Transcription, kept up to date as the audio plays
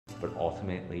but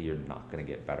ultimately you're not going to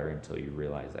get better until you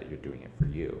realize that you're doing it for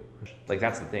you. Like,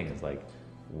 that's the thing, is like,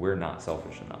 we're not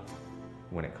selfish enough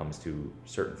when it comes to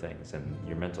certain things, and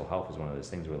your mental health is one of those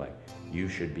things where like you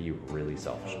should be really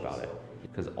selfish about it,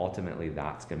 because ultimately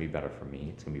that's going to be better for me,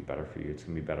 it's going to be better for you, it's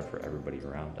going to be better for everybody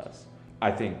around us.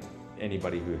 I think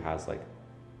anybody who has like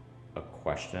a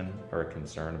question or a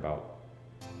concern about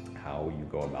how you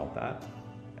go about that,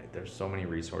 there's so many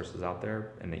resources out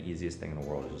there, and the easiest thing in the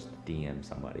world is just DM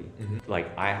somebody.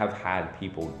 Like, I have had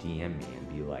people DM me and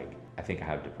be like, I think I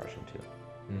have depression too.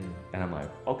 And I'm like,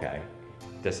 okay,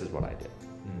 this is what I did.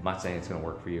 I'm not saying it's gonna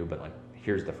work for you, but like,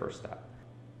 here's the first step.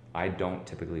 I don't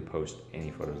typically post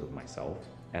any photos of myself,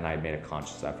 and I made a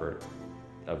conscious effort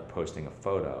of posting a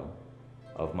photo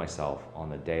of myself on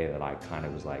the day that I kind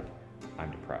of was like,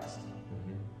 I'm depressed.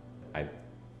 I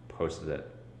posted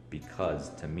it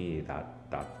because to me that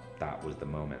was the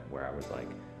moment where I was like,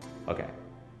 okay,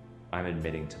 I'm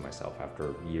admitting to myself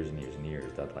after years and years and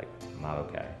years that like, I'm not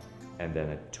okay. And then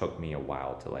it took me a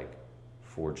while to like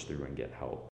forge through and get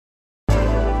help.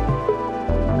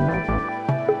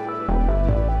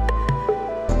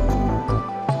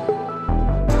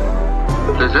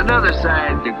 There's another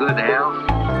side to good health,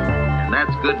 and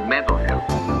that's good mental health.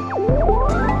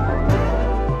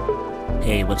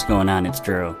 Hey, what's going on? It's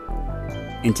Drew.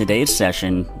 In today's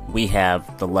session, we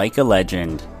have the Like a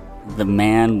Legend, the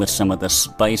man with some of the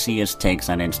spiciest takes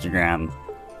on Instagram,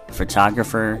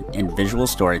 photographer and visual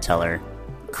storyteller,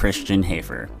 Christian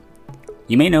Hafer.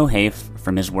 You may know Hafe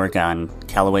from his work on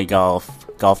Callaway Golf,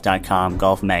 Golf.com,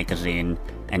 Golf Magazine,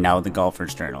 and now the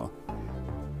Golfer's Journal.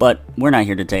 But we're not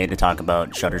here today to talk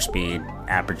about shutter speed,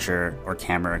 aperture, or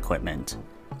camera equipment.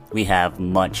 We have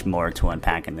much more to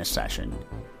unpack in this session.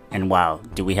 And wow,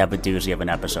 do we have a doozy of an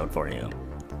episode for you.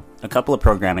 A couple of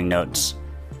programming notes.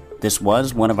 This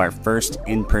was one of our first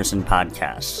in-person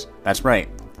podcasts. That's right,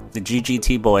 the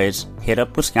GGT boys hit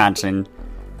up Wisconsin.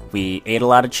 We ate a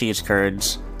lot of cheese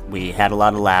curds, we had a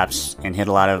lot of laughs, and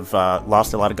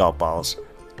lost a lot of golf balls.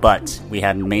 But we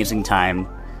had an amazing time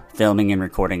filming and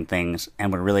recording things,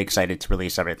 and we're really excited to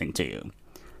release everything to you.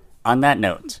 On that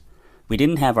note, we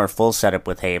didn't have our full setup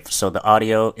with Hafe, so the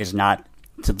audio is not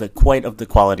to the quite of the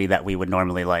quality that we would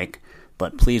normally like,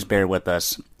 but please bear with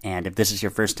us, and if this is your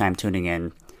first time tuning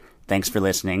in, thanks for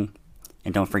listening,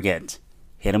 and don't forget,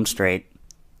 hit 'em straight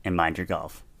and mind your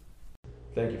golf.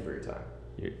 Thank you for your time.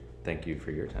 Thank you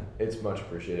for your time. It's much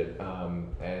appreciated.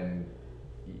 And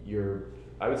you're,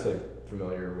 I would say,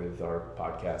 familiar with our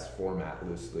podcast format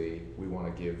loosely. We want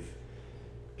to give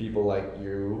people like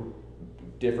you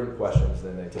different questions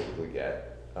than they typically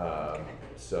get.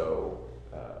 So,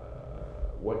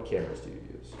 what cameras do you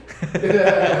use?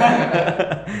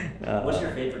 What's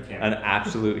your favorite camera? An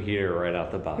absolute heater right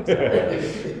out the box.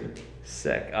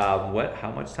 Sick.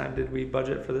 How much time did we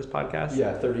budget for this podcast?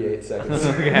 Yeah, 38 seconds.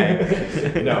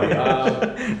 Okay.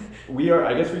 No, we are.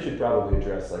 I guess we should probably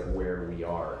address like where we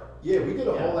are. Yeah, we did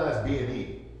a whole ass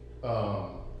B&E.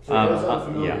 For those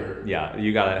unfamiliar. Yeah,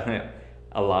 you got it.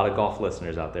 A lot of golf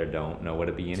listeners out there don't know what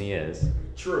a B&E is.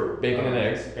 True. Bacon and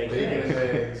eggs. Bacon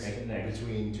and eggs.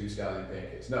 Between two scallion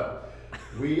pancakes. No,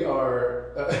 we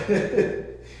are.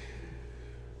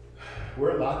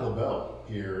 We're at Lac La Belle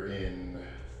here in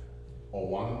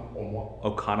Oconomowoc,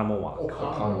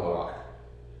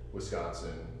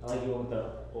 Wisconsin. I like you with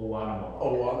the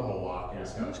Oconomowoc,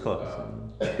 Wisconsin. It's close.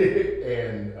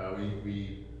 And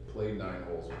we played 9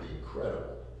 holes with the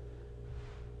incredible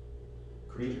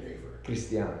Christian Hafer.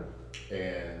 Cristiano.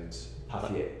 And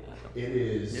Papier. it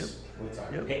is. Yep. What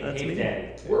time? Yep. Hey, That's me. Daddy.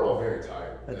 We're all very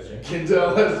tired, as you can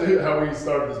tell. That's how we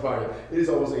started this podcast. It is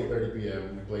almost 8:30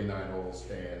 p.m. We played 9 holes,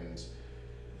 and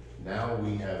now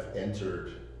we have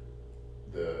entered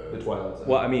the twilight zone.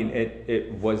 Well, I mean,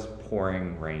 it was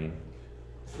pouring rain.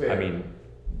 Fair. I mean,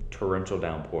 torrential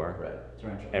downpour. Right.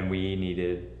 And we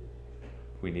needed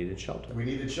shelter. We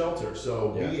needed shelter.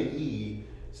 So Yeah. B&E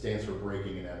stands for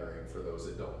breaking and entering. For those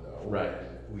that don't know, Right.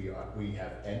 And we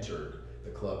have entered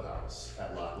the clubhouse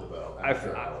at Lac La Belle I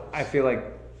after hours. feel like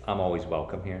I'm always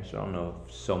welcome here, so I don't know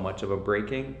if so much of a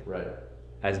breaking Right.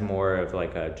 as more of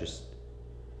like a just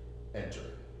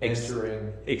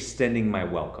entering. extending my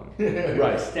welcome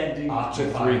Right. Extending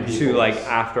To 3 people. to like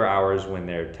after hours when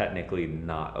they're technically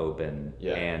not open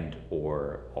Yeah. and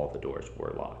or all the doors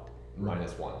were locked.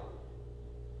 -1.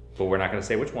 But we're not going to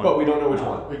say which one. But we don't know which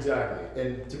one. Exactly.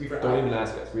 And to be fair, Don't even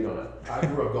ask us. We don't know. I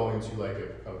grew up going to like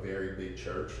a very big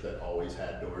church that always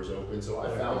had doors open, so I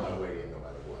found my way in no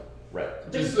matter what. Right.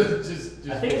 Just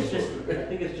I think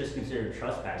it's just considered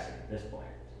trespassing at this point.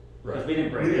 Because right. we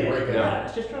didn't break it. in. Yeah,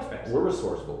 it's just trespassing. We're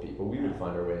resourceful people. We would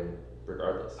find our way in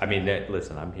regardless. I mean,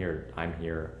 listen, I'm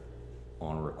here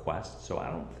on request, so I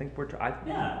don't think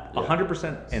Yeah.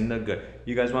 100% in the good.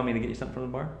 You guys want me to get you something from the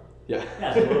bar? Yeah.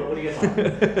 Yeah, so what do you guys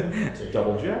want?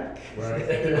 Double jack. Right.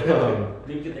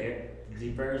 We can get the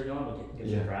deep burgers going, we can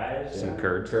get some fries. Some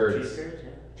curds. Cheese Curds. curds,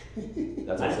 yeah.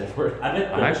 That's a safe word.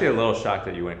 I'm actually a little shocked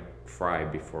that you went fry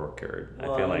before curd.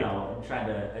 Well, I feel like you know, I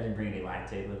didn't bring any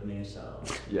lactate with me, so.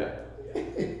 Yeah.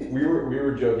 We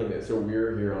were joking that, so we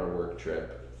were here on a work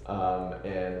trip,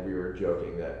 and we were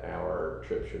joking that our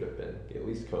trip should have been at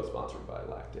least co-sponsored by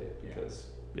Lactate, because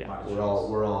yeah, we're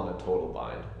all on a total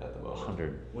bind at the moment.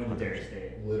 100. When the Dare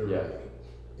State. Literally Yeah.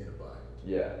 in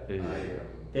a bind. Yeah.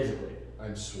 Physically.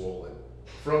 I'm swollen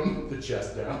from the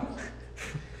chest down.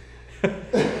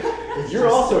 You're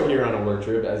also here on a work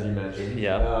trip, as you mentioned.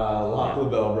 Yeah. Lock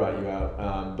LaBelle brought you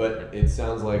out, but it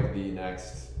sounds like the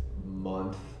next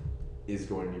month is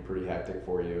going to be pretty hectic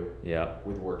for you Yeah.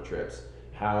 with work trips.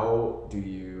 How do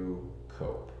you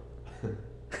cope?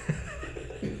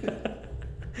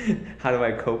 How do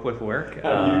I cope with work?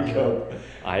 How do you cope?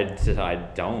 I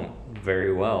don't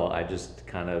very well. I just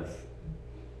kind of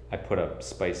I put up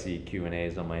spicy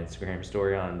Q&As on my Instagram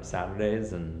story on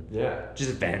Saturdays and Yeah.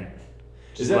 just vent.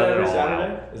 Is Just that let it every all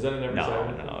Saturday? out. Is that an every No,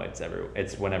 Saturday? no,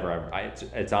 it's whenever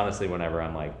it's honestly whenever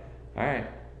I'm like, all right,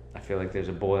 I feel like there's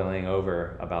a boiling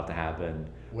over about to happen.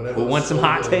 Whatever Who wants some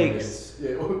hot Scoville takes?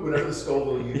 units- Yeah, whatever the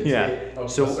Scoville units Yeah. hit of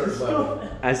So- a certain level.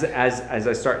 As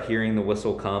I start hearing the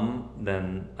whistle come,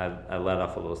 then I let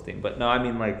off a little steam. But no, I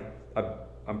mean like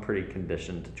I'm pretty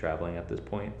conditioned to traveling at this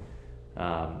point,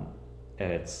 and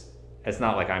it's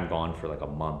not like I'm gone for like a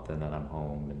month and then I'm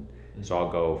home, and so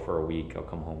I'll go for a week. I'll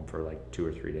come home for like 2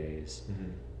 or 3 days.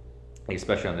 Mm-hmm.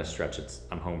 Especially on this stretch,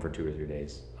 I'm home for 2 or 3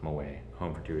 days. I'm away,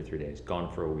 home for 2 or 3 days,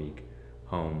 gone for a week,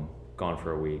 home, gone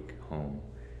for a week, home.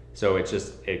 So it's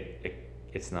just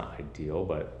it's not ideal,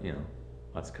 but you know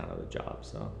that's kind of the job.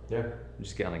 So Yeah. I'm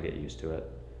just gonna get used to it.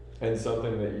 And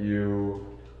something that you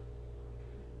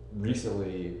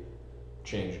recently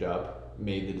changed up,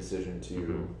 made the decision to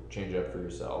Mhm. change up for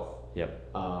yourself.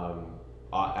 Yep.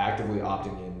 Actively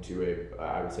opting into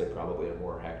I would say probably a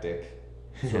more hectic,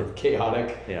 sort of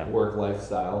chaotic Yeah. work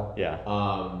lifestyle. Yeah.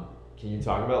 Can you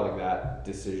talk about like that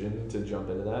decision to jump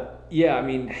into that? Yeah. I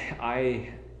mean,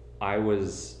 I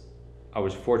was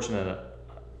fortunate,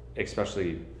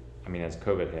 especially. I mean, as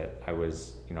COVID hit, I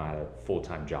had a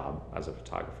full-time job as a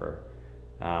photographer,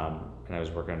 and I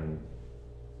was working,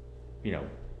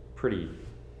 pretty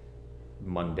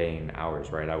mundane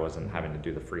hours, right? I wasn't having to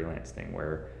do the freelance thing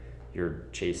where you're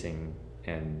chasing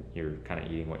and you're kind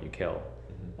of eating what you kill.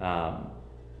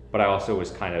 But I also was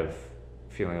kind of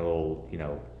feeling a little,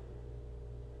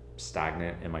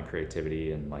 stagnant in my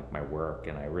creativity and like my work,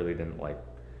 and I really didn't like,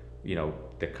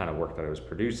 the kind of work that I was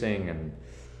producing. And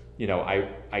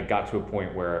I got to a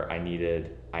point where I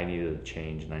needed a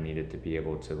change, and I needed to be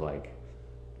able to like,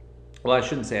 well, I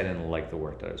shouldn't say I didn't like the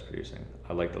work that I was producing.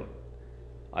 I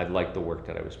liked the work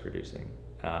that I was producing.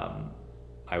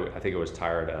 I think I was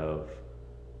tired of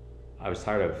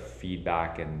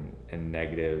feedback and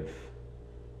negative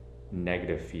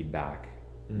feedback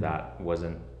that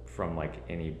wasn't from like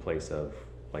any place of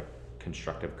like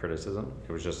constructive criticism.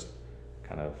 It was just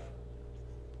kind of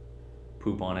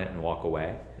poop on it and walk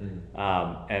away.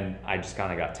 And I just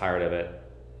kind of got tired of it.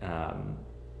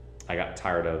 I got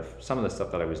tired of some of the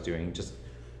stuff that I was doing,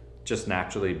 just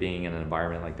naturally being in an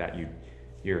environment like that.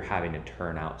 You're having to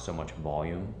turn out so much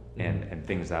volume and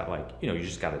things that like, you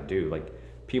just got to do. Like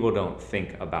people don't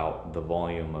think about the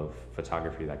volume of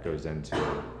photography that goes into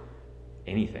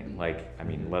anything. Like, I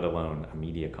mean, let alone a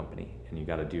media company, and you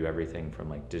got to do everything from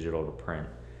like digital to print.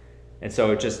 And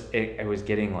so it was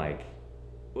getting like,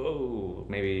 whoa,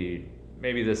 maybe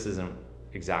this isn't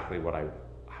exactly what I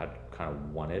had kind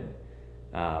of wanted.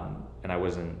 And I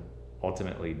wasn't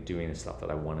ultimately doing the stuff that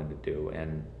I wanted to do.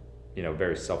 And,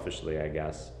 very selfishly, I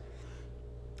guess,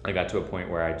 I got to a point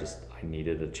where I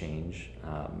needed a change,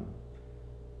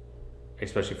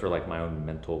 especially for like my own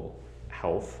mental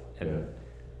health. And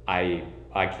I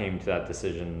came to that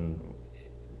decision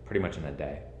pretty much in a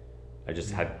day. I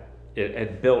just had, it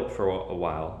had built for a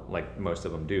while, like most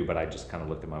of them do, but I just kind of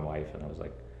looked at my wife and I was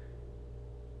like,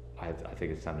 I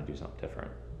think it's time to do something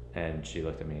different. And she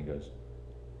looked at me and goes,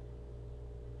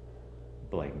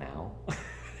 but like now?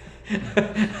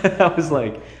 I was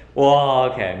like,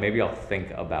 well, okay, maybe I'll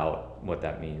think about what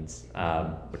that means.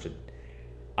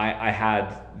 I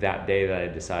had that day that I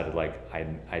decided like, I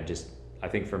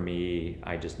think for me,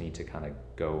 I just need to kind of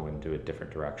go into a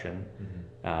different direction.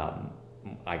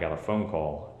 I got a phone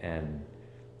call, and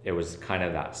it was kind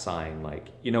of that sign, like,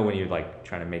 when you're like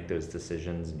trying to make those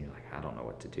decisions and you're like, I don't know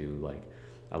what to do. Like,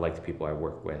 I like the people I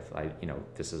work with.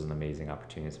 This is an amazing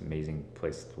opportunity. It's an amazing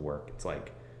place to work. It's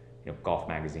like, Golf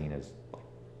Magazine is like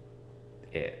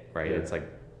it, right? Yeah. It's like,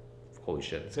 holy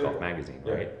shit, it's Yeah. Golf Magazine,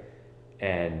 Yeah. right?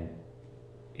 And,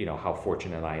 how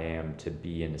fortunate I am to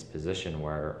be in this position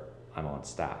where I'm on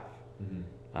staff.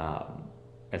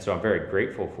 And so I'm very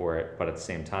grateful for it, but at the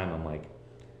same time, I'm like,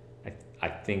 I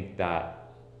think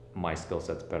that my skill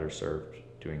set's better served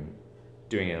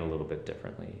doing it a little bit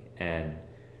differently, and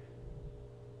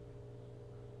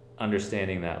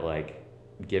understanding that like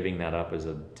giving that up is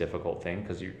a difficult thing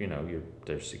because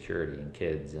there's security and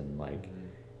kids and like,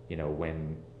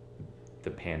 when the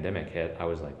pandemic hit, I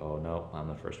was like, oh no, I'm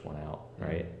the first one out,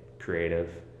 right? Creative,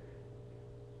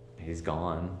 he's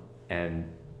gone, and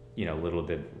little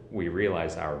did we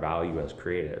realize our value as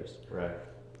creatives, Right.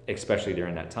 especially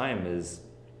during that time, is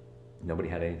nobody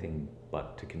had anything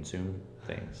but to consume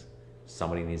things.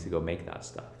 Somebody needs to go make that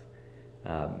stuff,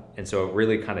 and so it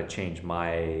really kind of changed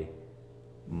my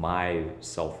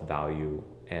self-value,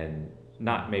 and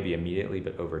not maybe immediately,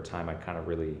 but over time I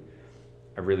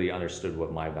really understood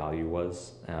what my value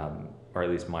was, or at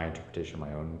least my interpretation of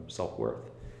my own self-worth.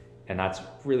 And that's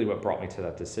really what brought me to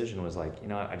that decision, was like,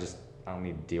 I don't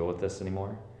need to deal with this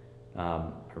anymore.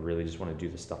 I really just want to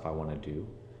do the stuff I want to do.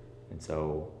 And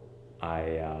so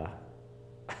I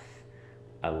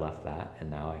left that, and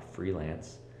now I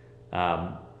freelance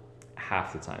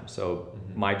half the time. So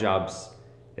my job's,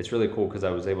 it's really cool because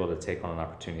I was able to take on an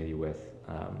opportunity with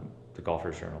the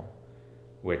Golfers Journal,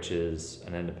 which is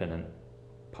an independent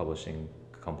publishing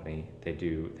company.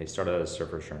 They started as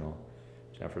Surfers Journal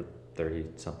for 30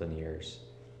 something years,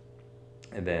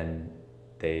 and then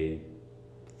they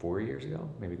 4 years ago,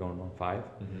 maybe going on 5,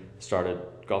 started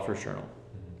Golfers Journal,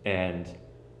 and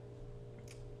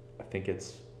I think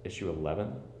it's issue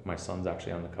 11 my son's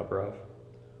actually on the cover of.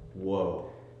 Whoa.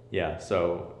 Yeah,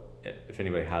 so if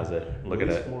anybody has it, look at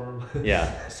Release it. form.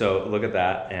 Yeah, so look at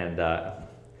that, and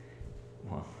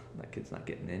well, that kid's not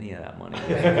getting any of that money.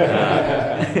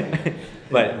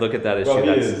 But look at that issue. Well,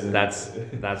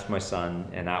 that's my son,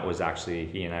 and that was actually,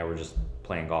 he and I were just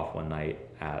playing golf one night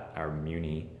at our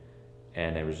Muni,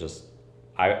 and it was just,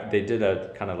 they did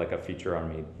a kind of like a feature on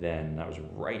me then. That was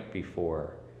right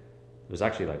before, it was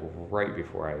actually like right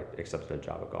before I accepted a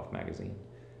job at Golf Magazine,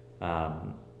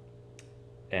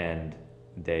 and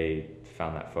they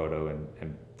found that photo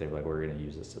and they were like, we're going to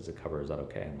use this as a cover. Is that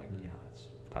okay? I'm like, yeah,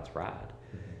 that's rad.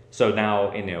 So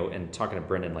now, and talking to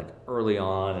Brendan like early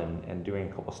on and doing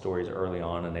a couple stories early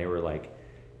on, and they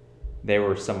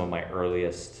were some of my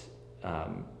earliest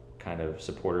kind of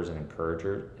supporters and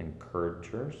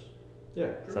encouragers.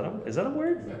 Yeah. Is that a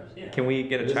word? Yeah. Can we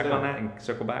get a It is check now. on that and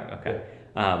circle back? Okay.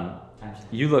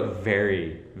 You look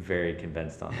very, very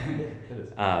convinced on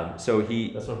that. So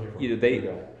That's what I'm here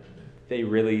for. they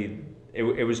really,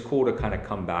 it was cool to kind of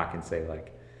come back and say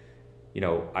like,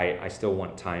 I still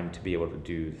want time to be able to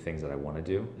do the things that I want to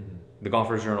do. Mm-hmm. The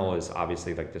Golfers Journal is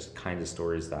obviously like this kinds of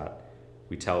stories that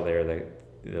we tell there.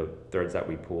 The threads that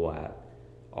we pull at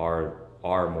are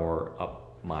more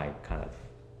up my kind of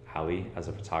alley as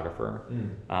a photographer.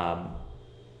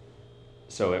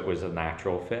 So it was a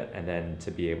natural fit, and then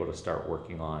to be able to start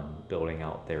working on building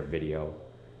out their video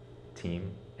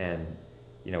team and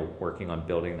working on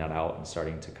building that out and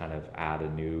starting to kind of add a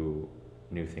new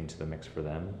thing to the mix for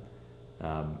them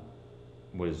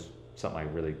was something I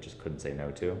really just couldn't say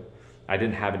no to. I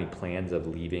didn't have any plans of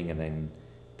leaving and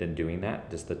then doing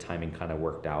that. Just the timing kind of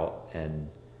worked out, and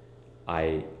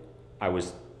I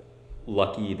was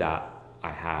lucky that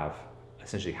I have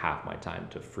essentially half my time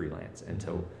to freelance. And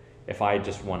so if I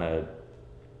just want to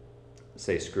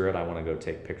say screw it, I want to go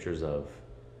take pictures of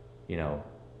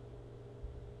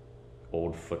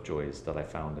old FootJoys that I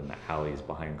found in the alleys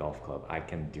behind golf club, I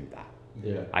can do that.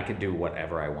 Yeah. I could do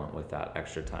whatever I want with that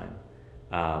extra time.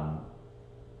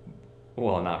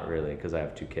 Well, not really, because I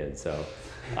have 2 kids, so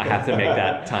I have to make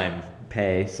that time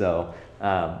pay. So,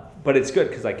 but it's good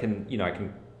because I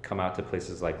can come out to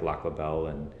places like Lac La Belle,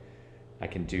 and I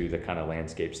can do the kind of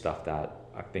landscape stuff that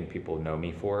I think people know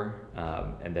me for.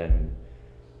 And then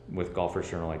with Golfers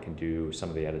Journal, I can do some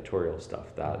of the editorial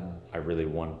stuff that I really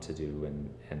want to do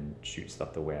and shoot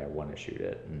stuff the way I want to shoot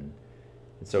it. And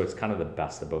so it's kind of the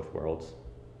best of both worlds,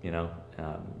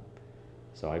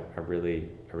 so I really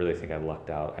think I lucked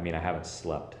out. I mean, I haven't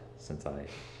slept since I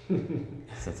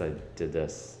did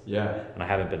this. Yeah. And I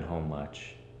haven't been home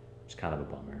much, which is kind of a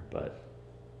bummer, but.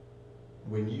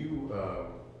 When you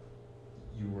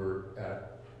were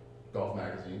at Golf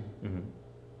Magazine,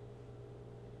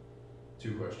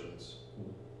 2 questions.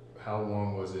 How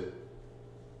long was it?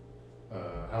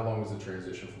 How long was the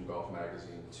transition from Golf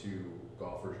Magazine to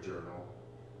Golfers Journal?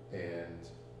 And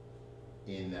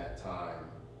in that time,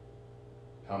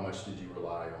 how much did you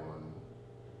rely on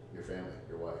your family,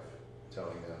 your wife,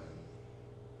 telling them,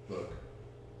 look,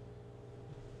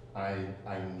 I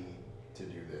need to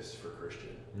do this for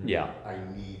Christian. Yeah. I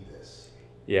need this.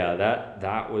 Yeah,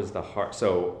 that was the hard.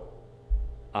 So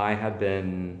I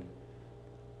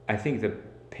think the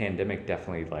pandemic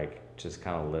definitely like just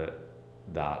kind of lit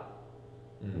that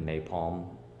napalm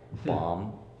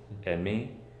bomb in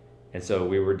me. And so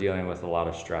we were dealing with a lot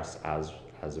of stress as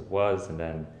it was, and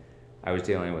then I was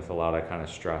dealing with a lot of kind of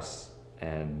stress,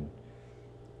 and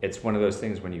it's one of those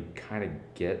things when you kind of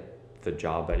get the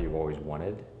job that you've always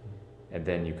wanted, and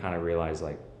then you kind of realize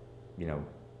like, you know,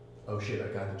 oh shit, I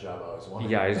got the job I always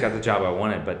wanted. yeah, I just got the job I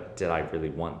wanted, but did I really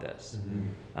want this?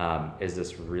 Is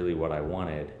this really what I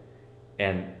wanted?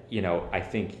 And, you know, I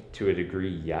think to a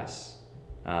degree, yes.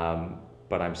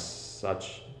 But I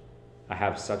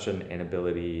have such an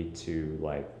inability to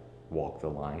like walk the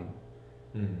line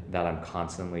that I'm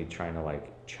constantly trying to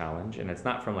like challenge. And it's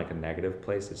not from like a negative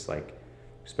place. It's like,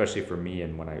 especially for me,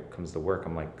 and when it comes to work,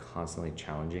 I'm like constantly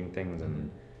challenging things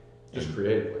and just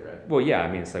creatively, right? Well, yeah,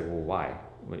 I mean, it's like, well, why?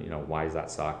 You know, why does that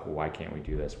suck? Why can't we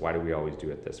do this? Why do we always do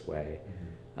it this way?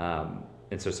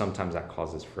 And so sometimes that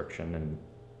causes friction, and,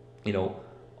 you know,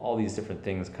 all these different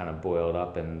things kind of boiled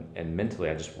up, and mentally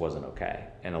I just wasn't okay.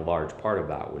 And a large part of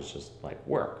that was just like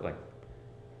work. Like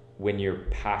when your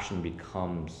passion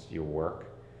becomes your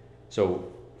work.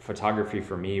 So photography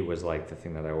for me was like the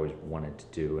thing that I always wanted to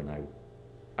do, and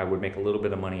I would make a little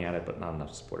bit of money at it, but not enough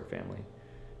to support a family.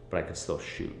 But I could still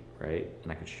shoot, right?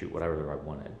 And I could shoot whatever I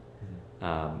wanted.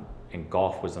 And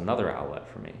golf was another outlet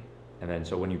for me. And then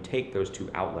so when you take those two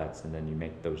outlets and then you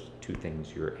make those two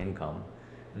things your income,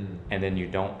 and then you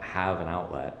don't have an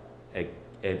outlet,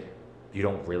 you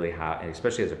don't really have, and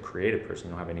especially as a creative person,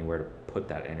 you don't have anywhere to put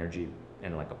that energy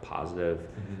in like a positive,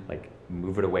 like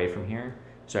move it away from here.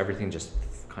 So everything just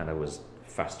kind of was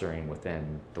festering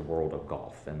within the world of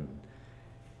golf.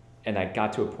 And I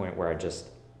got to a point where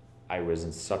I was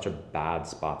in such a bad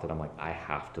spot that I'm like, I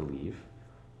have to leave.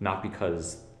 Not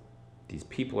because these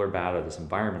people are bad or this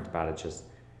environment's bad, it's just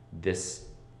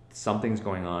something's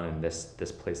going on, and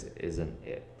this place isn't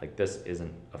it. Like this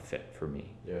isn't a fit for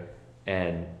me. Yeah.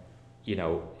 And, you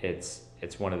know, it's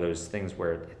one of those things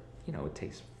where, it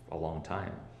takes a long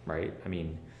time, right? I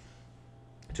mean,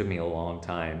 it took me a long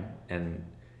time, and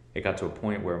it got to a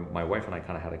point where my wife and I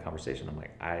kind of had a conversation. I'm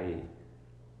like, I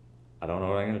don't know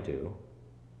what I'm going to do.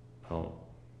 I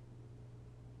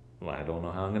don't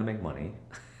know how I'm going to make money.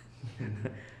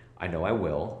 I know I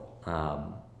will.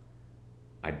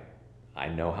 I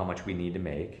know how much we need to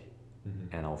make,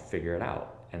 and I'll figure it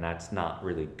out. And that's not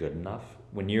really good enough.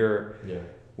 When you're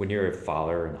a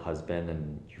father and husband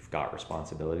and you've got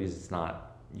responsibilities, it's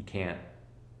not, you can't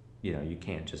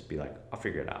just be like, I'll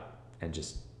figure it out, and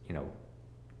just,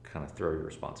 kind of throw your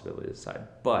responsibilities aside.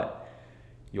 But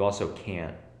you also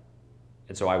can't.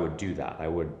 And so I would do that. I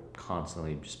would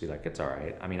constantly just be like, it's all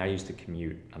right. I mean, I used to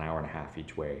commute an hour and a half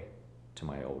each way to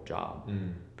my old job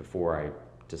before I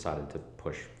decided to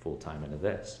push full time into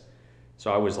this.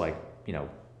 So I was like,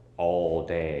 all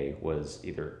day was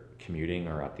either commuting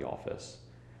or at the office,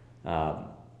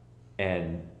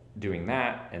 and doing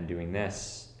that and doing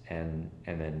this, and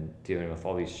then dealing with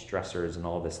all these stressors and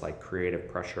all this like creative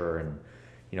pressure, and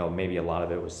maybe a lot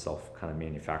of it was self kind of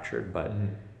manufactured, but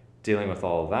dealing with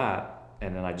all of that.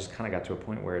 And then I just kind of got to a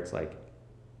point where it's like,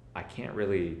 I can't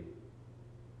really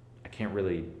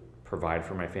provide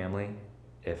for my family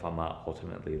if I'm not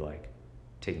ultimately like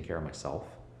taking care of myself.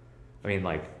 I mean,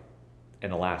 like in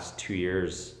the last 2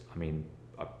 years,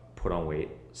 I put on weight,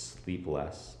 sleep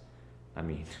less. I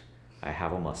mean, I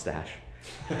have a mustache.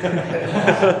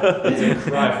 It's a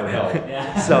cry for help.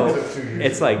 Yeah. So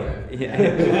it's like,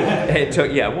 it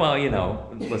took, well,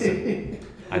 listen,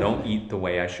 I don't eat the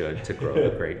way I should to grow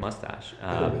the great mustache.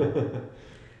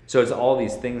 So it's all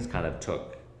these things kind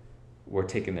of were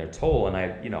taking their toll. And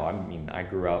I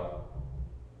grew up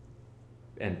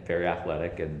and very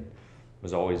athletic and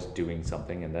was always doing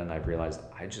something. And then I realized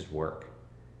I just work,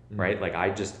 right? Like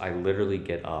I literally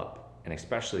get up, and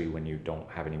especially when you don't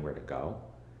have anywhere to go,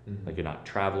 like you're not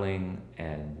traveling.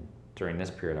 And during this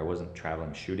period, I wasn't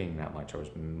traveling, shooting that much. I was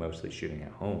mostly shooting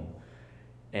at home.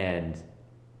 And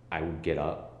I would get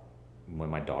up when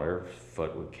my daughter's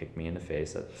foot would kick me in the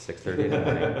face at 6:30 in the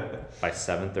morning. By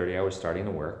 7:30, I was starting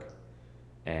to work,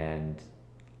 and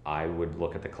I would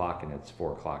look at the clock and it's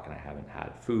 4:00 and I haven't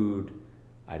had food.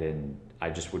 I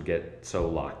just would get so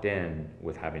locked in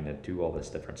with having to do all this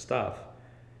different stuff,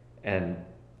 and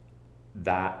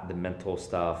the mental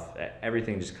stuff,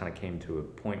 everything just kind of came to a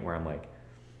point where I'm like,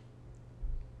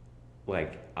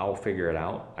 like, I'll figure it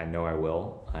out. I know I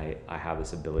will. I have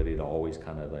this ability to always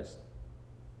kind of like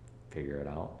figure it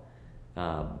out.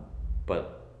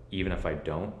 But even if I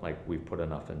don't, like, we've put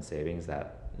enough in savings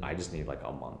that I just need like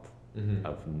a month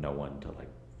of no one to like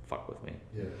fuck with me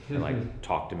and like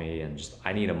talk to me, and just,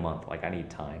 I need a month. Like, I need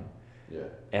time. Yeah.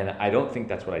 And I don't think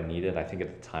that's what I needed. I think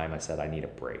at the time I said I need a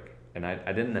break, and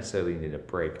I didn't necessarily need a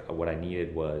break. What I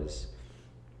needed was,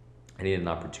 I needed an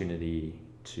opportunity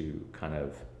to kind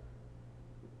of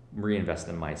reinvest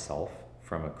in myself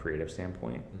from a creative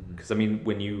standpoint. Because I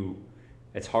mean,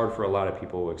 it's hard for a lot of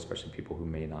people, especially people who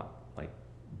may not like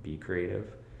be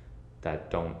creative,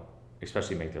 that don't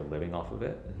especially make their living off of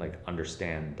it, like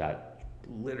understand that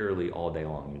literally all day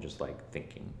long you're just like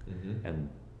thinking, and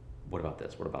what about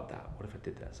this, what about that, what if I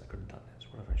did this, I could have done this,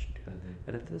 what if I should do that,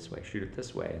 edit it this way, shoot it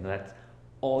this way, and that's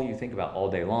all you think about all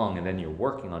day long. And then you're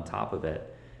working on top of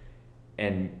it,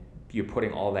 and you're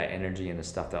putting all that energy into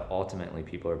stuff that ultimately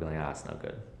people are being like, it's no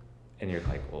good. And you're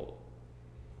like, well,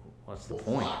 what's the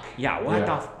point? Yeah, what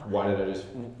the why did I just...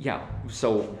 Yeah,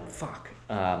 so fuck.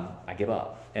 I give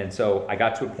up. And so I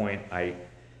got to a point, I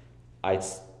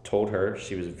told her,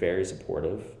 she was very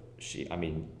supportive. She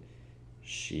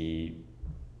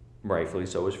rightfully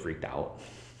so was freaked out.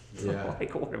 Yeah.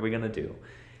 Like, what are we gonna do?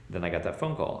 Then I got that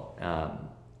phone call.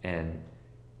 And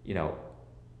you know,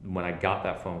 when I got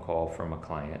that phone call from a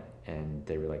client and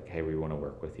they were like, hey, we want to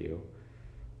work with you,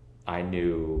 I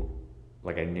knew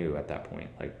at that point,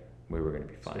 like, we were going to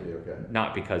be fine. It's gonna be okay.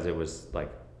 Not because it was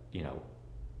like, you know,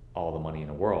 all the money in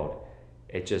the world.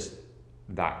 It just,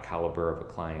 that caliber of a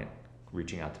client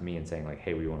reaching out to me and saying like,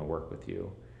 hey, we want to work with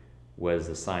you, was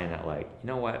a sign that like, you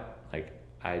know what, like,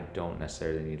 I don't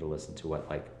necessarily need to listen to what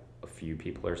like a few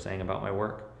people are saying about my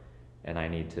work, and I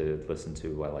need to listen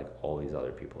to what like all these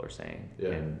other people are saying,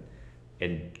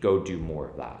 and go do more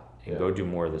of that, and go do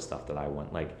more of the stuff that I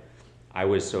want. Like, I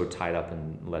was so tied up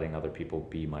in letting other people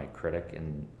be my critic,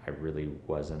 and I really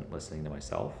wasn't listening to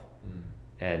myself.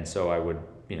 And so I would,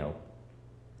 you know,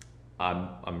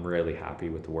 I'm really happy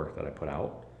with the work that I put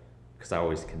out, because I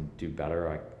always can do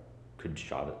better. I could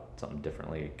shot it something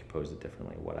differently, compose it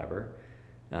differently, whatever.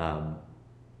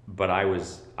 But I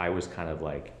was kind of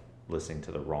like listening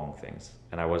to the wrong things,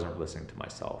 and I wasn't listening to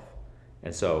myself.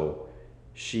 And so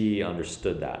she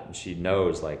understood that, and she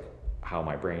knows like how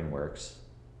my brain works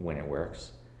when it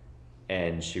works,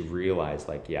 and she realized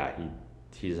like, yeah,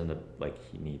 he's in the, like,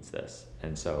 he needs this.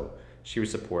 And so she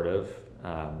was supportive.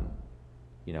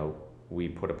 You know, we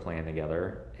put a plan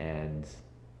together, and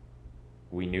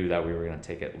we knew that we were going to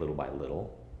take it little by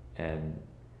little. And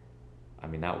I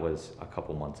mean, that was a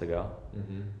couple months ago.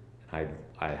 I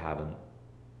haven't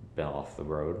been off the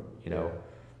road, you know.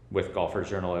 With Golfer's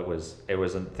Journal, it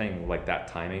was a thing like that.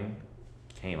 Timing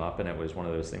came up, and it was one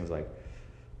of those things like,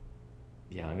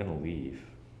 yeah, I'm gonna leave.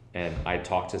 And I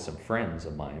talked to some friends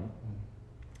of mine,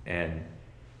 and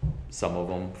some of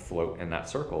them float in that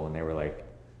circle, and they were like,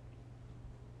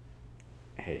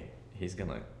 hey, he's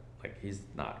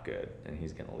not good, and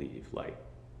he's gonna leave, like,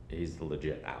 he's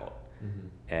legit out.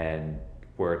 And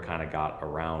where it kind of got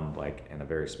around like in a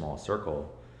very small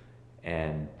circle,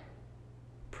 and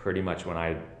pretty much when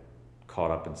I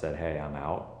caught up and said, hey, I'm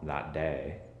out, that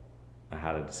day I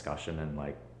had a discussion and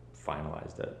like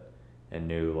finalized it, and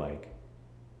knew like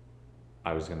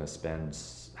I was going to spend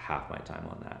half my time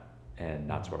on that. And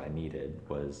that's what I needed,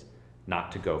 was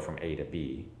not to go from A to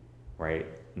B, right?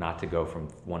 Not to go from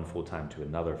one full-time to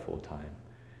another full-time,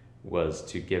 was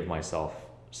to give myself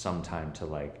some time to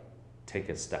like take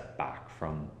a step back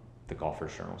from the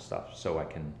Golfer's Journal stuff, so I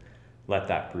can let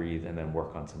that breathe and then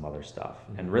work on some other stuff.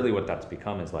 And really what that's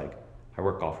become is like, I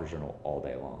work Golfer's Journal all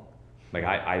day long. Like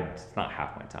it's not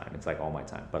half my time, it's like all my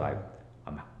time, but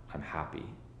I'm happy.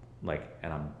 Like,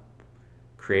 and I'm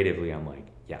creatively, I'm like,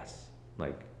 yes,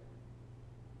 like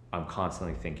I'm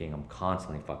constantly thinking, I'm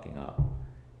constantly fucking up,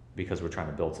 because we're trying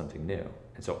to build something new.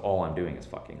 And so all I'm doing is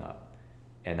fucking up,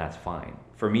 and that's fine.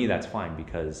 For me, that's fine,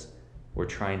 because we're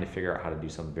trying to figure out how to do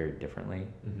something very differently.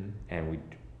 And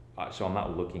so I'm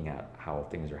not looking at how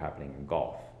things are happening in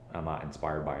golf. I'm not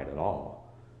inspired by it at all.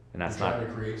 And that's trying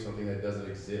to create something that doesn't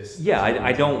exist. Yeah,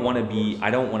 I don't want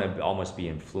to almost be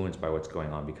influenced by what's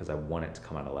going on, because I want it to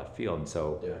come out of left field. And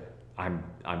so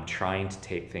I'm trying to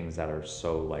take things that are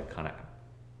so like kind of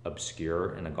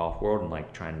obscure in the golf world and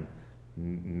like try and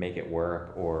make it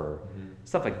work, or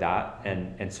stuff like that.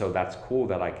 And so that's cool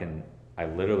that I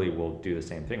literally will do the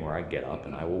same thing, where I get up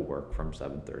and I will work from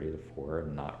 7:30 to 4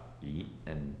 and not eat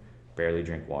and barely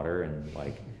drink water, and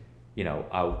like, you know,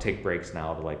 I'll take breaks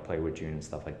now to like play with June and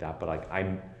stuff like that. But like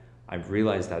I've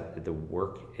realized that the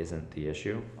work isn't the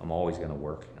issue. I'm always going to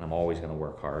work, and I'm always going to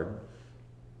work hard.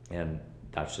 And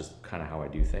that's just kind of how I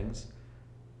do things.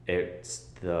 It's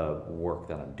the work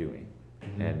that I'm doing.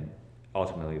 And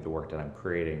ultimately the work that I'm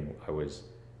creating, I was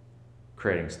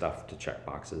creating stuff to check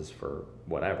boxes for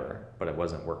whatever, but it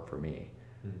wasn't work for me.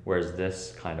 Whereas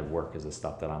this kind of work is the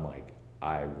stuff that I'm like,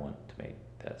 I want to make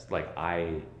this. Like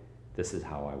this is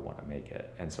how I want to make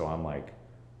it. And so I'm like,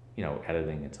 you know,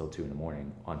 editing until 2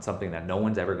 a.m. on something that no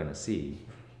one's ever going to see.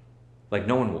 Like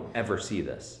no one will ever see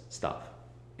this stuff.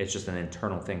 It's just an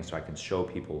internal thing so I can show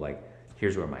people like,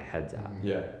 here's where my head's at.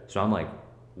 Yeah. So I'm like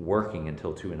working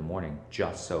until 2 a.m.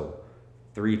 just so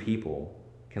 3 people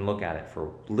can look at it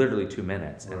for literally 2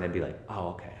 minutes and then be like, oh,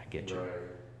 okay, I get you. Right.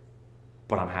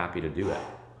 But I'm happy to do it.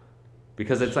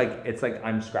 Because it's like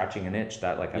I'm scratching an itch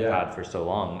that like I've had for so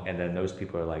long, and then those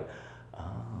people are like,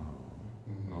 oh,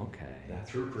 okay. That's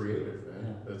True creative,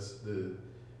 man. That's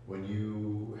when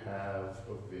you have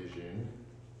a vision,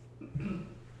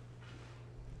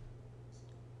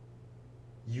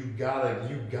 you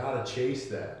gotta chase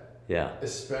that. Yeah.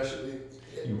 Especially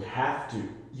you have to.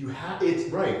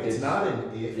 It's right. It's not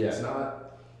an if. Yeah.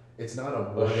 It's not a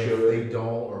what if should. they don't,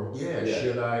 or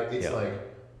should I? It's like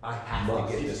I have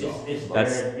to get this off.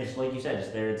 It's like you said, it's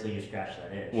there until you scratch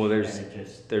that itch. Well,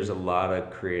 there's a lot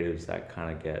of creatives that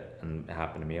kind of get, and it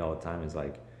happened to me all the time, is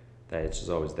like that itch is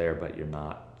always there, but you're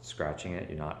not scratching it.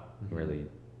 You're not really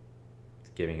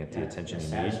giving it the attention you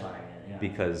need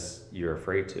because you're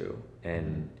afraid to,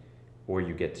 and or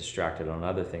you get distracted on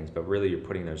other things. But really, you're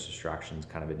putting those distractions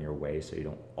kind of in your way, so you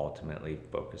don't ultimately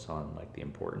focus on like the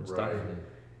important stuff,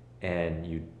 and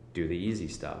you do the easy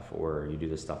stuff, or you do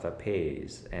the stuff that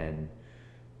pays. And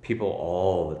people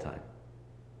all the time,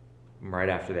 right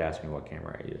after they ask me what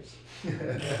camera I use,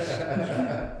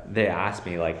 they ask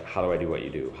me like, how do I do what you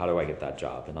do? How do I get that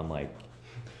job? And I'm like,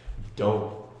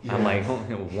 don't. I'm like,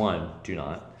 one, do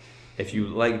not. If you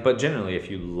like, but generally, if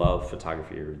you love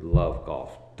photography or love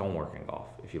golf, don't work in golf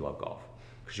if you love golf,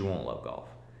 because you won't love golf,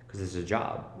 because it's a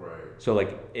job. Right. So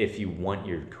like, if you want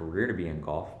your career to be in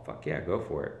golf, fuck yeah, go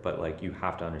for it. But like, you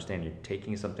have to understand you're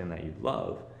taking something that you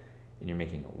love and you're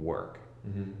making it work.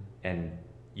 And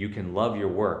you can love your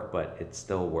work, but it's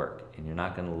still work, and you're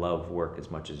not going to love work as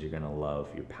much as you're going to love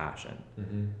your passion.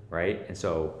 Right. And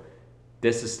so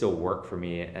this is still work for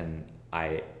me, and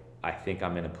I think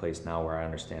I'm in a place now where I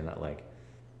understand that like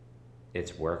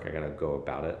it's work. I got to go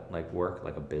about it like work,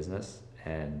 like a business.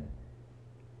 And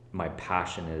my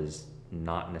passion is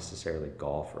not necessarily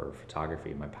golf or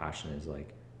photography. My passion is like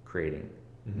creating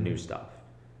new stuff.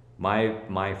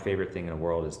 My favorite thing in the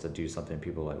world is to do something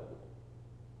people are like,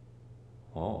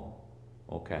 oh,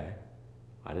 okay,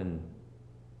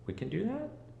 we can do that?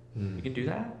 You can do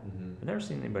that? I've never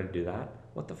seen anybody do that.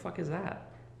 What the fuck is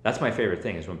that? That's my favorite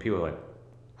thing, is when people are like,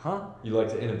 huh? You like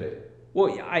to innovate.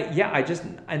 Well,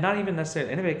 I not even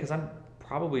necessarily innovate, because I'm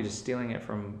probably just stealing it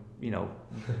from, you know,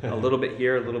 a little bit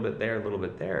here, a little bit there, a little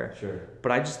bit there. Sure.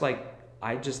 But I just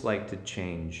like to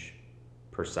change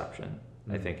perception.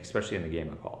 I think, especially in the game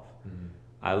of golf.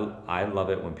 I love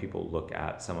it when people look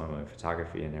at some of my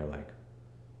photography and they're like,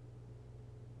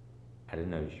 I didn't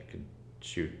know you could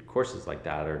shoot courses like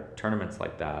that, or tournaments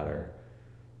like that,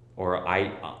 or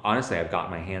I honestly, I've got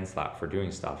my hand slapped for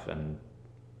doing stuff, and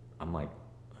I'm like,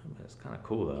 it's kind of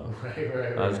cool though. Right.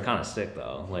 It's kind of sick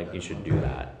though. Like, you should do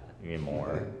that even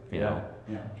more. You know,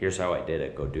 here's how I did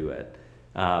it. Go do it.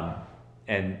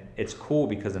 And it's cool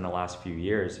because in the last few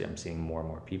years, I'm seeing more and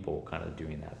more people kind of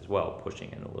doing that as well, pushing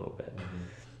it a little bit.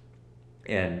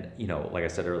 And, you know, like I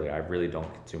said earlier, I really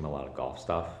don't consume a lot of golf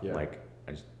stuff. Like,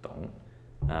 I just don't.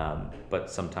 But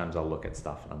sometimes I'll look at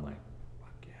stuff and I'm like,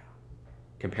 fuck yeah.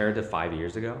 Compared to 5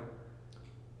 years ago,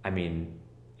 I mean,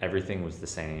 everything was the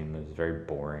same. It was very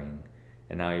boring.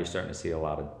 And now you're starting to see a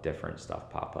lot of different stuff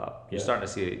pop up. You're starting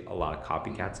to see a lot of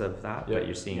copycats of that, but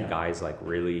you're seeing guys like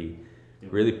really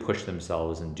push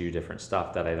themselves and do different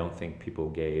stuff that I don't think people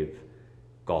gave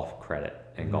golf credit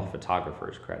and golf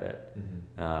photographers credit.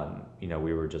 You know,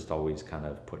 we were just always kind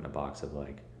of put in a box of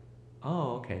like,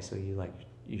 oh, okay, so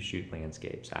you shoot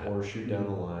landscapes or shoot down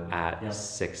the line at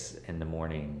 6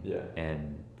 a.m.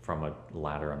 and from a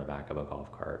ladder on the back of a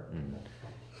golf cart.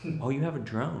 And oh, you have a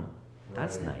drone.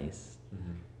 That's nice.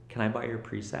 Can I buy your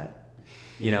preset?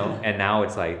 You know, and now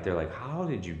it's like, they're like, how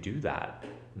did you do that?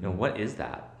 You know, what is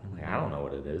that? I'm like, I don't know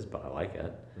what it is, but I like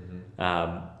it.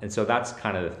 And so that's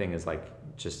kind of the thing, is like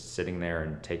just sitting there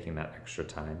and taking that extra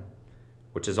time,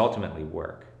 which is ultimately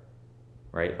work,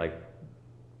 right? Like,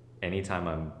 anytime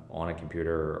I'm on a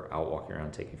computer or out walking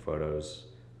around taking photos,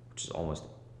 which is almost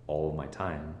all of my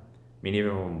time. I mean,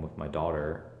 even when I'm with my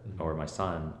daughter or my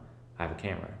son, I have a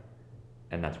camera,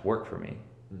 and that's work for me,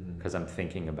 because I'm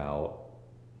thinking about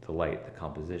the light, the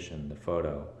composition, the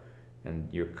photo. and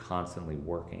you're constantly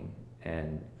working.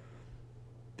 And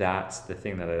that's the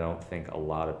thing that I don't think a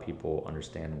lot of people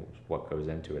understand what goes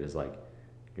into it is like,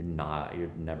 you're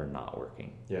never not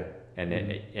working. Yeah. And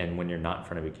and when you're not in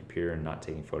front of a computer and not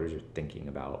taking photos, you're thinking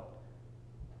about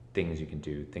things you can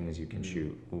do, things you can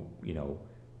shoot, you know,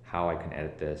 how I can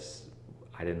edit this.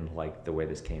 I didn't like the way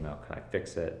this came out. Can I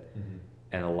fix it?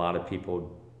 And a lot of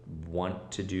people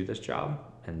want to do this job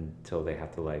until they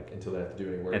have to do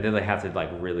any work. And then they have to like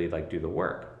really like do the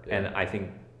work. Yeah. And I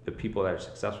think the people that are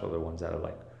successful are the ones that are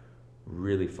like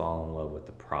really fall in love with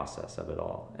the process of it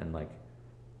all and like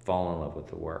fall in love with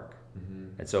the work.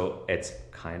 And so it's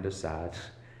kind of sad,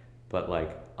 but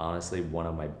like honestly, one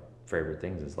of my favorite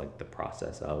things is like the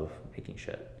process of making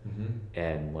shit.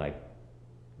 And like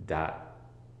that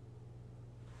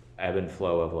ebb and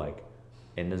flow of like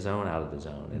in the zone, out of the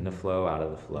zone, in the flow, out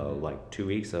of the flow, like 2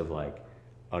 weeks of like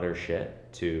utter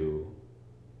shit to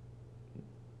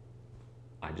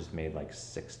I just made like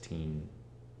 16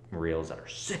 reels that are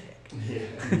sick.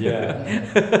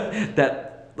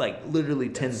 That like literally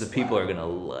tens of people are gonna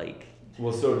like.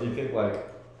 Well, so do you think like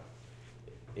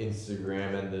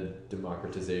Instagram and the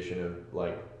democratization of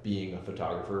like being a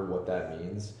photographer, what that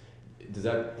means, does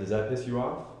that piss you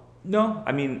off? No,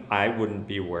 I mean I wouldn't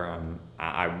be where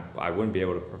I wouldn't be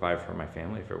able to provide for my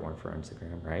family if it weren't for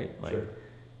Instagram, right? Like, sure.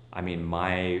 I mean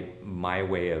my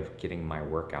way of getting my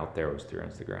work out there was through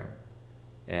Instagram,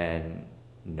 and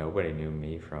nobody knew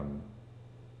me from,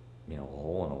 you know, a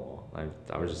hole in a wall.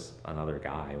 I was just another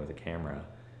guy with a camera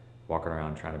walking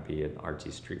around trying to be an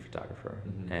artsy street photographer.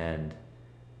 And,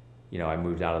 you know, I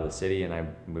moved out of the city and I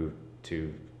moved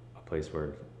to a place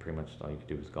where pretty much all you could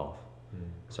do was golf.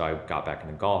 So I got back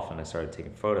into golf and I started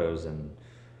taking photos, and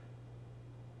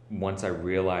once I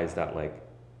realized that like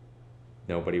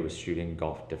nobody was shooting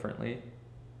golf differently,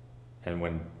 and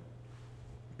when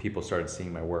people started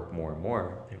seeing my work more and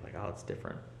more, they were like, oh, it's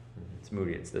different. It's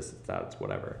moody, it's this, it's that, it's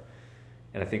whatever.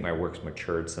 And I think my work's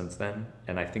matured since then.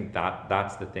 And I think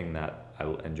that's the thing that I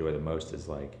enjoy the most is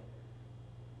like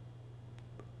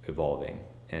evolving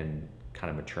and kind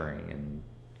of maturing and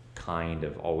kind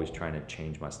of always trying to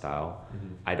change my style.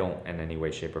 I don't in any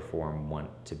way, shape or form want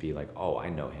to be like, oh, I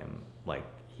know him. Like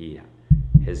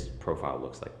his profile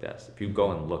looks like this. If you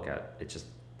go and look at it, just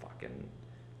fucking,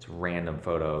 it's random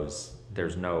photos.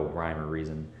 There's no rhyme or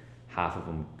reason. Half of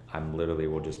them, I'm literally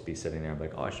will just be sitting there. I'm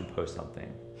like, oh, I should post something.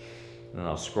 And then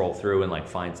I'll scroll through and like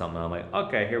find something. And I'm like,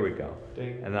 okay, here we go.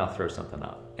 Ding. And then I'll throw something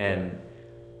up. And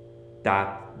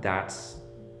that's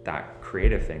that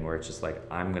creative thing where it's just like,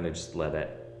 I'm going to just let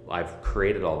it, I've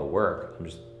created all the work.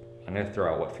 I'm going to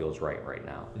throw out what feels right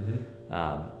now.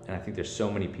 And I think there's so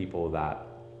many people that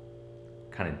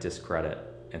kind of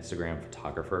discredit Instagram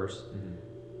photographers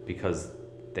because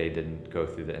they didn't go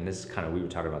through and this is kind of, we were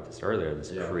talking about this earlier,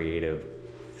 this creative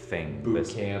thing. Boot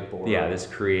camp or... this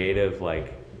creative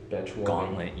like bench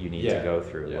gauntlet you need to go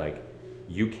through. Like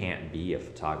you can't be a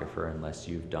photographer unless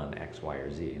you've done X, Y,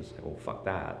 or Z. It's like, well, fuck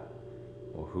that.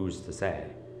 Well, who's to say?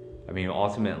 I mean,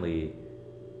 ultimately,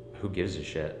 who gives a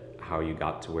shit how you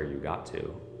got to where you got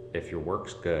to? If your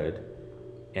work's good,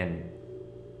 and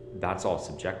that's all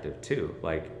subjective too.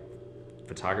 Like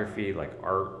photography, like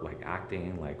art, like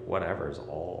acting, like whatever it's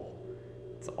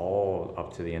all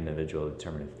up to the individual to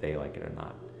determine if they like it or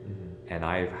not. And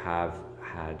I have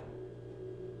had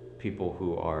people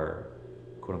who are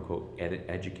quote unquote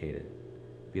educated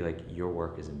be like, your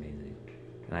work is amazing.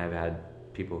 And I've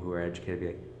had people who are educated be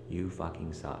like, you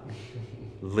fucking suck.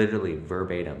 Literally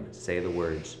verbatim say the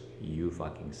words, you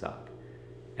fucking suck.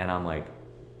 And I'm like,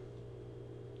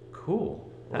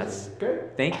 cool, that's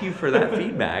good. Thank you for that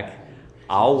feedback.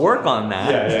 I'll work on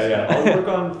that. Yeah. I'll work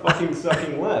on fucking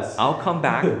sucking less. I'll come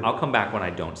back when I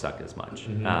don't suck as much.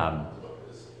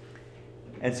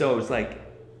 And so it was like,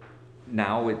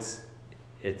 now it's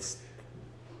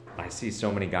I see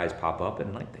so many guys pop up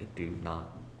and like they do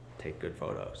not take good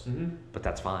photos, but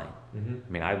that's fine.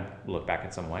 I mean, I look back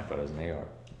at some of my photos and they are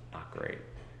not great,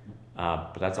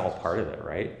 but that's all part of it,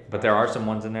 right? But there are some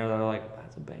ones in there that are like,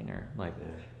 that's a banger. Like,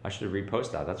 I should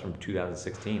repost that. That's from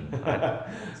 2016. So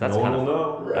that's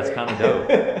that's kind of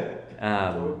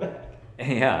dope.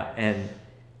 Yeah, and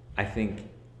I think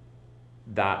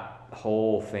that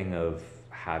whole thing of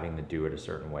having to do it a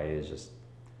certain way is just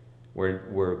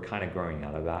we're kind of growing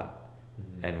out of that,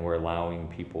 and we're allowing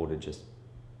people to just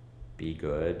be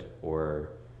good, or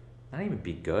not even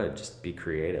be good, just be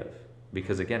creative.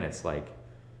 Because again, it's like,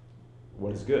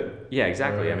 what is good? Yeah,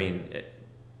 exactly. Right. I mean,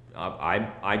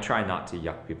 I try not to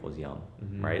yuck people's yum,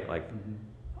 right? Like,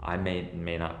 I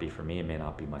may not be for me, it may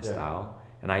not be my style.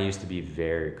 And I used to be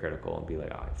very critical and be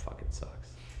like, oh, it fucking sucks.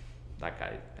 That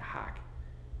guy, hack.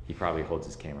 he probably holds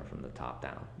his camera from the top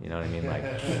down. You know what I mean? Like,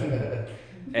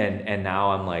 and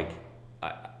now I'm like,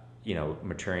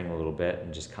 maturing a little bit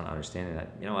and just kind of understanding that,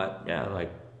 you know what, yeah,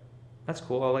 like, that's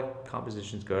cool. I like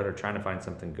composition's good, or trying to find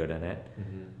something good in it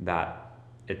that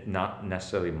it's not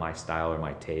necessarily my style or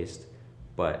my taste,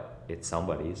 but it's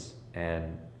somebody's,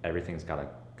 and everything's got to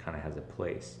kind of has a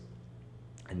place.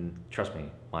 And trust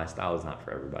me, my style is not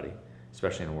for everybody,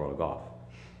 especially in the world of golf,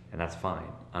 and that's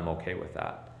fine. I'm okay with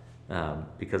that,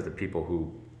 because the people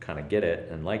who kind of get it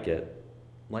and like it,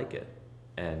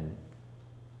 and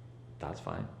that's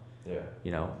fine.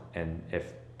 Yeah. And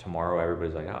if tomorrow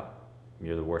everybody's like, oh,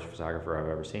 you're the worst photographer I've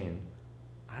ever seen,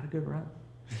 I had a good run.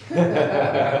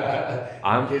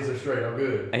 Kids are straight. I'm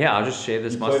good. Yeah, I'll just shave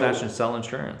this You mustache and sell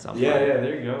insurance. I'm Yeah, fine.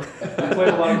 there you go. You played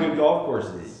a lot of good golf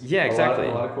courses. Yeah, exactly.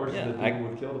 A lot of courses Yeah, that people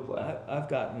would kill to play. I've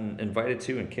gotten invited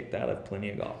to and kicked out of plenty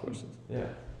of golf courses. Yeah.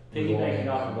 Piggybacking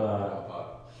off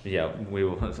of Yeah, we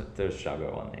will. There's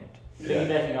Shago unnamed.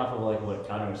 piggybacking off of like what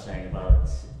Connor was saying about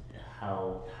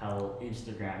how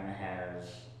Instagram has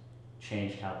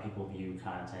changed how people view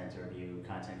content or view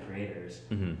content creators.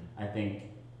 Mm-hmm. I think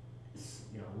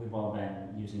we've all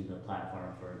been using the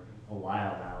platform for a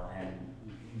while now, and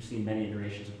you've seen many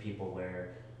iterations of people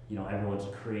where everyone's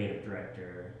a creative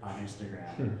director on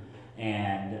Instagram.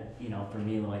 And for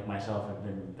me, like myself, I've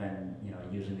been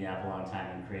using the app a long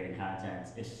time and creating content.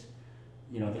 It's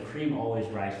the cream always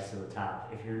rises to the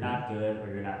top. If you're not good or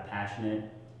you're not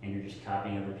passionate and you're just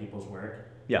copying other people's work,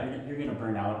 you're gonna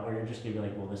burn out, or you're just gonna be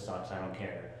like, well, this sucks, I don't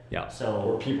care. Yeah. So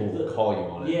Or people will call you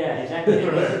on it. Yeah, exactly.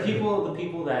 the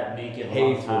people that make it a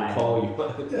long Hate time. will call you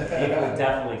on it. They will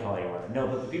definitely call you on it. No,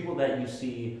 but the people that you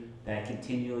see that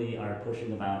continually are pushing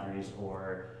the boundaries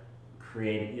or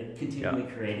continually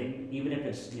creating, even if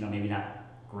it's maybe not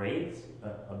great,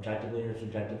 objectively or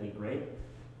subjectively great,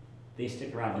 they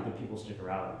stick around. The good people stick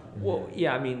around. Well,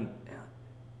 yeah, I mean,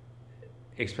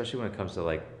 especially when it comes to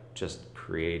like just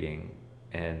creating,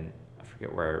 and I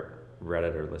forget where I read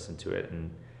it or listened to it,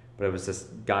 but it was this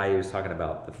guy who was talking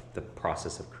about the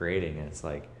process of creating, and it's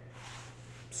like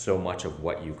so much of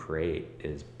what you create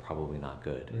is probably not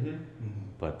good,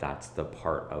 but that's the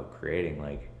part of creating.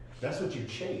 Like, That's what you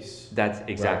chase. that's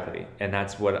exactly, and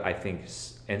that's what I think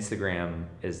Instagram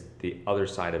is. The other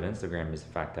side of Instagram is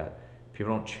the fact that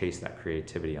people don't chase that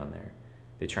creativity on there.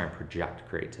 They try and project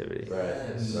creativity.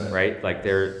 Right? Like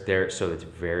they're so it's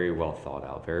very well thought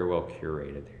out, very well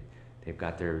curated. They've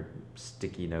got their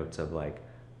sticky notes of like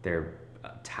their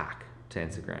tack to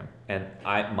Instagram, and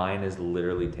mine is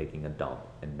literally taking a dump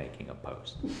and making a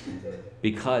post,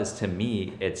 because to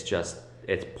me it's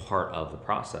part of the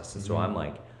process. And so I'm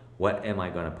like, what am I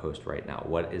going to post right now?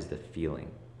 What is the feeling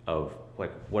of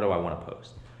like, what do I want to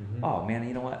post? Oh man,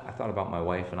 you know what? I thought about my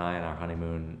wife and I and our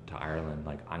honeymoon to Ireland.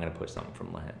 Like, I'm going to post something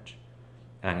from Lehenge,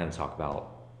 and I'm going to talk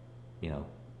about,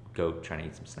 go trying to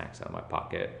eat some snacks out of my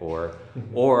pocket, or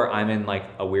I'm in like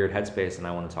a weird headspace and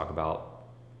I want to talk about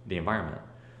the environment.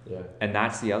 Yeah. And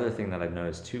that's the other thing that I've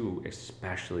noticed too,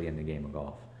 especially in the game of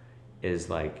golf, is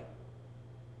like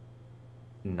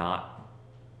not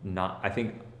I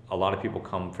think a lot of people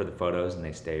come for the photos and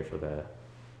they stay for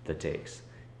the takes.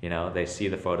 They see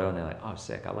the photo and they're like, oh,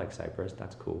 sick, I like Cypress,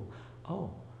 that's cool.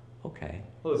 Oh, okay.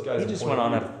 Well, this guy's He just went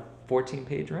on a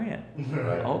 14-page rant.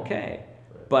 Right. Okay.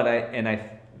 But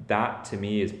that to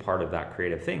me is part of that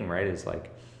creative thing, right? Is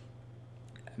like,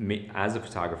 me as a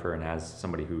photographer and as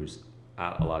somebody who's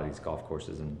at a lot of these golf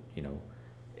courses and,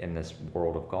 in this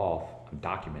world of golf, I'm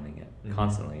documenting it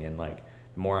constantly. And like,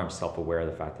 the more I'm self-aware of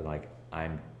the fact that like,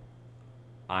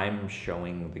 I'm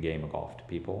showing the game of golf to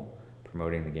people,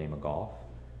 promoting the game of golf,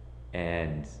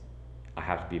 and I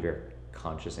have to be very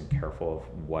conscious and careful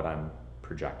of what I'm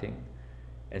projecting.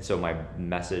 And so my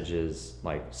message is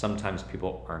like, sometimes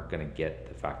people aren't going to get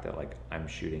the fact that like I'm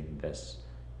shooting this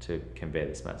to convey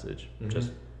this message.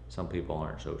 Just some people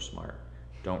aren't so smart,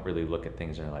 don't really look at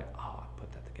things and are like, oh, I put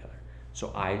that together.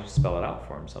 So I spell it out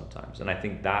for them sometimes. And I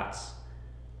think that's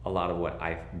a lot of what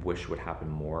I wish would happen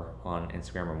more on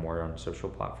Instagram or more on social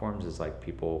platforms, is like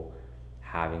people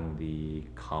having the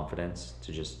confidence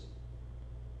to just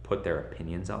put their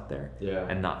opinions out there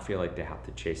and not feel like they have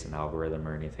to chase an algorithm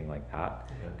or anything like that.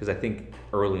 Because I think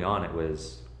early on it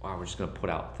was, wow, we're just going to put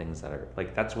out things that are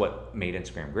like, that's what made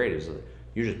Instagram great, is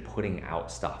you're just putting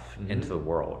out stuff into the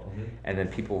world. And then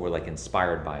people were like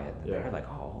inspired by it. And they're like,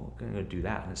 oh, I'm going to do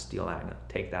that. I'm going to steal that. I'm going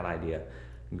to take that idea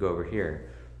and go over here.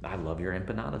 I love your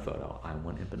empanada photo. I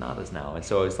want empanadas now. And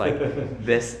so it's like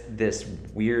this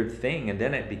weird thing. And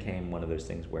then it became one of those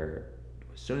things where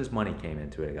as soon as money came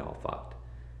into it, it got all fucked,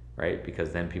 right?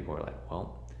 Because then people were like,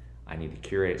 well, I need to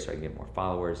curate so I can get more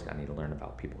followers. I need to learn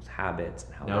about people's habits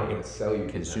and how Now I'm they going to sell you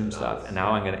consume these stuff. empanadas. And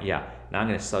now I'm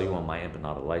gonna sell you on my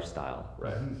empanada lifestyle.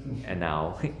 Right. And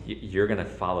now you're gonna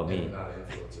follow me. Not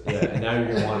influencers. Yeah, and now you're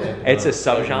going to want it. It's a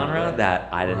subgenre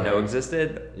that I didn't know Right.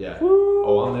 existed. Yeah.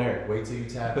 Oh, I'm there. Wait till you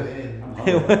tap in.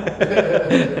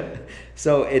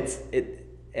 So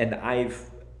and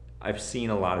I've seen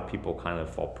a lot of people kind of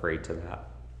fall prey to that.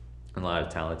 A lot of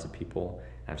talented people.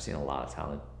 I've seen a lot of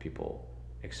talented people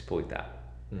exploit that.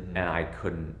 Mm-hmm. And I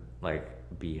couldn't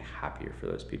be happier for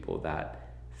those people that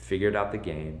figured out the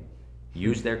game,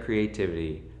 used their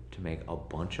creativity to make a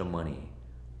bunch of money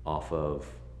off of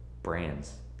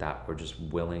brands that were just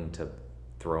willing to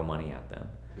throw money at them.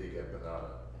 Big empanada.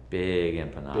 Big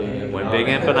empanada. Big When empanada. big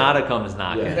empanada comes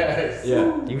knocking, Yeah.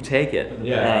 Yeah. you take it.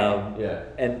 Yeah. Yeah.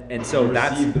 And so You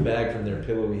that's receive the bag from their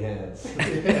pillowy hands.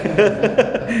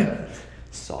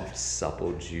 soft,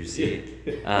 supple, juicy.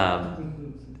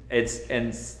 It's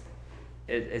going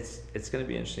to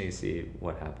be interesting to see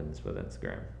what happens with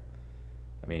Instagram.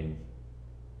 I mean,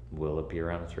 will it be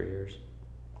around in 3 years?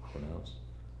 Who knows?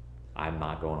 I'm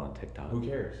not going on TikTok, Who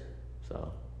cares?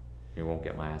 so you won't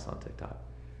get my ass on TikTok.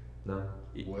 No.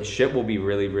 What? Shit will be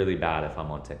really, really bad if I'm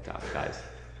on TikTok, guys.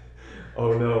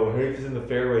 Oh no, Hank in the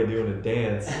fairway doing a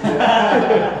dance.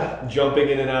 Jumping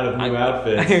in and out of new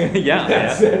outfits.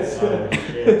 Yeah.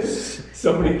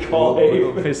 Somebody call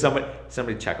Hank.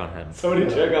 Somebody check on him. Somebody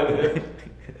check on him.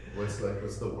 What's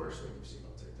the worst thing you've seen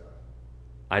on TikTok?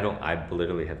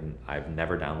 I've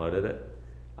never downloaded it.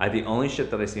 The only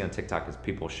shit that I see on TikTok is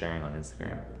people sharing on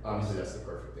Instagram. Honestly, that's the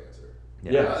perfect answer.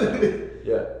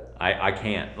 Yeah. I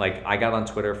can't. I got on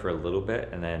Twitter for a little bit,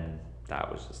 and then that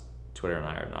was just Twitter and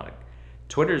I are not.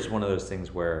 Twitter is one of those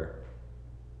things where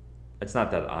it's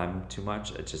not that I'm too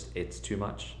much. It's just it's too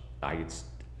much. I'm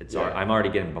already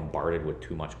getting bombarded with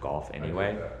too much golf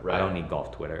anyway. Right. I don't need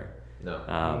golf Twitter. No.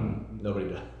 Nobody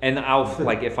does. And I'll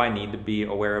if I need to be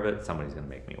aware of it, somebody's gonna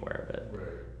make me aware of it. Right.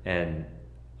 And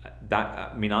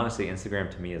that, I mean, honestly, Instagram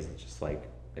to me is just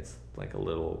it's like a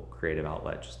little creative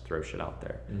outlet. Just throw shit out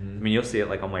there. Mm-hmm. I mean, you'll see it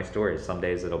on my stories. Some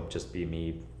days it'll just be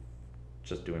me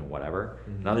just doing whatever.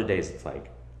 Mm-hmm. And other days it's like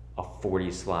a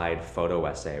 40 slide photo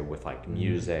essay with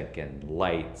music and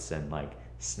lights and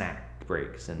snack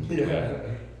breaks and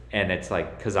and it's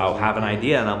because I'll have an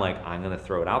idea and I'm I'm gonna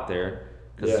throw it out there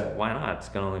because why not? It's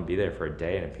gonna only be there for a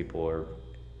day, and if people are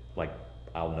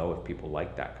I'll know if people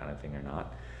like that kind of thing or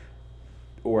not.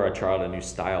 Or I try out a new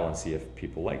style and see if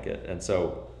people like it. And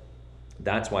so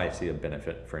that's why I see a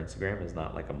benefit for Instagram is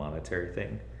not a monetary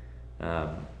thing.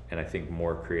 And I think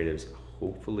more creatives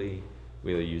hopefully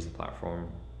will either use the platform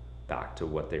back to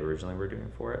what they originally were doing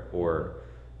for it, or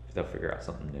they'll figure out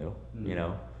something new,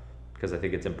 because I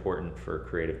think it's important for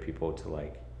creative people to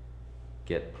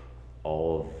get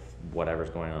all of whatever's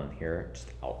going on here just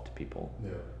out to people.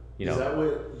 Yeah. Is that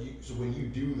what so when you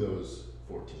do those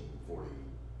 14, 40,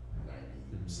 90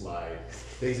 slide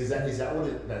things, is that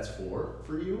what that's for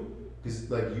you? Because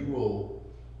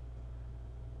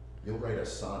you'll write a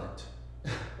sonnet,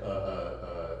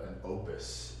 an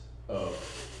opus of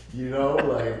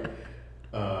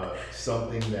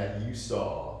something that you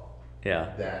saw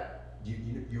that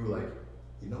you were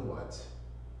you know what,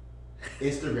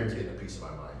 Instagram's getting a piece of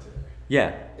my mind today.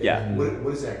 Yeah. What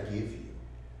does that give you?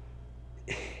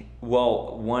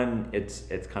 Well, one, it's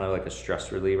kind of like a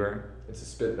stress reliever. It's a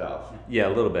spit valve. Yeah,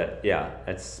 a little bit. Yeah,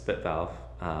 it's spit valve.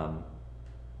 I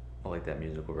like that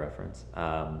musical reference.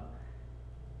 But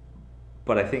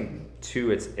I think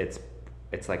too, it's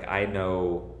I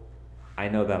know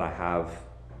that I have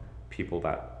people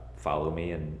that follow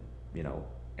me and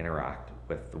interact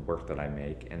with the work that I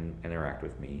make and interact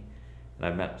with me. And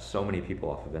I've met so many people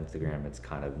off of Instagram. It's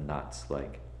kind of nuts,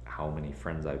 how many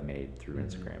friends I've made through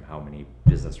Instagram, how many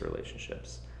business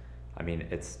relationships. I mean,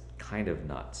 it's kind of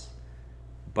nuts.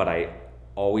 But I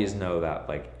always know that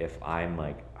if I'm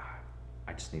I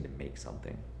just need to make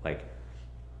something.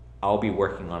 I'll be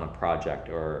working on a project,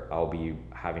 or I'll be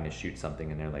having to shoot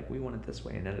something and they're we want it this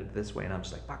way and edit it this way, and I'm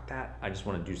just fuck that. I just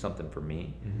want to do something for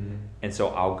me. And so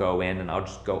I'll go in and I'll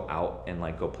just go out and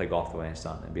go play golf with my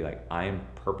son and be I am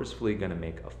purposefully going to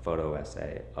make a photo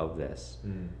essay of this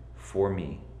for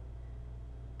me.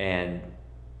 And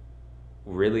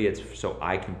really it's so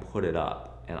I can put it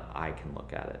up and I can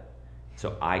look at it.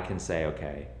 So I can say,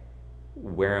 okay,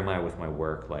 where am I with my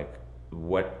work?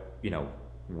 What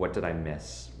did I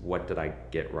miss? What did I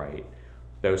get right?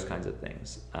 Those kinds of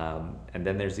things. And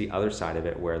then there's the other side of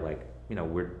it where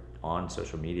we're on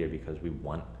social media because we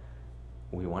want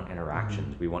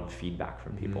interactions. We want feedback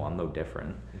from people. I'm no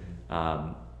different.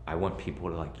 I want people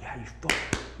to yeah, you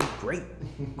great.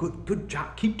 Good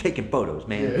job. Keep taking photos,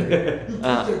 man.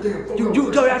 You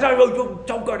Don't go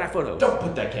to that photo. Don't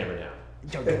put that camera down.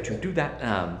 Don't you do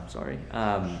that. Sorry.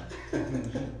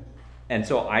 And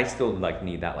so I still like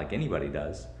need that like anybody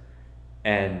does.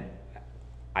 And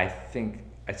I think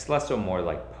it's less so more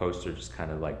like posts are just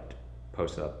kind of like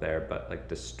posted up there, but like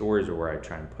the stories are where I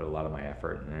try and put a lot of my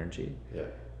effort and energy.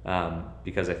 Yeah.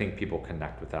 Because I think people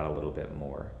connect with that a little bit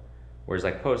more. Whereas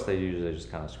like posts, they usually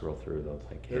just kind of scroll through. They'll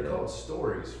like They're called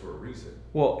stories for a reason.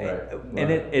 Well, Right.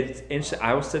 and it's interesting.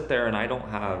 I will sit there and I don't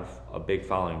have a big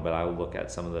following, but I will look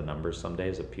at some of the numbers some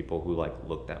days of people who like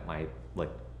looked at my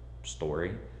like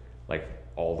story, like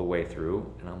all the way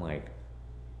through, and I'm like,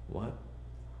 what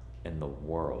in the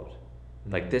world?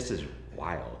 Like this is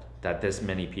wild that this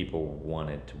many people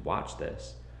wanted to watch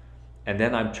this. And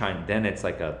then then it's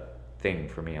like a thing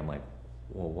for me. I'm like,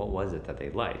 well, what was it that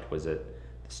they liked? Was it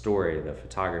the story, the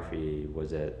photography?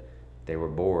 Was it they were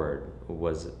bored?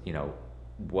 Was it,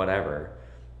 whatever?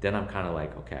 Then I'm kind of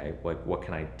like, okay, what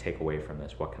can I take away from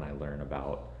this? What can I learn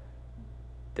about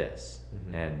this?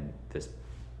 And this,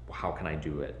 how can I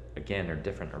do it again or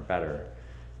different or better?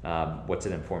 What's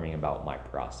it informing about my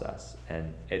process?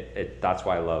 And that's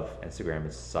why I love Instagram.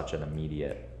 It's such an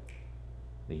immediate,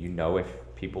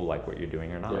 if people like what you're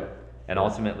doing or not. Yeah. And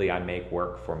ultimately I make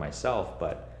work for myself,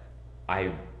 but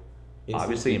I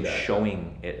obviously am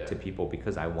showing it to people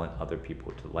because I want other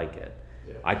people to like it.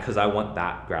 Yeah. Because I want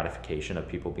that gratification of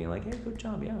people being like, hey, good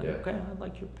job, yeah. Okay, I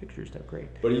like your pictures, they're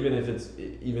great. But even if it's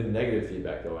even negative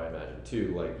feedback, though, I imagine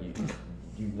too, like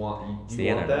you want It's the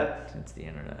want internet. that. It's the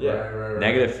internet. Yeah. Right.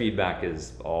 Negative feedback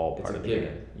is all It's part a of the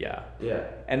given. game. Yeah. Yeah.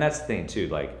 And that's the thing too,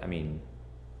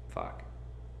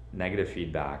 negative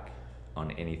feedback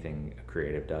on anything a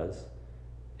creative does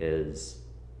is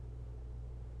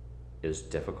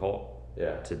difficult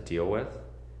Yeah. to deal with,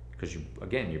 because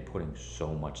you're putting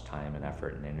so much time and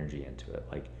effort and energy into it.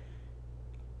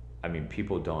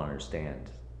 People don't understand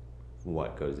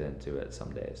what goes into it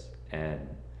some days and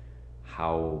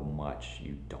how much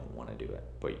you don't want to do it,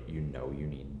 but you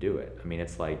need to do it.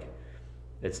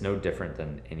 It's no different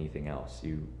than anything else.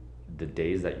 The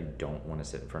days that you don't want to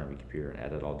sit in front of your computer and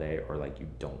edit all day, or like you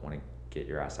don't want to get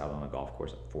your ass out on a golf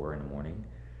course at 4 a.m,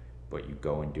 but you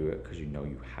go and do it because you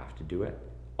have to do it,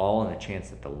 all in a chance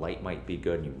that the light might be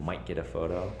good and you might get a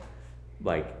photo,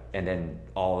 and then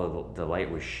all of the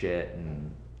light was shit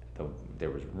and there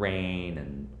was rain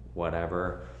and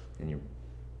whatever, and you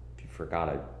forgot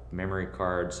a memory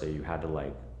card, so you had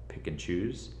to pick and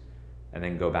choose and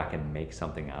then go back and make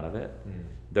something out of it.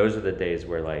 Those are the days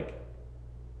where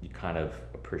you kind of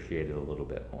appreciate it a little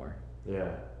bit more.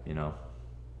 Yeah.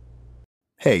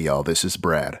 Hey y'all, this is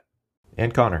Brad.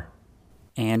 And Connor.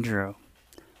 Andrew,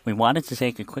 we wanted to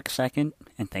take a quick second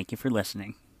and thank you for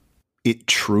listening. It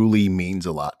truly means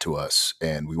a lot to us,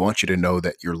 and we want you to know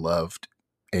that you're loved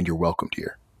and you're welcomed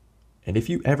here. And if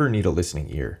you ever need a listening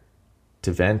ear,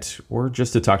 to vent, or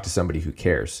just to talk to somebody who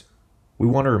cares, we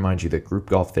want to remind you that group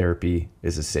golf therapy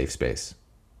is a safe space.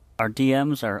 Our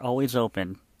DMs are always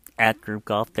open at Group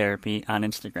Golf Therapy on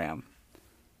Instagram.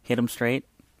 Hit them straight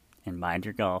and mind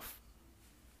your golf.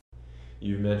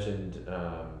 You've mentioned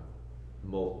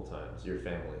multiple times your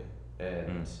family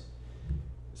and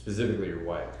specifically your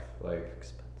wife.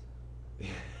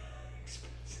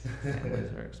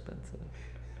 Families are expensive.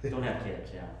 Don't have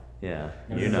kids, yeah. Yeah,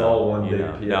 This is all one big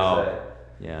PSA. No,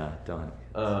 yeah, don't.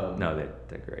 No,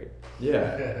 they're great.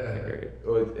 Yeah. They're great.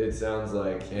 Well, it sounds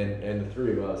like, and the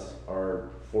three of us are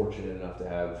fortunate enough to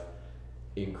have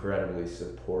incredibly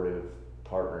supportive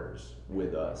partners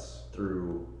with us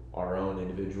through our own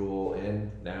individual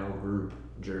and now group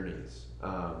journeys.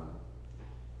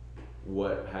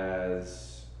 What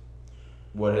has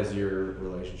your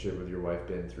relationship with your wife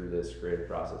been through this creative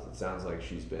process? It sounds like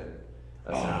she's been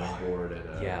a sounding board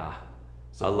and Yeah,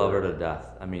 I love her to death.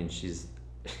 She's.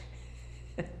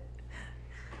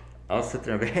 I'll sit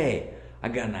there and go, hey, I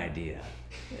got an idea.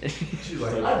 She's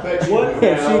like, I bet you What? do.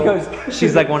 And she goes,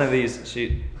 she's like one of these,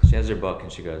 she has her book and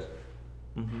she goes,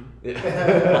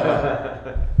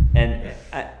 and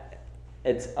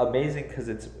it's amazing because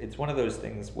it's one of those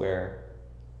things where,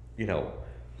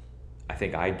 I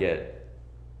think I get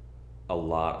a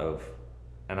lot of,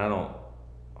 and I don't,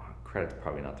 credit's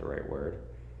probably not the right word,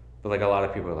 but a lot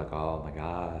of people are like, oh my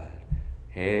God,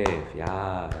 hey,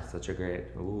 yeah, that's such a great,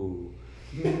 ooh.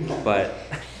 But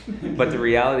the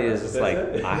reality is,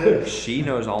 it's she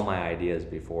knows all my ideas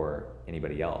before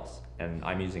anybody else, and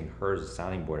I'm using her as a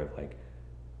sounding board of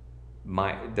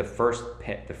the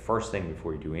first thing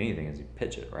before you do anything is you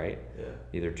pitch it, right? Yeah.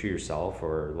 Either to yourself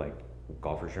or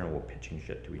golfers are pitching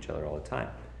shit to each other all the time.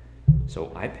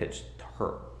 So I pitched to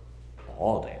her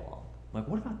all day long. I'm like,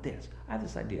 what about this? I have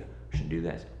this idea. I should do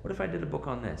this. What if I did a book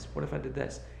on this? What if I did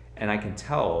this? And I can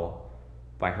tell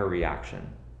by her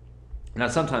reaction. Now,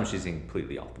 sometimes she's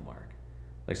completely off the mark.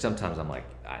 Like, sometimes I'm like,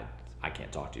 I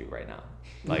can't talk to you right now.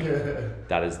 Like,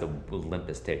 that is the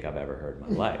limpest take I've ever heard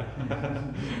in my life.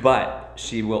 But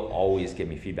she will always give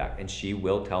me feedback, and she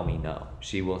will tell me no.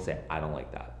 She will say, I don't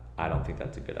like that. I don't think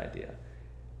that's a good idea.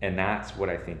 And that's what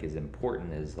I think is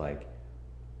important, is like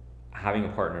having a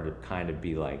partner to kind of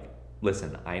be like,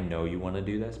 listen, I know you want to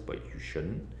do this, but you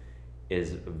shouldn't,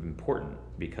 is important,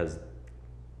 because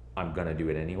I'm going to do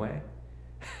it anyway.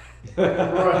 Right.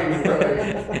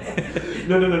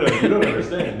 No. You don't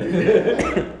understand.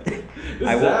 This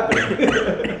is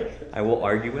happening. I will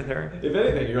argue with her. If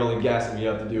anything, you're only gassing me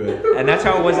up to do it. And that's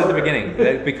how it was at the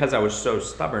beginning, because I was so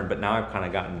stubborn. But now I've kind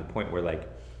of gotten to the point where, like,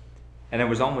 and it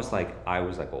was almost like I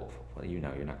was like, well, you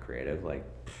know, you're not creative. Like,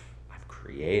 I'm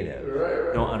creative. Right.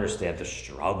 You don't understand the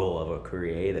struggle of a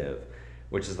creative,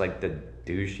 which is like the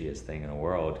douchiest thing in the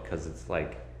world, because it's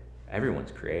like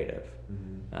everyone's creative.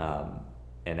 Mm-hmm.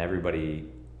 And everybody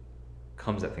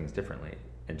comes at things differently.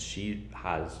 And she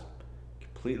has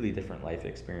completely different life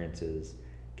experiences,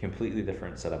 completely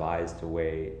different set of eyes to the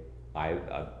way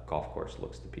a golf course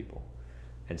looks to people.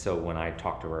 And so when I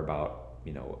talk to her about,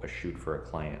 you know, a shoot for a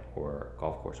client or a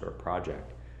golf course or a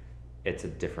project, it's a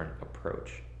different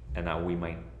approach. And now we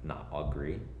might not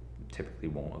agree, typically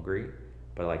won't agree,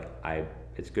 but like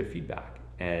it's good feedback.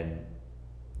 And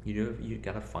you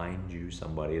gotta find you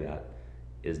somebody that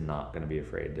is not going to be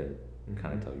afraid to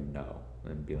kind of tell you no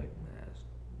and be like, nah, it's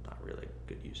not really a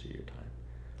good use of your time.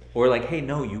 Or like, hey,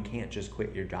 no, you can't just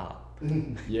quit your job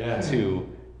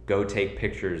to go take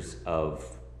pictures of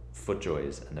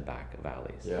FootJoys in the back of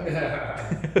alleys. Yeah.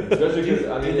 Especially because,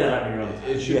 I mean, that on your own.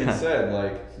 it should be said,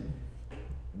 like,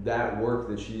 that work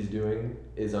that she's doing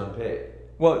is unpaid.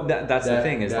 Well, that's the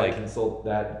thing, is like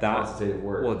that consultative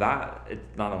work. Well,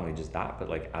 it's not only just that, but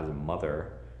like as a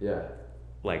mother,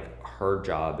 like her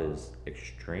job is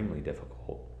extremely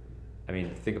difficult. I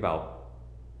mean, think about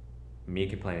me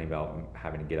complaining about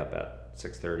having to get up at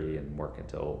 6:30 and work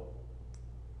until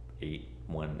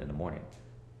 1 in the morning.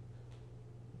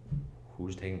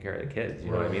 Who's taking care of the kids?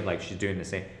 You know what I mean? Like, she's doing the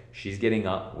same. She's getting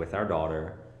up with our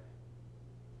daughter,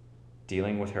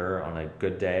 dealing with her on a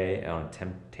good day, on a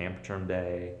tantrum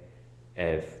day.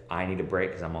 If I need a break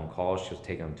because I'm on call, she'll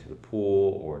take them to the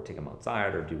pool or take them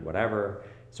outside or do whatever.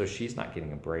 So she's not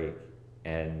getting a break,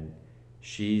 and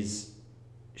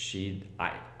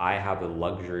I have the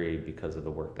luxury, because of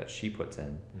the work that she puts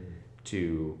in,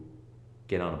 to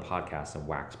get on a podcast and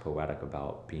wax poetic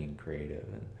about being creative.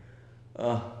 And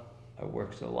I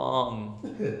work so long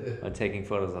on taking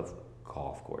photos of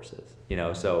golf courses, you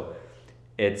know. So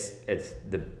it's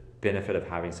the benefit of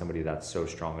having somebody that's so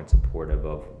strong and supportive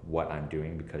of what I'm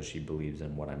doing, because she believes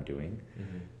in what I'm doing.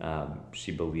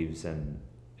 She believes in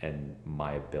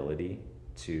my ability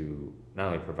to not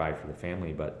only provide for the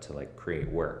family, but to like create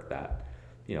work that,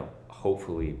 you know,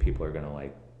 hopefully people are gonna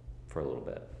like for a little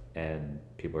bit, and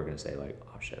people are gonna say like,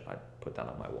 oh shit, I put that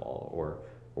on my wall or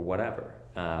whatever.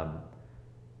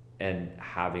 And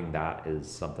having that is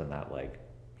something that, like,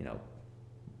 you know,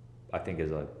 I think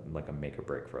is like a make or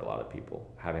break for a lot of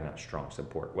people, having that strong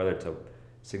support, whether it's a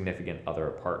significant other,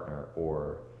 a partner,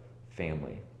 or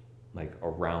family, like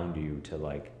around you to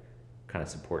like kind of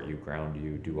support you, ground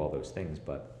you, do all those things.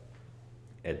 But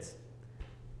it's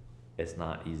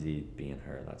not easy being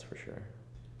her, that's for sure.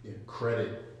 Yeah,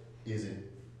 credit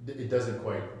it doesn't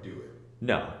quite do it.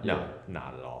 No,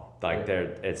 not at all. Like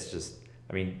it's just,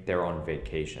 I mean, they're on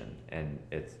vacation and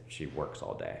she works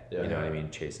all day. You know what I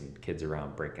mean? Chasing kids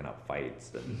around, breaking up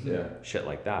fights and shit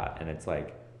like that. And it's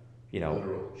like, you know,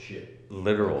 literal shit.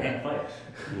 Literal. And fights.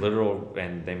 Literal,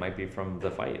 and they might be from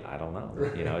the fight. I don't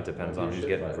know. You know, it depends on who's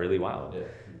getting really wild.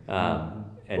 And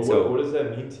but so, what does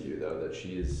that mean to you, though, that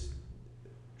she's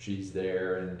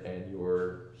there and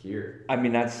you're here? I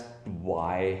mean, that's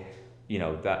why, you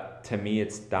know, that to me,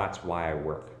 that's why I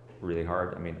work really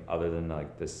hard. I mean, other than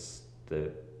like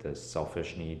the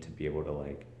selfish need to be able to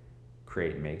like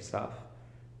create and make stuff,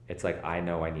 it's like I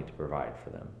know I need to provide for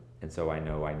them, and so I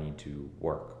know I need to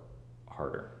work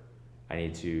harder. I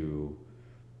need to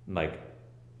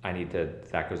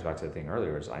that goes back to the thing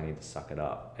earlier, is I need to suck it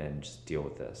up and just deal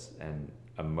with this, and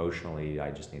emotionally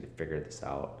I just need to figure this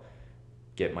out,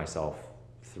 get myself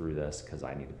through this, because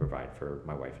I need to provide for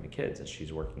my wife and the kids, and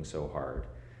she's working so hard,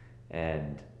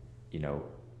 and you know,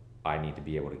 I need to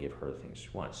be able to give her the things she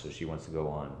wants. So she wants to go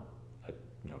on a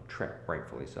trip,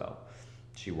 rightfully so.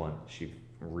 She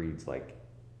reads like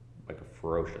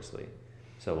ferociously.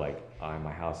 So like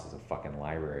my house is a fucking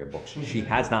library of books she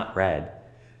has not read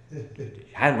I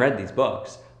hadn't read these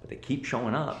books, but they keep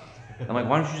showing up. I'm like,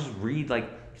 why don't you just read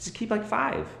just keep like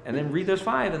 5, and then read those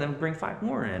 5, and then bring 5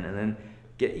 more in, and then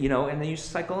get, and then you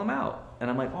cycle them out. And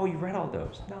I'm like, oh, you read all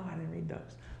those? No, I didn't read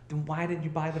those. Then why did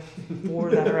you buy the 4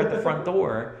 that are at the front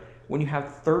door when you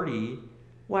have 30?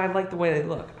 Well, I like the way they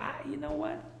look. You know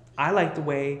what? I like the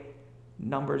way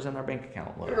numbers in our bank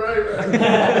account look. Right.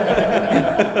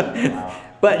 Wow.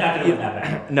 But You're not gonna win that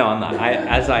battle. no, I'm not.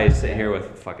 As I sit here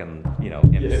with fucking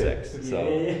M6.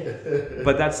 So,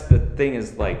 but that's the thing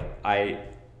is like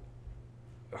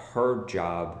her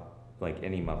job, like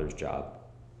any mother's job,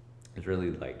 is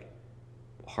really like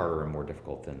harder and more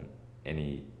difficult than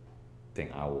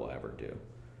anything I will ever do,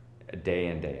 day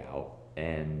in, day out.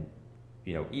 And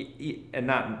and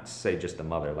not to say just the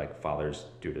mother, like fathers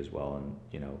do it as well, and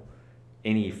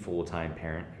any full-time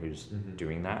parent who's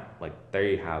doing that, like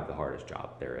they have the hardest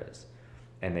job there is,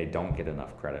 and they don't get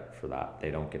enough credit for that.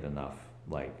 They don't get enough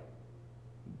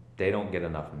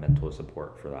mental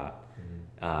support for that.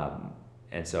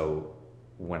 And so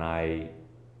when I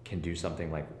can do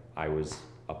something, like I was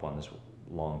up on this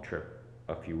long trip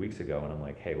a few weeks ago, and I'm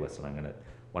like, hey, listen,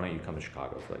 why don't you come to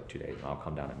Chicago for like 2 days, and I'll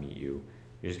come down and meet you.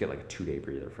 You just get like a 2-day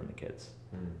breather from the kids.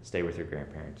 Stay with your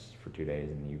grandparents for 2 days,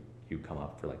 and you come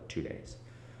up for like 2 days.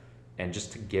 And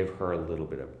just to give her a little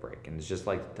bit of a break. And it's just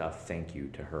like a thank you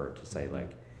to her to say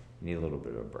like, you need a little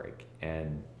bit of a break.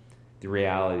 And the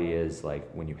reality is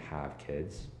like when you have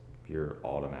kids, you're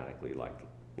automatically like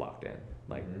locked in.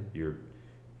 Like you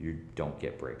don't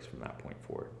get breaks from that point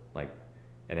forward. Like,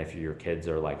 and if your kids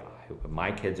are like,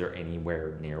 my kids are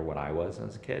anywhere near what I was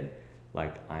as a kid,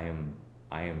 like I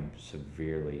am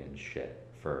severely in shit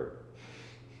for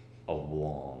a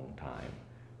long time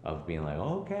of being like,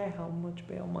 okay, how much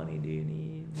bail money do you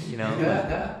need?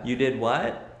 Like, you did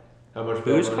what? How much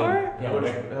Whose bail car? money? How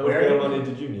much bail money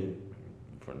did you need?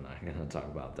 We're not gonna talk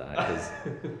about that because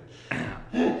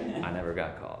I never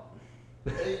got caught.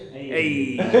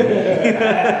 Hey.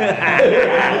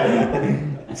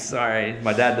 Sorry,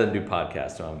 my dad doesn't do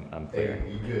podcasts, so I'm clear.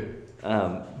 Hey, you good?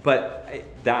 But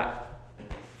that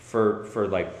for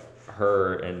like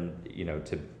her, and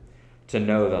to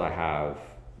know that I have,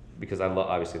 because I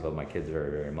obviously love my kids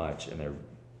very, very much, and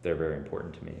they're very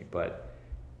important to me, but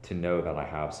to know that I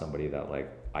have somebody that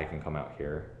like I can come out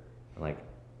here and like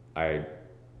I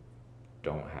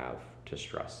don't have to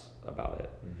stress about it.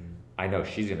 I know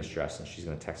she's gonna stress, and she's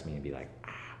gonna text me and be like,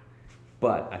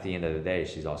 but at the end of the day,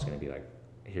 she's also gonna be like,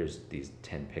 here's these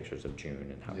 10 pictures of June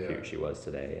and how cute she was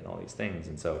today and all these things.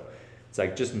 And so it's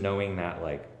like just knowing that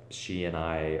like she and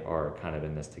I are kind of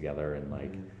in this together, and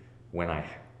like when I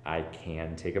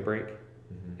can take a break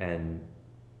and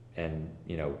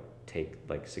take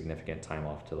like significant time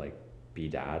off to like be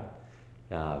dad,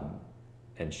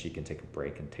 and she can take a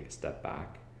break and take a step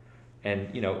back. And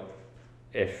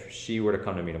if she were to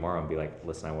come to me tomorrow and be like,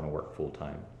 listen, I want to work full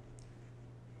time,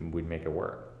 we'd make it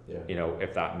work.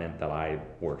 If that meant that I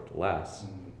worked less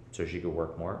so she could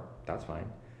work more, that's fine.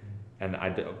 And I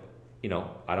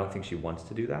don't think she wants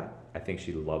to do that. I think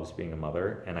she loves being a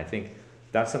mother, and I think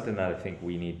that's something that I think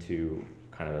we need to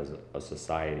kind of as a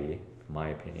society, in my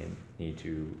opinion, need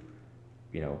to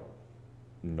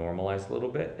normalize a little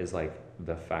bit, is like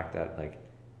the fact that like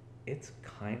it's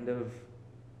kind of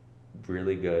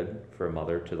really good for a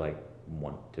mother to like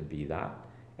want to be that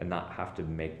and not have to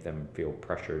make them feel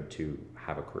pressured to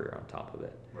have a career on top of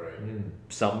it. Right.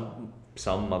 Some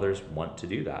mothers want to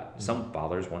do that. Some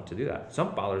fathers want to do that.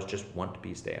 Some fathers just want to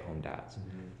be stay-at-home dads.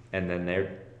 And then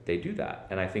they do that.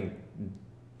 And I think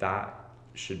that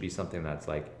should be something that's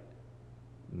like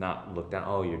not looked at,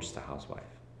 oh, you're just a housewife.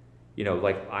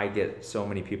 Like I get so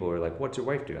many people who are like, what's your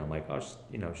wife do? I'm like, oh,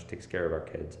 she takes care of our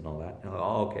kids and all that. And like,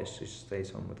 oh, okay, she stays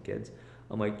home with kids.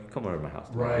 I'm like, you come over to my house.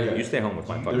 Right. You stay home with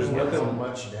my fucking There's kids. how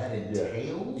much that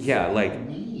entails. Yeah, like, What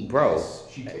do you mean? bro. Yes,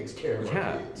 she takes care of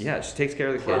her kids. Yeah, she takes care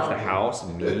of the kids, the Proud. house,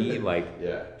 me, like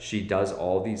she does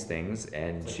all these things,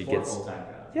 and It's she like 4 gets full-time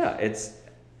jobs. yeah,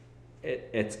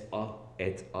 it's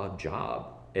a job.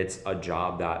 It's a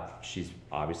job that she's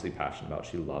obviously passionate about.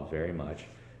 She loves very much.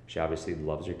 She obviously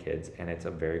loves her kids, and it's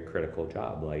a very critical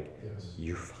job. Like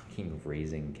you're fucking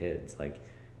raising kids. Like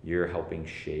you're helping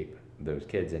shape those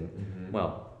kids, and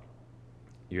well,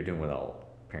 you're doing what all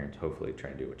parents hopefully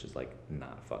try and do, which is like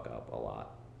not fuck up a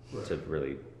lot. To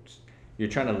really, you're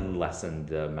trying to lessen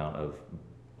the amount of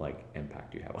like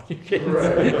impact you have on your kids.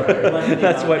 Right.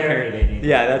 That's what parents.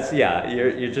 Yeah,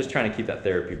 you're just trying to keep that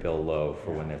therapy bill low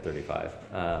for when they're 35.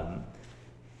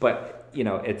 But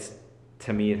it's,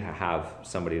 to me, to have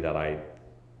somebody that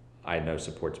I know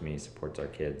supports me, supports our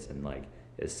kids, and like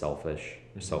is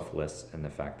selfless, and the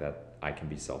fact that I can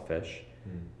be selfish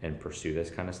and pursue this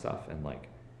kind of stuff and like,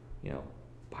 you know,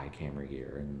 buy camera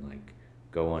gear and like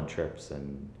go on trips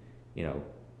and, you know,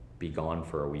 be gone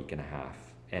for a week and a half.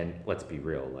 And let's be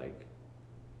real, like,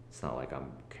 it's not like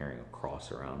I'm carrying a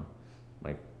cross around,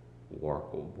 like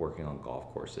working on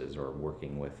golf courses or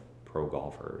working with pro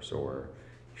golfers or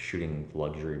shooting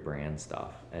luxury brand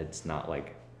stuff. It's not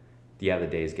like, yeah, the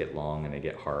days get long and they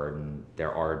get hard, and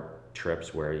there are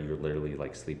trips where you're literally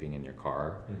like sleeping in your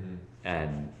car,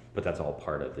 but that's all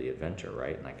part of the adventure,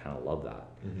 right? And I kind of love that.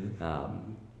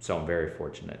 So I'm very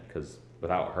fortunate because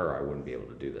without her, I wouldn't be able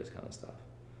to do this kind of stuff,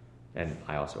 and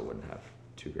I also wouldn't have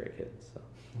 2 great kids. So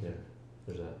Yeah,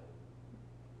 there's that.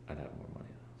 I'd have more money.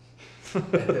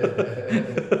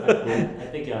 I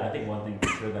think one thing for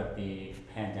sure that the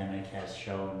pandemic has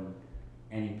shown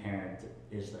any parent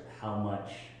is that how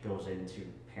much goes into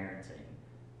parenting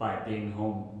by being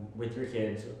home with your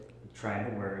kids, trying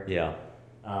to work. Yeah.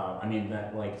 I mean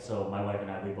that, like, so my wife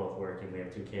and I, we both work and we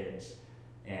have 2 kids,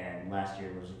 and last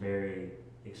year was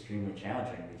extremely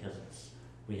challenging because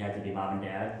we had to be mom and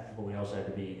dad, but we also had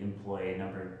to be employee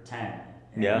number 10.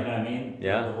 And, Yeah. You know what I mean?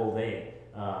 Yeah. The whole day.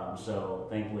 So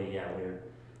thankfully, yeah, we're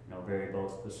very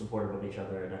both supportive of each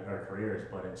other in our careers,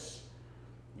 but it's,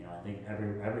 I think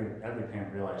every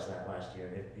parent realized that last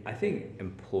year. I think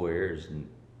employers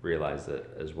realize it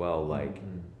as well. Like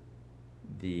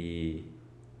the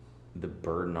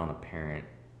burden on a parent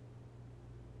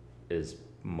is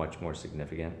much more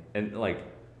significant, and like,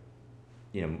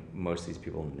 most of these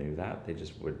people knew that. They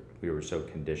just we were so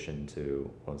conditioned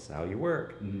to, well, this is how you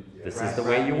work. This is the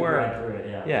way you work.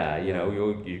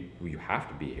 You have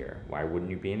to be here. Why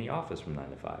wouldn't you be in the office from 9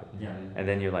 to 5? Yeah. And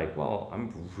then you're like, well,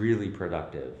 I'm really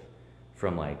productive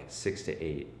from like 6 to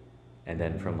 8, and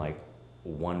then from like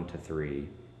 1 to 3,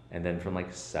 and then from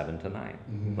like 7 to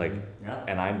 9. Like,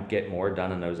 and I get more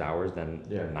done in those hours than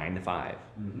 9 to 5.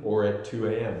 Or at 2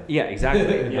 a.m. Yeah,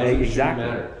 exactly. Exactly.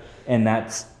 Matter. And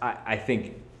that's, I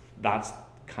think that's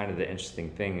kind of the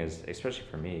interesting thing is, especially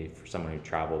for me, for someone who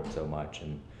traveled so much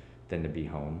and then to be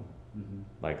home,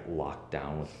 like locked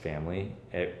down with family,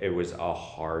 it was a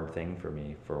hard thing for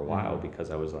me for a while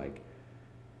because I was like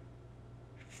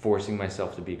forcing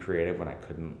myself to be creative when I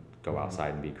couldn't go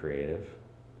outside and be creative.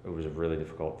 It was a really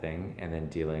difficult thing. And then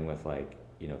dealing with like,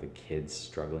 the kids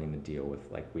struggling to deal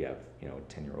with, like, we have, a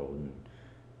 10-year-old and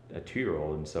a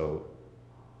 2-year-old. And so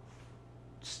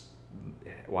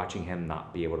watching him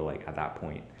not be able to, like, at that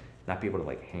point, not be able to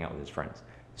like hang out with his friends,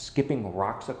 skipping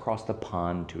rocks across the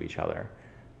pond to each other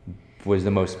was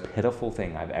the most pitiful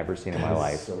thing I've ever seen in my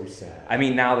life. So sad. I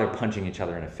mean, now they're punching each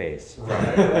other in the face, so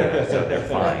they're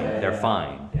fine. They're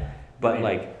fine. But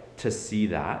like, to see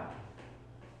that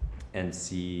and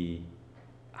see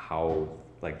how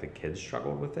like the kids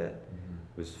struggled with it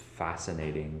was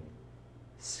fascinating.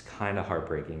 It's kind of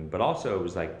heartbreaking, but also it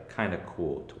was like kind of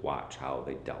cool to watch how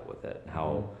they dealt with it,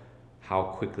 how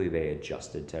quickly they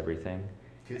adjusted to everything.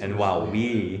 Kids And are while so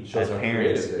we Shows as how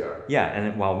parents, creative they are.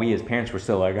 and while we as parents were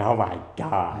still like, oh my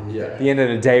God. Yeah. At the end of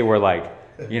the day, we're like,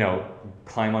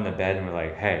 climb on the bed and we're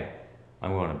like, hey,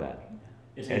 I'm going to bed.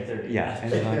 It's 8:30. Yeah.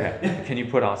 And then, okay, can you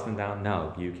put Austin down?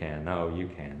 No, you can. No, you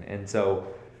can. And so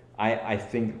I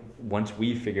think once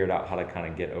we figured out how to kind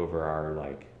of get over our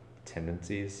like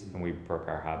tendencies and we broke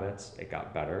our habits, it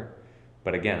got better.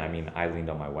 But again, I mean, I leaned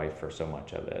on my wife for so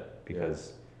much of it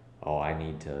because, I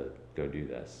need to go do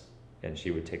this. And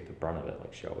she would take the brunt of it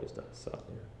like she always does. So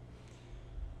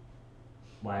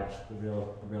Wives, the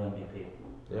real MVP.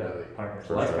 Yeah. Partners.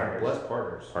 For Life sure. partners. Blessed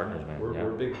partners. partners, man.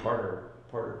 We're a big partner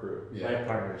crew. Life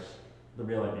partners. The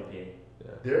real MVP.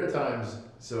 Yeah. There are times,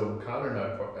 so Connor and I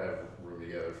have roomed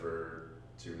together for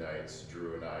 2 nights,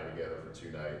 Drew and I together for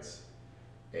 2 nights,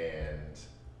 and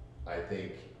I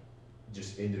think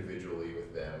just individually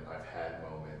with them, I've had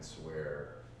moments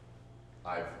where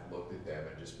I've looked at them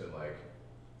and just been like,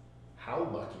 how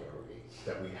lucky are we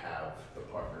that we have the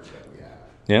partners that we have?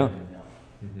 Yeah.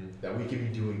 That we can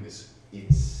be doing this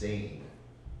insane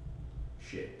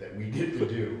shit that we get to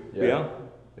do.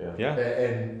 Yeah.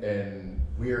 And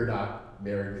we are not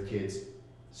married with kids,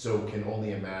 so can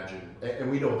only imagine,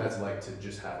 and we know what that's like to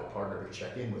just have a partner to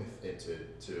check in with and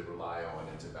to rely on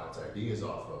and to bounce ideas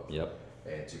off of. Yep.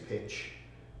 And to pitch.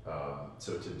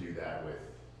 So to do that with,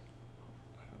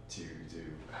 to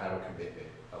have a commitment,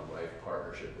 a life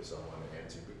partnership with someone, and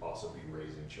to also be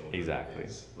raising children. Exactly.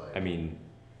 Is like, I mean,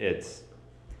 it's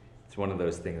one of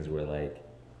those things where like,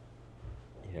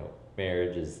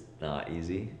 marriage is not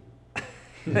easy.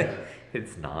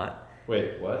 It's not.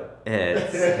 Wait, what?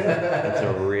 It's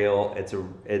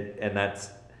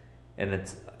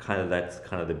kind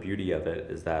of the beauty of it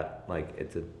is that like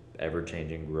it's a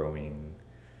ever-changing, growing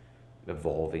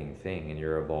evolving thing, and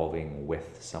you're evolving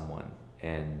with someone,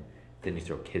 and then you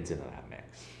throw kids into that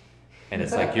mix, and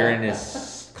it's like you're in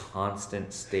this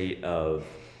constant state of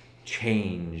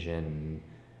change and,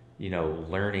 you know,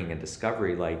 learning and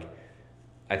discovery. Like,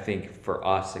 I think for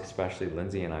us, especially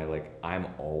Lindsay and I, like, I'm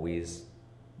always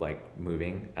like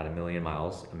moving at 1,000,000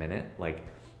 miles a minute. Like,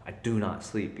 I do not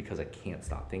sleep because I can't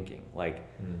stop thinking. Like,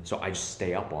 so I just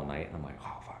stay up all night, and I'm like,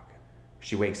 oh fuck.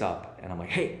 She wakes up, and I'm like,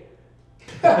 hey,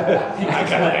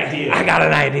 I got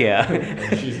an idea.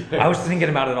 I was thinking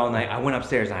about it all night. I went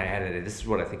upstairs and I edited. This is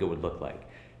what I think it would look like.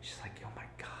 She's like, oh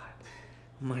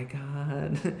my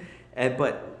god.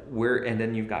 And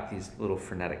then you've got these little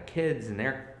frenetic kids, and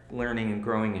they're learning and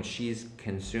growing, and she's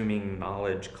consuming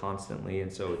knowledge constantly,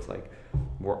 and so it's like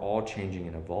we're all changing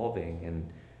and evolving,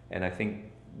 and I think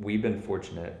we've been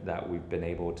fortunate that we've been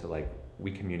able to, like,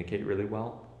 we communicate really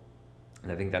well,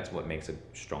 and I think that's what makes a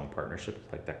strong partnership,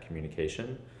 like that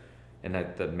communication, and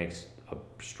that makes a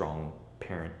strong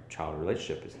parent-child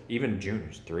relationship. Is even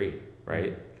Junior's 3,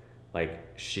 right? Like,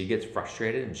 she gets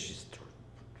frustrated and she's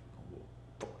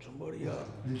fuck somebody up.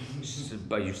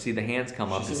 But you see the hands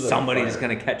come up, and somebody's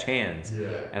gonna catch hands. Yeah.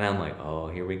 And I'm like, oh,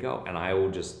 here we go. And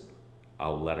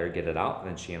I'll let her get it out, and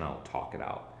then she and I'll talk it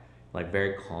out. Like,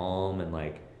 very calm, and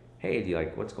like, hey, do you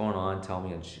like, what's going on? Tell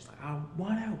me. And she's like, I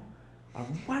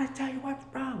want to tell you what's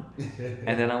wrong.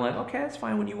 And then I'm like, okay, that's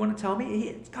fine. When you want to tell me,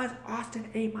 it's because Austin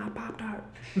ate my Pop-Tart.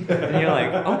 And you're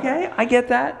like, okay, I get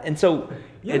that. And so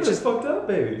it's just fucked up,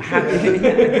 baby.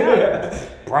 Yeah.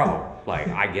 Bro, like,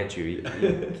 I get you.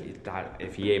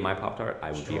 If he ate my Pop-Tart,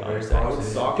 I would be upset.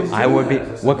 I would be.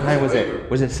 What kind was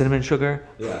it? Was it cinnamon sugar?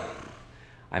 Yeah.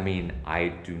 I mean, I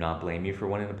do not blame you for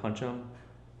wanting to punch him,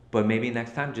 but maybe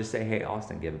next time just say, hey,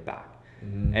 Austin, give it back.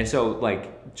 Mm-hmm. And so,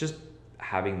 like, just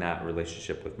having that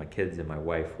relationship with my kids and my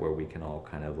wife where we can all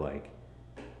kind of like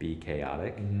be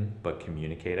chaotic, but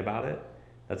communicate about it.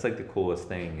 That's like the coolest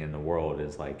thing in the world,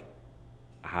 is like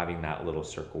having that little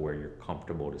circle where you're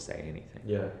comfortable to say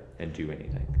anything and do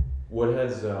anything. What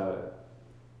has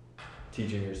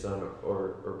teaching your son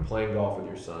or playing golf with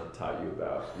your son taught you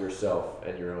about yourself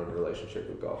and your own relationship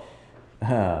with golf?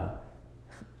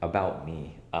 About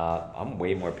me. I'm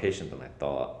way more patient than I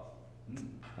thought.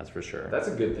 That's for sure. That's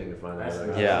a good thing to find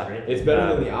out. Yeah. It's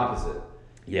better than the opposite.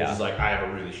 Yeah. It's just like, I have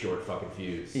a really short fucking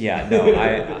fuse. Yeah,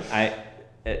 no,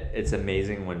 it's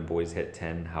amazing when boys hit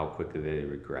 10 how quickly they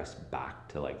regress back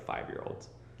to like 5-year-olds.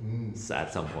 So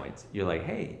at some points, you're like,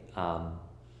 hey,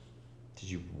 did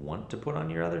you want to put on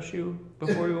your other shoe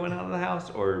before we went out of the house?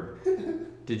 Or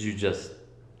did you just,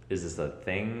 is this a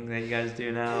thing that you guys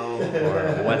do now?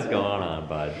 Or what's going on,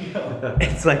 bud?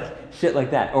 It's like shit like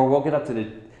that. Or we'll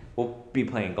be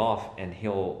playing golf, and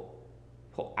he'll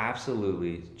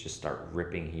absolutely just start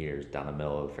ripping heaters down the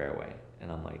middle of the fairway. And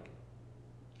I'm like,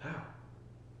 how?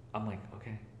 I'm like,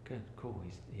 okay, good, cool.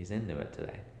 He's into it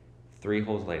today. 3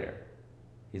 holes later,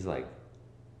 he's like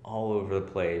all over the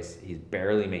place. He's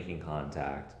barely making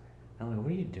contact. I'm like,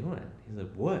 what are you doing? He's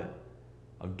like, what?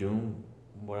 I'm doing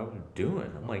what I was doing.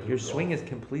 I'm like, your swing is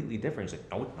completely different. He's like,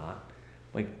 no, it's not.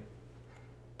 I'm like,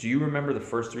 do you remember the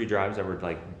first 3 drives that were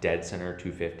like dead center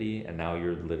 250, and now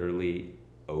you're literally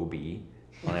OB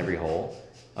on every hole?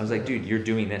 I was like, dude, you're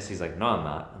doing this. He's like, no, I'm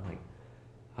not. I'm like,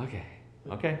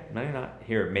 okay, no, you're not.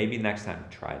 Here, maybe next time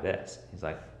try this. He's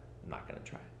like, I'm not gonna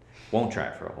try it. Won't try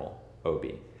it for a hole. OB.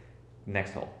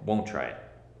 Next hole, won't try it.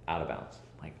 Out of bounds.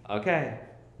 I'm like, okay,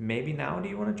 maybe now do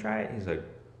you want to try it? He's like,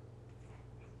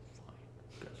 fine,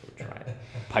 guess we'll try it.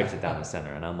 Pipes it down the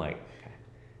center, and I'm like, okay,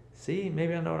 see,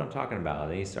 maybe I know what I'm talking about.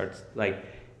 And he starts, like,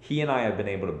 he and I have been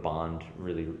able to bond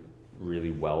really,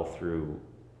 really well through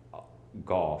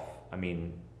golf. I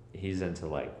mean, he's into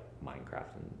like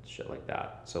Minecraft and shit like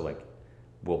that, so like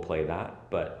we'll play that,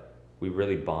 but we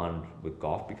really bond with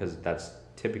golf because that's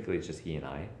typically it's just he and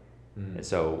I. And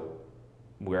so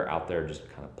we're out there just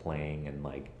kind of playing, and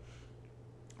like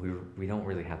we don't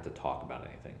really have to talk about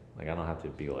anything. Like, I don't have to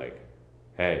be like,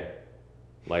 hey,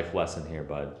 life lesson here,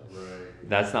 bud. Right.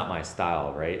 That's not my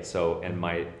style, right? So, and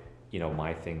my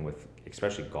thing with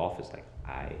especially golf is like,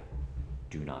 I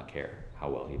do not care how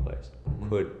well he plays.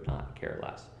 Could not care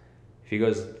less. If he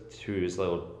goes to his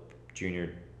little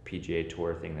junior PGA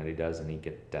Tour thing that he does and he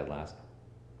gets dead last,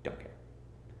 don't care.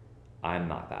 I'm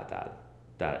not that dad.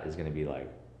 That is going to be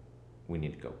like, we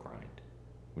need to go grind.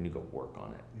 We need to go work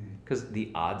on it. Because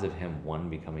the odds of him,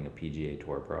 becoming a PGA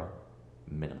Tour pro,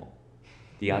 minimal.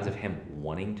 The odds of him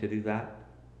wanting to do that,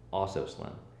 also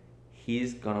slim.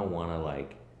 He's going to want to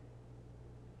like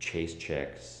chase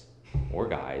chicks or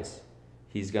guys.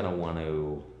 He's going to want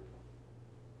to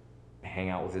hang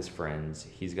out with his friends.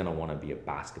 He's going to want to be a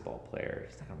basketball player.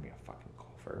 He's not going to be a fucking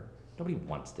golfer. nobody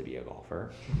wants to be a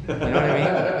golfer. You know what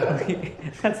I mean?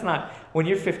 Like, that's not, when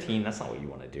you're 15, that's not what you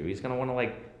want to do. He's going to want to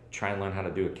like try and learn how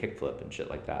to do a kickflip and shit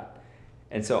like that.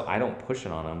 And so I don't push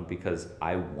it on him because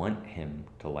I want him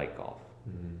to like golf.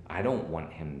 I don't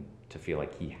want him to feel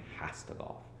like he has to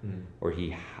golf or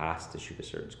he has to shoot a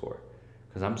certain score,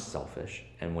 because I'm selfish.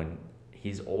 And when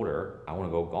he's older, I want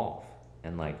to go golf.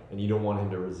 And like, And you don't want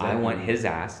him to resent I want you. his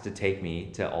ass to take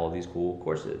me to all these cool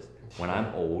courses when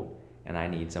I'm old and I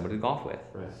need somebody to golf with,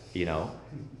 Right. you know?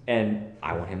 And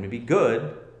I want him to be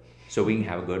good so we can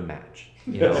have a good match,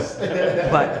 you know?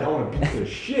 But I want to beat the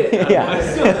shit out Yeah. of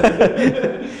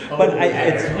my son. but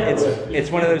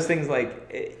it's one of those things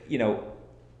like, you know,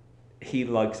 he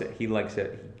likes it.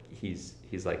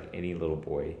 He's like any little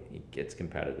boy. He gets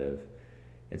competitive.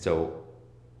 And so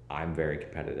I'm very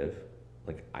competitive.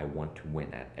 Like, I want to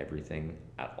win at everything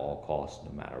at all costs,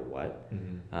 no matter what.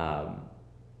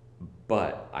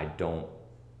 But I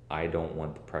don't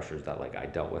want the pressures that like I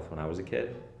dealt with when I was a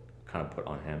kid kind of put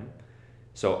on him.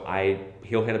 So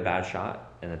he'll hit a bad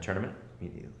shot in a tournament. He'll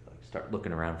like start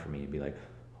looking around for me and be like,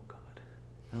 oh God.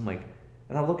 And I'm like,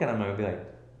 and I'll look at him and I'll be like,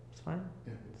 it's fine.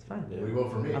 It's fine. What do you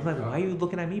want from me? I'm like, why are you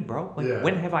looking at me, bro? Like, Yeah.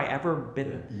 when have I ever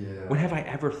been, Yeah. when have I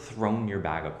ever thrown your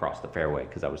bag across the fairway?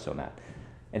 Because I was so mad.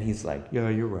 And he's like, yeah,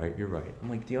 you're right. I'm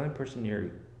like, the only person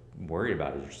you're worried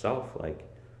about is yourself. Like,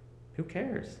 who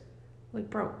cares? Like,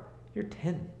 bro, you're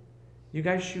 10. You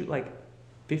guys shoot like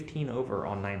 15 over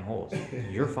on 9 holes.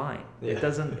 You're fine. Yeah.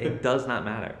 It does not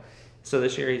matter. So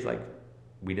this year he's like,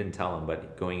 we didn't tell him,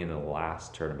 but going into the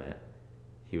last tournament,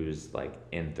 he was like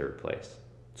in 3rd place.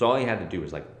 So all he had to do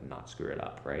was like not screw it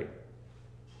up, right?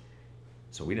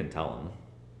 So we didn't tell him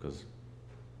because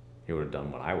he would have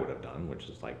done what I would have done, which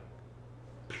is like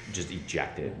just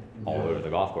ejected all over the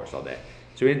golf course all day.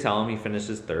 So we didn't tell him. He finished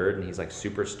his 3rd and he's like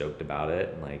super stoked about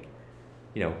it. And like,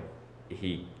 you know,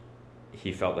 he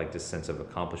felt like this sense of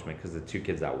accomplishment because the 2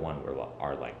 kids that won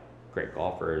are like great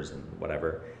golfers and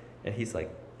whatever. And he's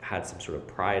like had some sort of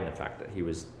pride in the fact that he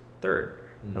was 3rd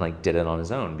and like did it on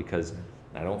his own, because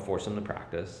I don't force him to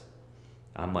practice.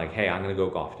 I'm like, hey, I'm gonna go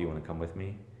golf. Do you want to come with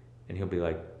me? And he'll be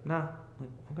like, nah. I'm like,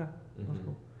 okay, let's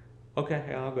go. Okay,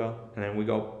 yeah, I'll go. And then we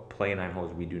go play 9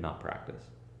 holes. We do not practice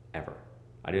ever.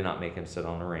 I do not make him sit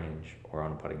on a range or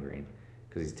on a putting green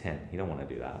because he's 10. He don't want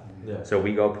to do that. Yeah. So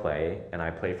we go play, and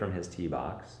I play from his tee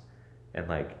box, and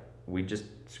like we just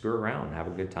screw around and have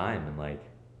a good time, and like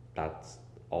that's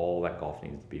all that golf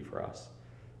needs to be for us.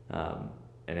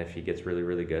 And if he gets really,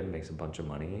 really good and makes a bunch of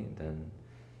money, then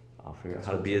I'll figure out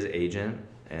how to be his agent,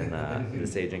 and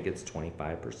this agent gets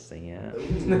 25%.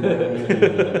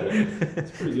 It's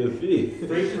a pretty good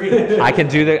fee. I can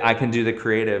do the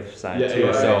creative side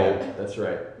too. So that's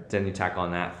right. then you tack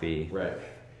on that fee. Right.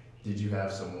 Did you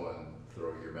have someone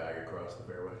throw your bag across the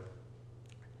fairway?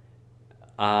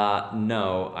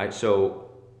 No.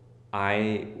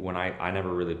 I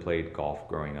never really played golf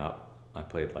growing up. I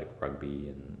played like rugby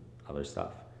and other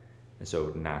stuff, and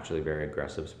so naturally very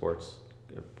aggressive sports,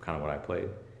 kind of what I played.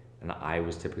 And I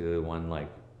was typically the one like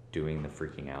doing the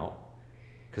freaking out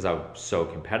because I was so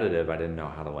competitive. I didn't know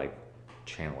how to like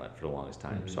channel it for the longest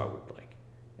time. So I would like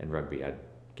in rugby, I'd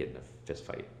get in a fist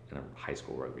fight in a high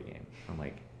school rugby game. I'm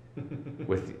like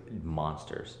with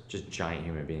monsters, just giant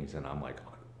human beings, and I'm like,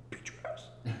 oh, beat your ass.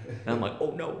 And I'm like,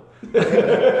 oh no.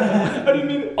 I didn't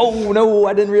mean it. Oh no,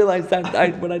 I didn't realize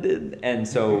what I did. And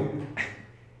so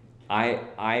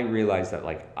I realized that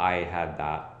like I had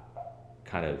that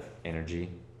kind of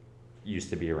energy used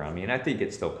to be around me, and I think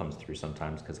it still comes through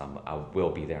sometimes because I will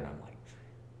be there and I'm like,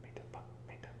 make that putt,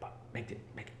 make it.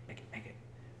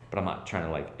 But I'm not trying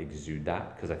to like exude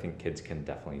that because I think kids can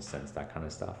definitely sense that kind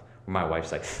of stuff. Where my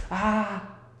wife's like,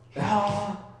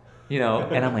 you know,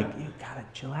 and I'm like, you gotta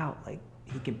chill out. Like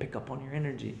he can pick up on your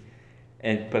energy,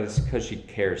 but it's because she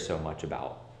cares so much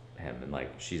about him, and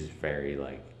like she's very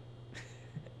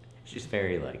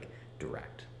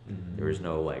direct. There is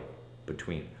no like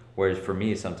between. Whereas for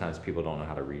me, sometimes people don't know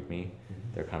how to read me.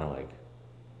 They're kind of like,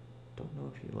 don't know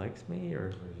if he likes me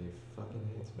or He fucking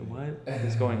hates me. what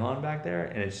is going on back there.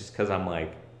 And it's just because I'm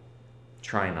like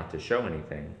trying not to show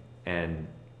anything, and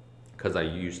because I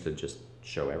used to just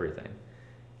show everything.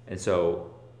 And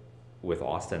so with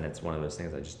Austin, it's one of those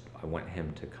things I want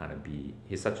him to kind of be,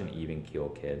 he's such an even keel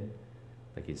kid.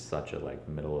 Like he's such a like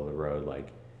middle of the road,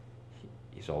 like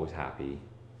he's always happy.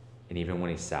 And even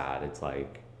when he's sad, it's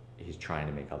like he's trying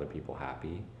to make other people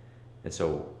happy. And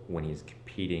so when he's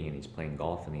competing and he's playing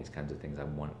golf and these kinds of things, I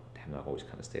want him to always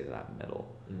kind of stay to that middle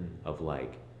of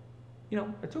like, you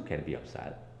know, it's okay to be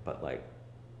upset, but like,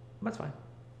 that's fine.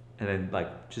 And then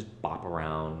like, just bop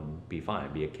around, be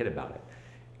fine, be a kid about it.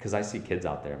 Because I see kids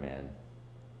out there, man,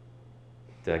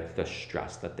 the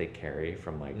stress that they carry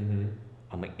from like,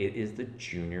 I'm like, it is the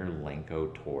Junior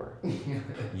Lenko Tour.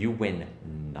 You win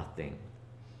nothing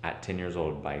at 10 years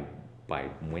old by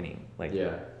winning. Like,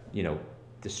 you know,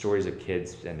 the stories of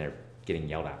kids and they're getting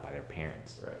yelled at by their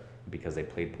parents because they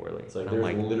played poorly. It's like and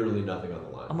there's literally nothing on the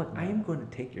line. I'm like, I am going to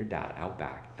take your dad out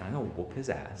back and I'm going to whoop his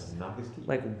ass. Knock his teeth.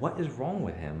 Like, what is wrong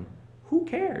with him? Who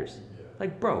cares?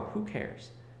 Like, bro, who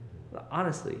cares?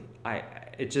 Honestly,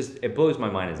 it blows my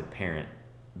mind as a parent,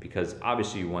 because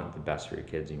obviously you want the best for your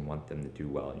kids and you want them to do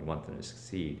well and you want them to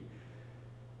succeed.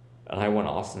 And I want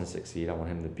Austin to succeed. I want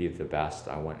him to be the best.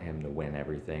 I want him to win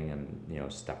everything and, you know,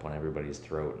 step on everybody's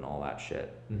throat and all that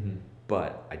shit.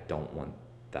 But I don't want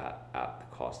that at the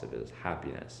cost of his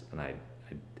happiness. And I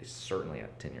certainly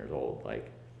at 10 years old,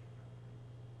 like,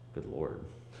 good Lord.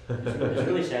 It's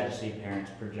really sad to see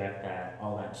parents project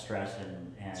all that stress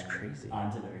and It's crazy.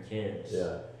 onto their kids.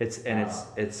 Yeah.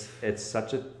 It's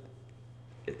such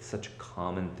a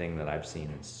common thing that I've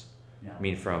seen. I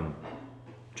mean, from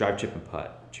Drive, Chip, and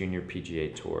Putt, Junior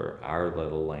PGA Tour, our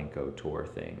little Lenko Tour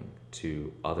thing,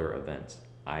 to other events.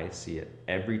 I see it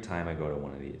every time I go to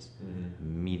one of these.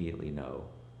 Immediately know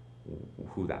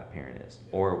who that parent is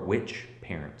or which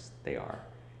parents they are.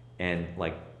 And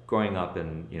like growing up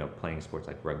and, you know, playing sports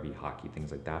like rugby, hockey,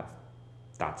 things like that,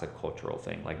 that's a cultural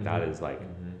thing. Like that is like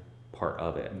part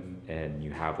of it. And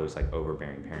you have those like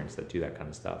overbearing parents that do that kind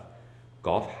of stuff.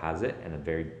 Golf has it in a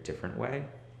very different way.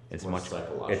 It's a much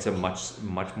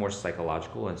more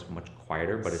psychological, and it's much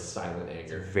quieter, but it's silent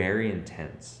anger. Very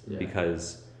intense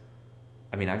because,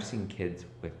 I mean, I've seen kids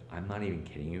with, I'm not even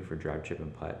kidding you, for Drive, Chip,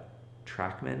 and Putt,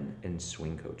 trackmen and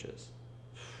swing coaches.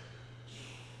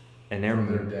 And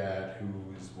From their dad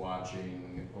who's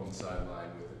watching on the sideline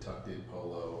with a tucked in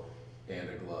polo and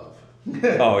a glove.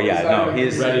 Oh yeah, no,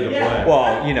 he's ready to play.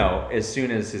 Well, you know, as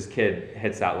soon as his kid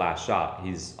hits that last shot,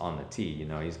 he's on the tee. You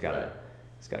know, he's got to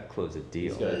close a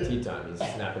deal. He's got a tee time. He's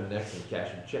snapping necks and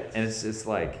cashing checks. And it's just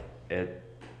like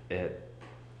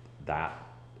that,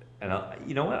 and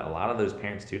you know what? A lot of those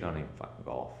parents too don't even fucking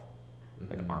golf.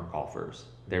 Like aren't golfers.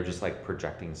 They're just like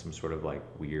projecting some sort of like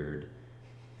weird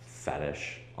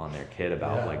fetish on their kid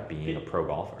about like being a pro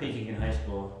golfer. Peaking in high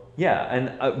school. Yeah,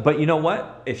 and but you know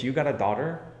what? If you got a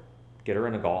daughter, get her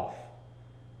into golf,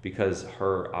 because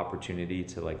her opportunity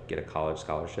to like get a college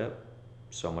scholarship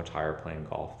so much higher playing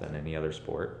golf than any other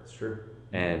sport. It's true.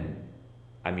 And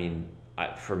I mean,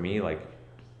 for me, like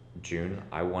June,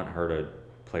 I want her to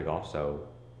play golf, so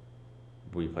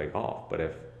we play golf. But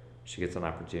if she gets an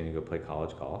opportunity to go play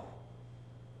college golf,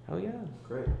 hell yeah,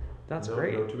 Great. that's No-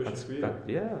 great. no tuition for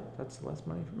you. That's less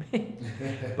money for me.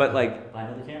 But like, Buy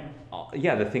another camera.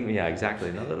 yeah, the thing, yeah, exactly.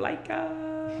 Another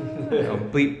no,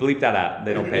 bleep that out.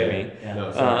 They don't pay me. Yeah.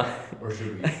 No, sorry. Or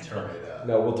should we turn it up?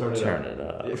 No, we'll turn it Turn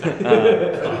up.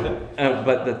 it up.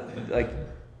 But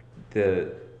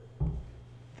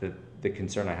the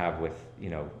concern I have with, you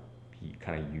know,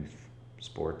 kind of youth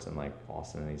sports and like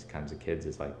Austin and these kinds of kids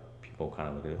is like people kind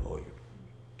of look at it, oh, your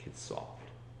kid's soft.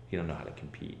 He don't know how to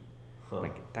compete.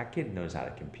 Like that kid knows how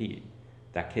to compete.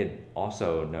 That kid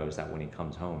also knows that when he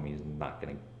comes home, he's not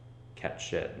going to catch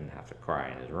shit and have to cry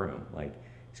in his room. Like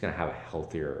he's going to have a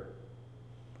healthier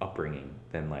upbringing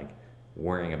than like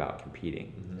worrying about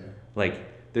competing.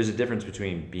 Like there's a difference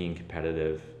between being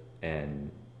competitive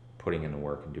and putting in the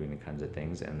work and doing the kinds of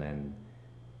things and then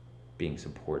being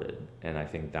supported. And I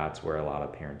think that's where a lot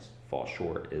of parents fall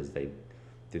short, is they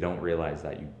don't realize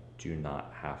that you do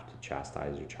not have to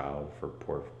chastise your child for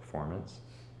poor performance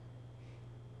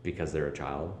because they're a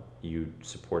child. You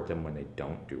support them when they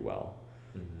don't do well.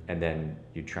 And then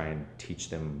you try and teach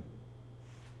them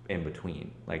in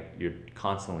between. Like you're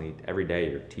constantly, every day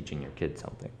you're teaching your kid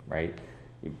something, right?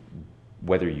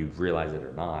 Whether you realize it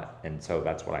or not. And so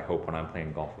that's what I hope when I'm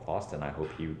playing golf with Austin. I hope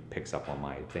he picks up on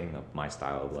my thing, of my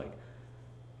style of like,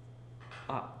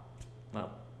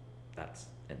 well, that's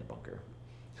in the bunker.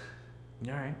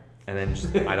 All right. And then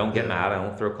just, I don't get mad. I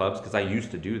don't throw clubs, because I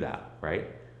used to do that, right?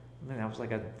 I mean, I was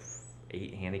like a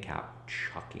 8 handicap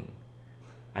chucking.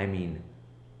 I mean,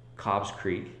 Cobbs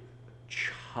Creek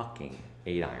chucking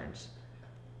 8 irons.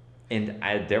 And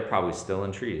they're probably still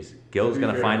in trees. Gil's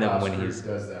going to find them when he's...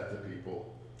 does that to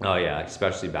people. Oh, yeah,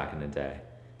 especially back in the day.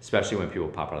 Especially when people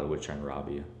pop out of the woods trying to rob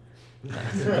you.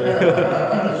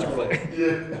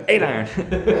 8 iron.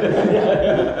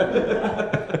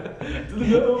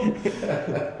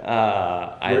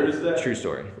 Where is that? True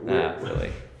story.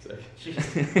 Philly.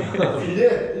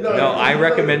 Yeah. No, I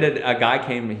recommended, a guy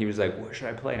came, he was like, what should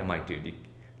I play? I'm like, dude,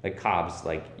 like Cobbs,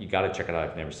 like you got to check it out.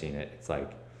 I've never seen it. It's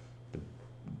like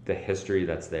the history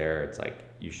that's there. It's like,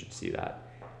 you should see that.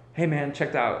 hey man,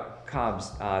 checked out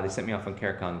Cobb's. They sent me off on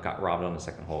Caricon, got robbed on the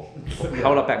second hole.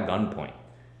 Held up at gunpoint.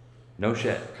 No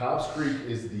shit. Cobb's Creek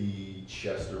is the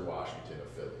Chester, Washington of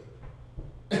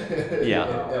Philly. Yeah.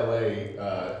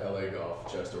 LA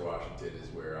Golf, Chester, Washington is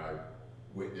where I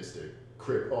witnessed a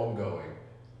crip homegoing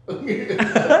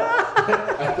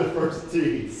at the first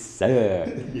tee.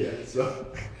 Sick. Yeah, so.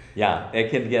 Yeah, it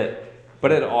can get,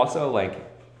 but it also like,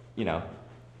 you know,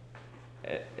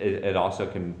 it also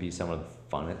can be some of the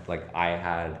fun. Like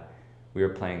we were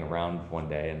playing around one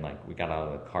day and like we got out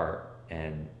of the cart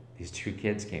and these two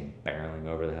kids came barreling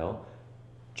over the hill,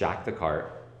 jacked the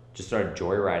cart, just started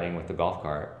joyriding with the golf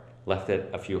cart, left it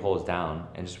a few holes down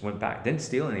and just went back. Didn't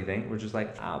steal anything. We're just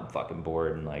like, I'm fucking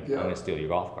bored and like, I'm gonna steal your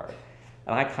golf cart.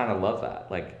 And I kind of love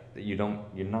that. Like you're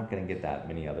not gonna get that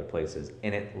many other places.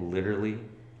 And it literally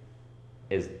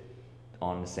is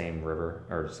on the same river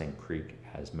or same creek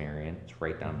as Marion. It's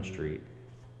right down the street.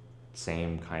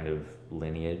 Same kind of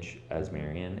lineage as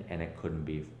Marion, and it couldn't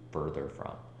be further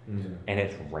from. And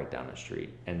it's right down the street.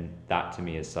 And that to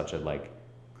me is such a like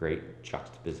great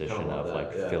juxtaposition of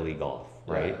like Philly golf,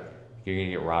 right? Yeah. You're gonna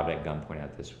get robbed at gunpoint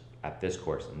at this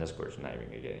course, and this course you're not even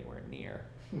gonna get anywhere near.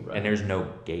 Right. And there's no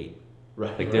gate.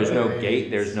 Right. Like there's no gate,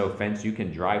 there's no fence. You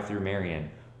can drive through Marion.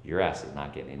 Your ass is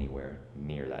not getting anywhere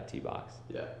near that tee box.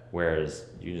 Yeah. Whereas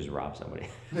you just rob somebody.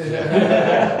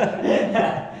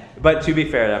 But to be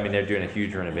fair, I mean they're doing a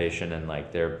huge renovation and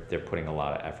like they're putting a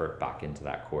lot of effort back into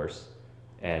that course,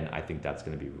 and I think that's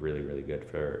going to be really really good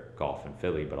for golf in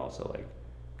Philly, but also like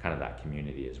kind of that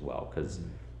community as well because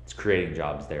it's creating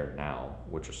jobs there now,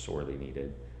 which are sorely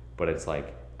needed. But it's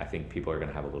like I think people are going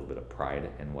to have a little bit of pride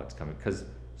in what's coming because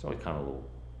it's always kind of a little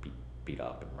beat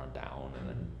up and run down, and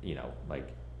then you know like.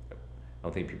 I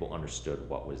don't think people understood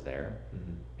what was there,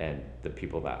 and the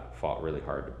people that fought really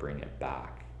hard to bring it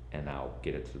back and now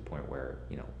get it to the point where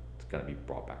you know it's gonna be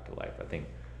brought back to life. I think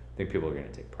people are gonna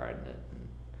take pride in it, and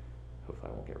hopefully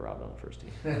I won't get robbed on the first tee.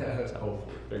 So,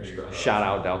 Hopefully. Fingers crossed. shout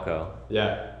out Delco.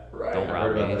 Yeah. Right. Don't I rob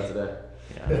heard me. about that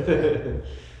today.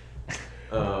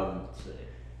 Yeah.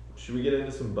 Should we get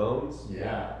into some bones?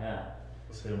 Yeah.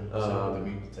 Let's hit 'em with the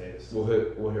meat and potatoes. We'll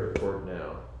hit record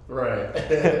now. Right.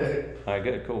 All right,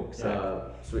 good, cool, sick.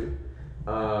 Sweet.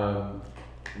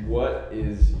 What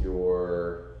is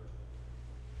your?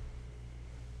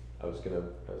 I was gonna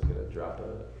drop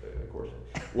a question.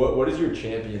 What is your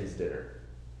champion's dinner?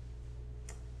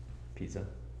 Pizza.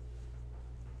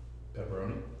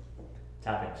 Pepperoni.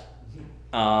 Topics.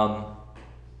 I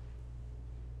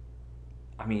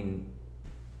mean,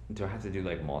 do I have to do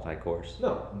like multi-course?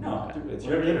 No. No, Dude, it's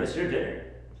whatever your you dinner. it's your dinner.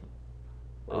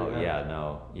 Oh yeah,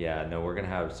 no. We're gonna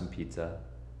have some pizza.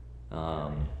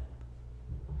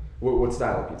 What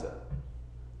style of pizza?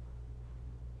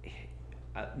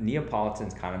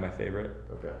 Neapolitan's kind of my favorite.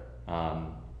 Okay.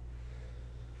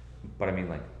 But I mean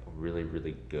like really,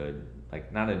 really good,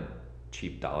 like not a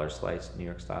cheap dollar slice New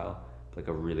York style, but like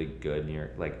a really good New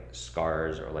York, like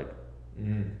Scars or like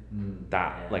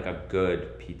that, like a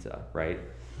good pizza, right?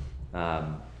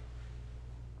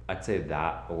 I'd say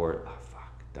that or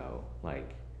dough,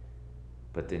 like,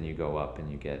 but then you go up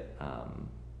and you get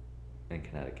in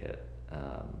Connecticut.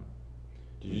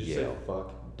 Did you just Yale. say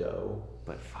fuck dough?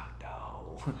 But fuck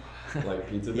dough. Like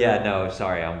pizza dough? Yeah, no,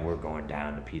 sorry, we're going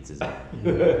down to pizzas.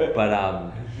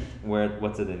 But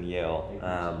what's it in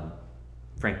Yale?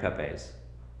 Frank Pepe's.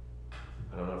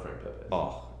 I don't know Frank Pepe.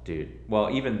 Oh, dude. Well,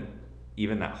 even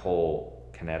that whole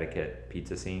Connecticut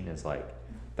pizza scene is like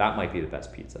that might be the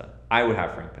best pizza. I would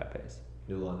have Frank Pepe's.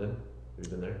 New London? Have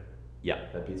you been there? Yeah.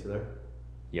 Had pizza there?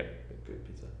 Yep. Good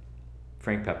pizza.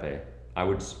 Frank Pepe.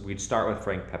 We'd start with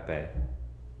Frank Pepe.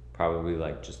 Probably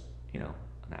like just, you know,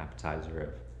 an appetizer of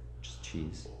just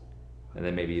cheese. And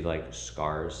then maybe like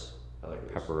Scars, I like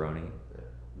those. pepperoni. Yeah.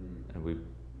 And we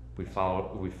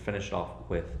finish off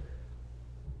with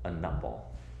a nutball.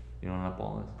 You know what a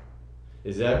nutball is?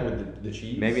 Is that with the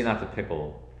cheese? Maybe not the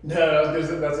pickle. No,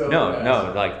 that's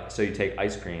No, like so you take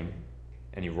ice cream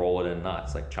and you roll it in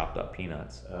nuts, like chopped up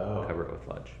peanuts. Oh. Cover it with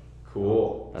fudge.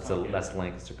 Cool. That's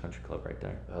Lancaster Country Club right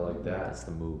there. I like that. That's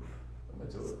the move.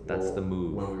 That's the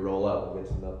move. When we roll up, we'll get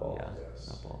some nutballs. Yeah, Yes.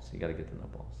 nutballs. You got to get the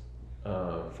nutballs.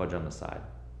 Fudge on the side.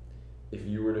 If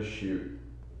you were to shoot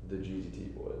the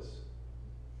GTT boys,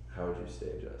 how would you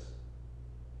stage us?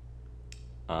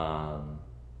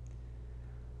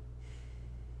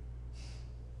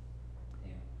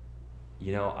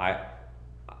 You know,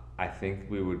 I think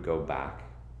we would go back.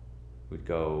 We'd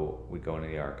go into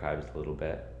the archives a little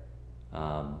bit.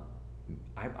 I'm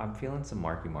feeling some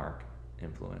Marky Mark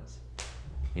influence,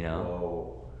 you know.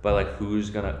 Whoa. But like,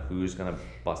 who's gonna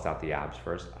bust out the abs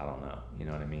first? I don't know. You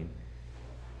know what I mean?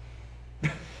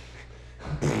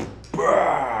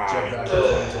 back in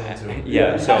 2022.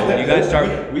 Yeah, so you guys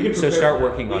start. We can So prepare start for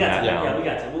that. working We on got that to. now. Yeah, we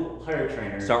got to. We'll hire a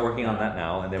trainer. Start working on that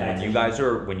now, and then when you guys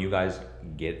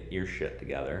Dietitian. get your shit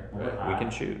together, Right. we can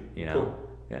shoot. You know, Cool.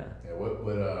 yeah. Yeah,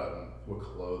 what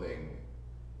clothing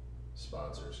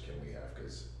sponsors can we have?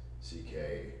 Because CK,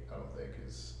 I don't think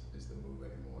is the move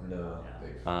anymore. No.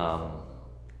 They've Um, fallen out.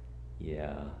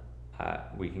 Yeah,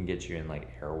 we can get you in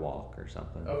like Airwalk or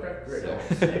something. Okay, great. So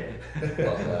sick.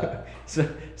 Love that.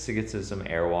 So get to some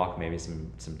Airwalk, maybe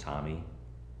some Tommy,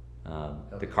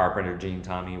 the Carpenter jean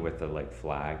Tommy with the like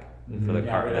flag for the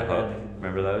Yeah, the hook.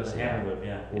 Remember those? The hammer whip,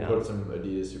 yeah. We'll Yeah. put some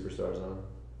Adidas Superstars on.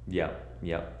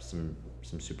 Yep. Some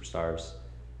superstars.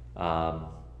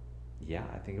 Yeah,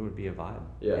 I think it would be a vibe.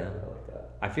 Yeah, I like that.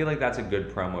 I feel like that's a good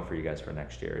promo for you guys for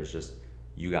next year. Is just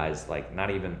you guys like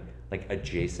not even like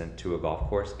adjacent to a golf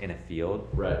course in a field,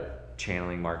 Right.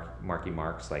 channeling Marky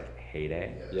Mark's like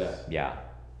heyday. Yes. Yeah.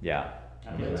 Yeah.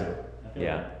 I feel that. I feel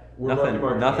Yeah. that. We're Nothing- Marky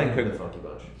Mark nothing and could- the Funky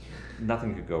Bunch.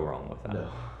 Nothing could go wrong with that. No.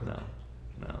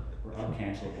 No. We're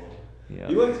uncancelable. Yeah.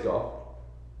 He likes golf.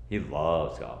 He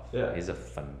loves golf. Yeah. He's a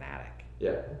fanatic,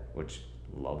 Yeah. which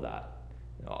love that.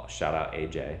 Oh, shout out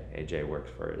AJ. AJ works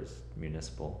for his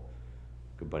municipal.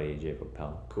 Good buddy AJ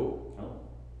Papel. Cool. Oh.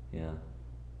 Yeah.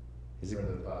 He's Friend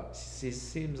of the pod. he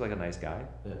seems like a nice guy.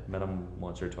 Yeah. Met him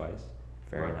once or twice.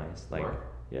 Very Mark. nice. Like, Mark?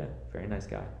 yeah, very nice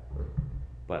guy. Mark.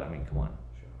 But I mean, come on.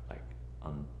 Like,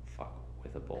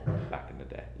 unfuckwithable back in the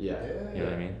day. Yeah. Yeah. You know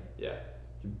what I mean? Yeah.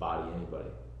 You body anybody.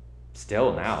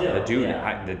 Still now, Still, the dude,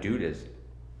 yeah. the dude is.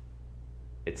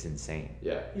 It's insane.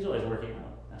 Yeah. He's always working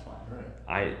out. That's why. Right.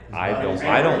 I body's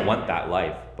don't healthy. want that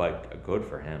life, but good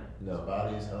for him. His No.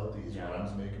 body is healthy. His Yeah.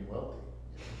 rhymes make him wealthy.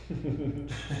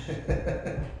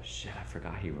 Shit, I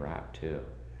forgot he rapped too.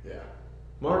 Yeah.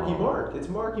 Marky Mark. It's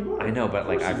Marky Mark. I know, but Of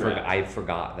like course he raps. I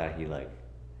forgot that he like.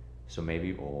 So maybe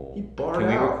He barred can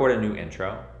we out. record a new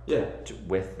intro Yeah.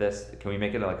 with this? Can we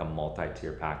make it like a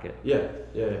multi-tier packet? Yeah.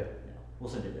 Yeah. Yeah. We'll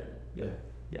send it there. Yeah.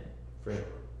 Yeah, Frank.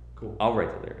 Cool. I'll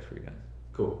write the lyrics for you guys.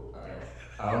 Cool. All right.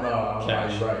 I don't know how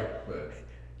Cash. you write, but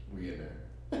we in there.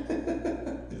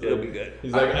 It'll be good.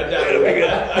 He's like, I dabble with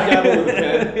a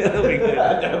pen. It'll be good.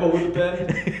 I dabble with a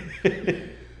pen.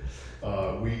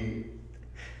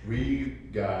 We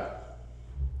got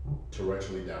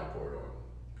torrentially downpoured on,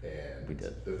 and We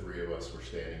did. the three of us were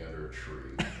standing under a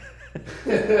tree,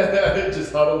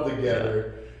 just huddled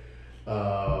together,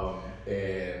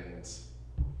 and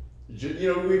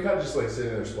we kind of just like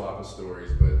sitting there swapping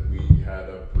stories, but we had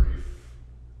a brief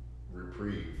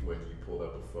reprieve when you pulled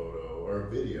up a photo or a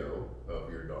video of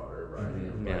your daughter riding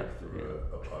her bike Yeah. through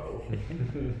a puddle.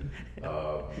 And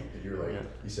you're like,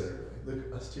 you said it earlier,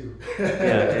 look, us too.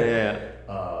 Yeah.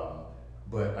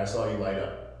 But I saw you light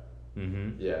up.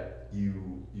 Mm-hmm. Yeah.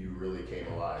 You really came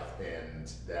alive, and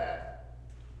that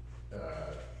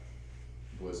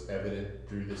was evident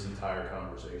through this entire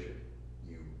conversation.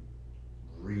 You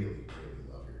really, really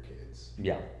love your kids.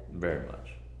 Yeah, very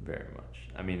much.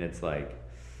 I mean, it's like,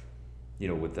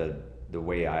 with the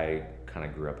way I kind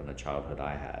of grew up in the childhood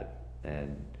I had,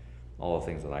 and all the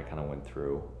things that I kind of went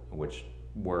through, which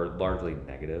were largely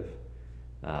negative,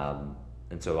 and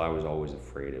so I was always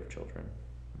afraid of children.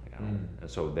 Like, and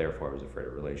so therefore I was afraid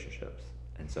of relationships,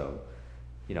 and so,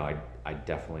 I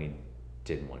definitely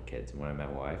didn't want kids. And when I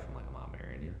met my wife, I'm like, I'm not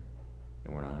marrying you,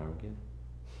 and we're not having kids.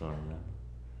 So,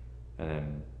 and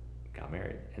then got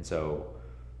married, and so,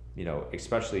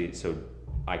 especially so,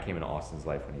 I came into Austin's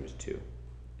life when he was 2,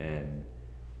 and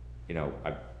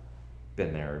I've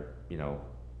been there,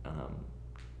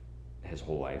 his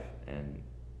whole life, and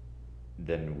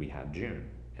then we had June,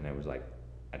 and it was like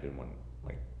I didn't want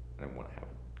to have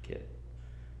a kid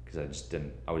because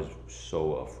I was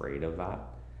so afraid of that,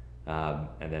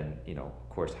 and then of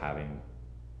course having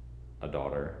a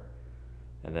daughter,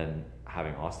 and then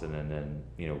having Austin, and then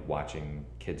watching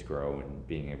kids grow and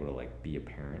being able to like be a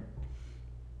parent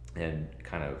and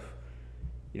kind of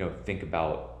think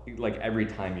about like every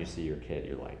time you see your kid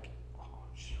you're like, oh,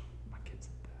 my kid's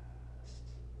the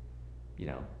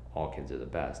best. All kids are the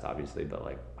best obviously, but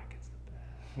like my kid's the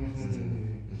best.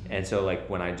 And so like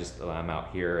when I'm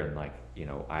out here and like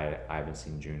I haven't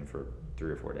seen June for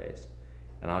 3 or 4 days,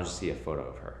 and I'll just see a photo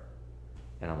of her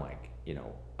and I'm like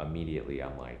immediately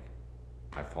I'm like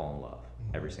I fall in love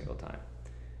every single time.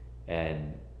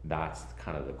 And that's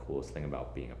kind of the coolest thing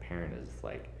about being a parent is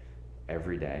like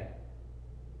every day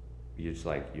you're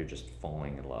just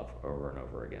falling in love over and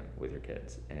over again with your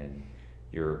kids, and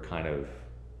you're kind of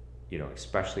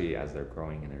especially as they're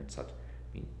growing and they're such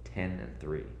 10 and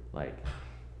 3, like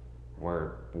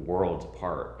we're worlds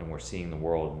apart and we're seeing the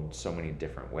world in so many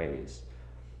different ways,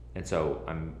 And so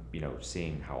I'm,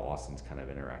 seeing how Austin's kind of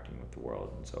interacting with the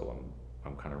world, and so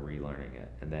I'm kind of relearning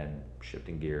it, and then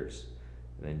shifting gears.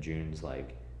 And then June's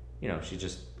like, she's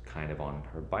just kind of on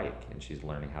her bike, and she's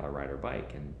learning how to ride her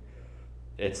bike, and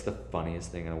it's the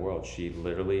funniest thing in the world. She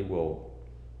literally will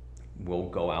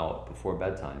go out before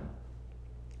bedtime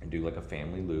and do like a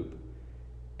family loop,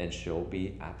 and she'll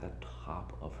be at the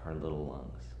top of her little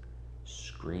lungs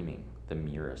screaming the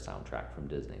Mira soundtrack from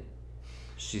Disney.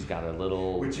 She's got a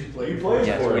little. Which you played for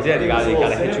Yes, us. we did. You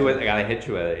gotta hit you with. it. I gotta hit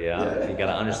you with it. Yeah. You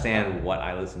gotta understand what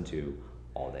I listen to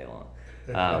all day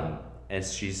long. And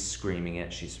she's screaming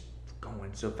it. She's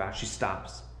going so fast. She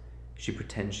stops. She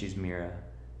pretends she's Mira.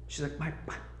 She's like,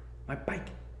 my bike,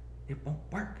 it won't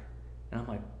work. And I'm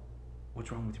like,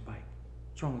 what's wrong with your bike?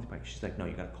 What's wrong with your bike? She's like, no,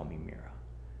 you gotta call me Mira.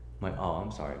 I'm like, oh,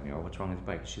 I'm sorry, Mira. What's wrong with your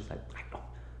bike? She's like, I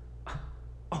don't.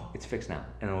 Oh, it's fixed now.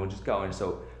 And we'll just go. And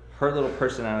so her little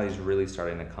personality is really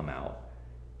starting to come out.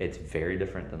 It's very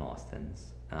different than Austin's.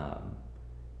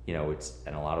 It's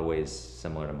in a lot of ways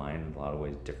similar to mine, in a lot of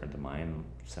ways different to mine,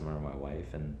 similar to my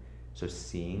wife. And so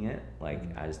seeing it, like,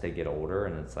 as they get older,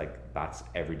 and it's like, that's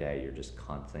every day, you're just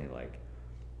constantly like,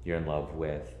 you're in love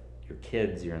with your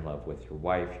kids, you're in love with your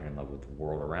wife, you're in love with the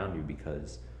world around you,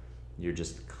 because you're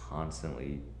just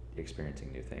constantly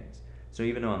experiencing new things. So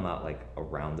even though I'm not like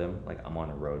around them, like I'm on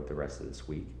the road the rest of this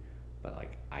week, but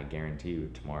like I guarantee you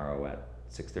tomorrow at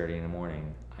 6:30 in the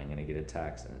morning, I'm gonna get a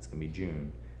text, and it's gonna be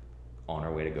June on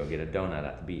her way to go get a donut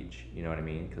at the beach. You know what I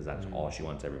mean? Because that's all she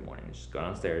wants every morning. Is just go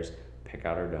downstairs, pick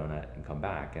out her donut, and come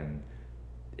back. And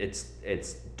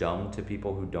it's dumb to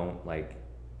people who don't like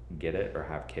get it or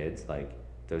have kids. Like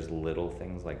those little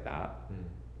things like that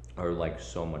are like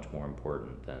so much more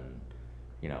important than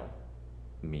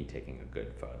me taking a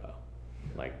good photo.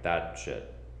 Like that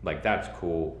shit. Like that's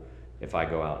cool if I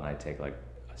go out and I take like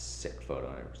a sick photo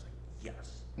and everyone's like,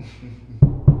 yes.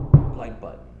 Like,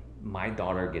 but my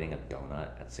daughter getting a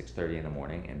donut at 6:30 in the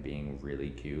morning and being really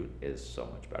cute is so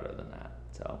much better than that.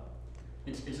 So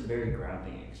It's a very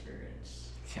grounding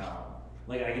experience. Yeah.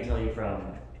 Like I can tell you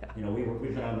from,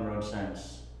 we've been on the road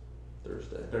since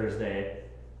Thursday,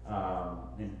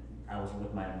 and I was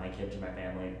with my kids and my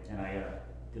family, and I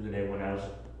the other day when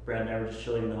Brad and I were just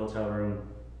chilling in the hotel room,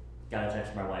 got a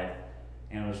text from my wife,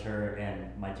 and it was her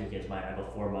and my two kids. I have a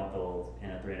 4-month-old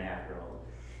and a 3.5-year-old,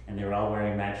 and they were all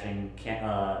wearing matching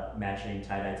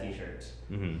tie-dye t-shirts,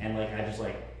 and like I just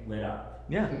like lit up.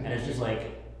 yeah. And it's just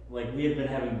like we have been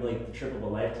having like the trip of a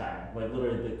lifetime, like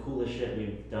literally the coolest shit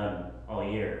we've done all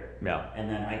year. Yeah. And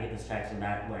then I get this text, and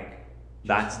that like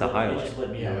That's the highlight. It just lit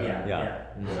me up. Yeah.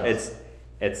 So,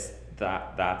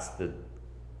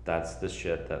 That's the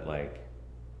shit that like,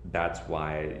 that's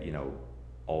why,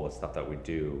 all the stuff that we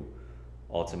do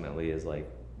ultimately is like,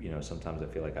 sometimes I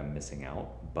feel like I'm missing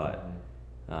out, but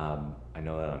I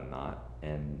know that I'm not.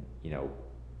 And,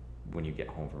 when you get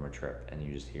home from a trip and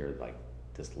you just hear like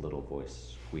this little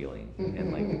voice squealing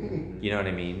and like, you know what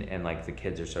I mean? And like the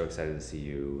kids are so excited to see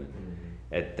you,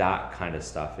 and that kind of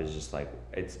stuff is just like,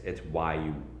 it's why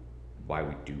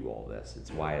we do all this.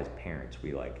 It's why as parents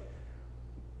we like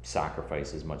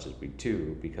sacrifice as much as we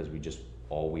do, because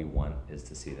all we want is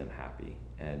to see them happy.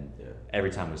 And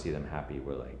every time we see them happy,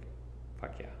 we're like,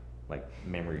 fuck yeah, like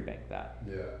memory bank that.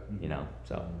 Yeah.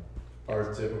 So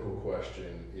Our typical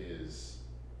question is,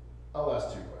 I'll ask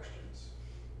 2 questions.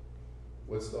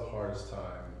 What's the hardest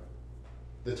time,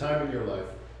 the time in your life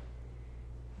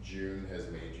June has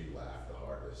made you laugh the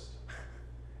hardest?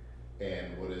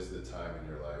 And what is the time in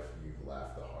your life you've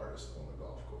laughed the hardest on the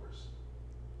golf course?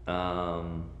 I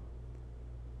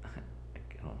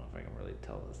don't know if I can really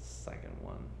tell the second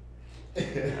one.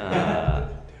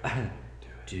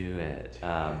 Do it.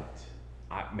 I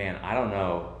don't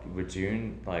know. With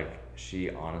June, like, she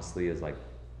honestly is like,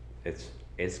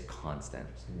 it's constant.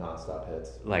 Non-stop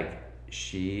hits. Like,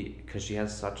 because she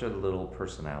has such a little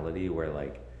personality where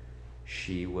like,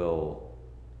 she's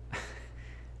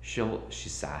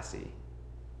sassy,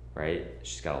 right?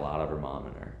 She's got a lot of her mom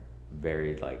in her.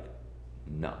 Very like,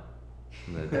 no.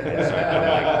 I'm like,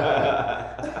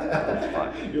 oh,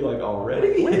 fuck. You're like,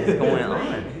 already? What is going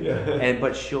on? Yeah.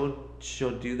 But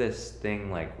she'll do this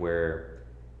thing like where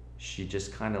she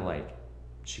just kind of like,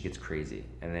 she gets crazy,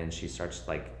 and then she starts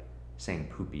like saying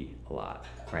poopy a lot,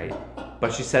 right?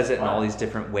 But she says it in all these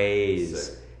different ways.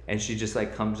 Sick. And she just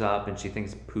like comes up and she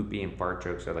thinks poopy and fart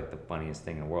jokes are like the funniest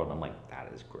thing in the world. And I'm like,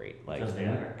 that is great. Like, because they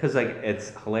are. because like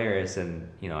it's hilarious. And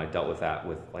I dealt with that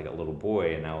with like a little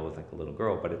boy, and now with like a little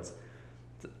girl. But it's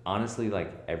honestly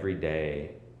like every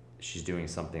day she's doing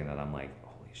something that I'm like,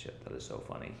 holy shit, that is so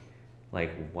funny.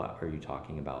 Like, what are you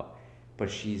talking about?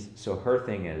 But so her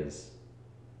thing is,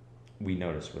 we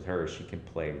noticed with her, she can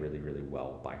play really, really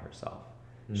well by herself.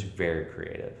 She's very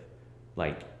creative.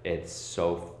 Like, it's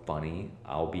so funny.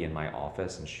 I'll be in my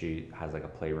office and she has like a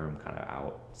playroom kind of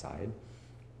outside.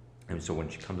 And so when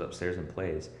she comes upstairs and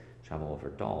plays, she'll have all of her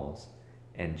dolls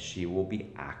and she will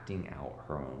be acting out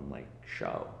her own like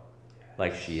show.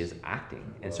 Like, she is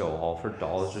acting. And so all of her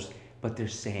dolls just, but they're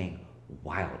saying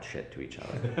wild shit to each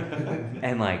other.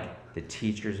 And like, the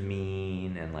teacher's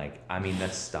mean, and like, I mean,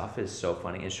 that stuff is so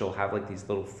funny. And she'll have like these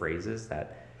little phrases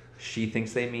that she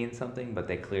thinks they mean something, but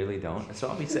they clearly don't. And so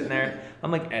I'll be sitting there,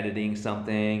 I'm like editing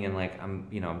something, and like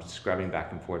I'm scrubbing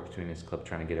back and forth between this clip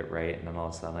trying to get it right, and then all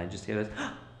of a sudden I just hear this,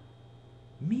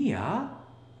 Mia?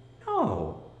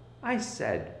 No. I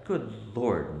said, good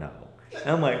Lord, no. And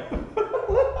I'm like, what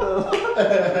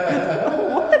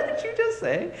did you just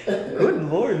say? Good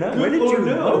Lord, no. Where did you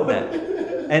know that?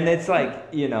 And it's like,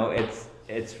 it's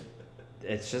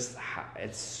just,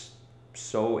 it's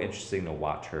so interesting to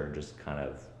watch her just kind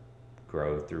of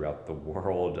grow throughout the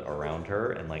world around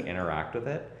her and like interact with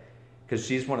it. Because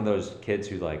she's one of those kids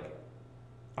who like,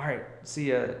 all right,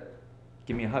 see ya,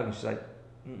 give me a hug. And she's like,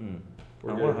 I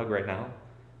don't want a hug right now.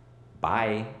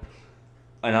 Bye.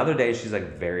 Another day she's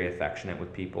like very affectionate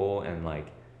with people, and like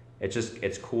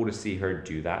it's cool to see her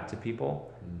do that to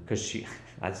people, because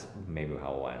that's maybe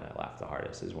how I laugh the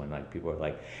hardest, is when like people are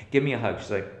like, give me a hug. She's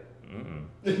like,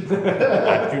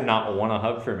 I do not want a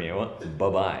hug from you.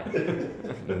 Bye-bye.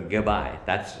 Goodbye.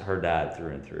 That's her dad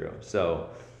through and through. So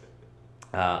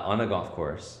on the golf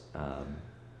course, God,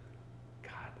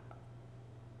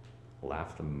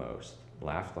 laugh the most,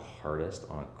 laugh the hardest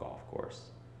on a golf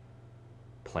course.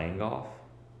 Playing golf?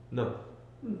 No.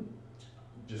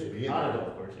 Just being On a there,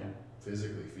 golf course, yeah.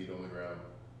 physically, feet on the ground.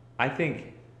 I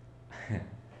think,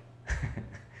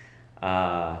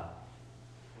 God.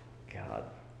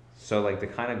 So like the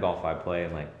kind of golf I play,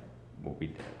 and like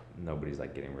nobody's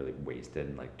like getting really wasted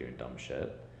and like doing dumb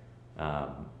shit.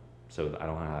 So I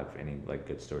don't have any like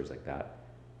good stories like that.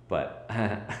 But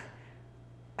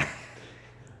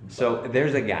so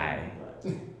there's a guy,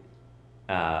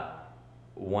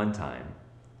 one time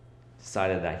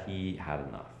decided that he had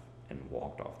enough and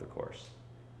walked off the course.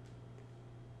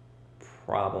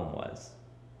 Problem was,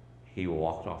 he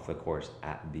walked off the course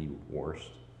at the worst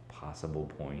possible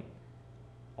point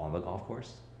on the golf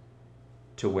course,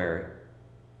 to where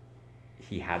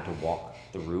he had to walk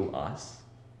through us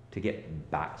to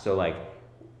get back. So like,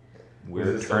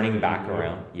 we're turning back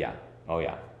around. Yeah. Oh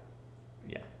yeah.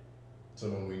 Yeah.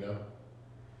 Someone we know.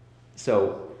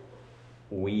 So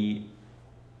we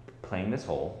playing this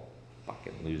hole,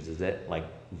 fucking loses it,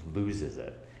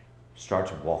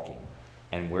 starts walking,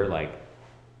 and we're like,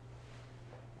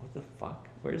 what the fuck?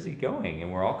 Where's he going?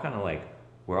 And we're all kind of like,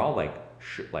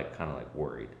 kind of like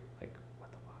worried, like,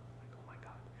 what the fuck? Like, oh my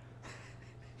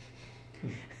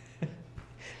God.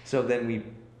 So then we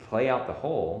play out the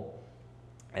hole,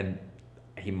 and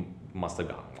he must have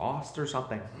gotten lost or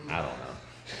something. I don't know.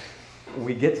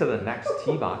 We get to the next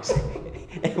tee box,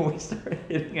 and we start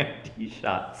hitting our tee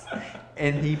shots,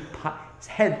 and his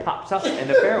head pops up in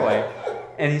the fairway,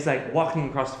 and he's like walking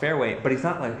across the fairway, but he's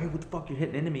not like, hey, what the fuck, you're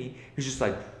hitting into me. He's just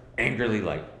like angrily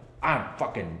like, I'm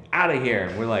fucking out of here.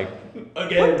 And we're like,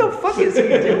 what the fuck is he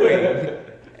doing?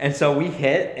 And so we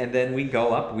hit, and then we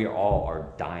go up. We all are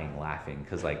dying laughing,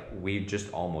 because like we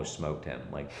just almost smoked him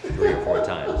like 3 or 4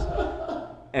 times.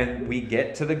 And we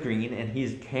get to the green, and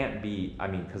he can't be, I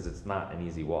mean, because it's not an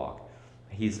easy walk.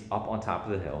 He's up on top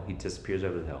of the hill. He disappears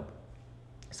over the hill.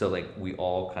 So like we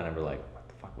all kind of were like, what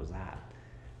the fuck was that?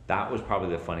 That was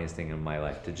probably the funniest thing in my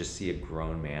life, to just see a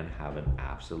grown man have an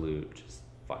absolute just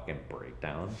fucking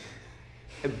breakdown,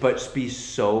 but just be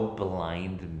so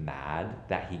blind mad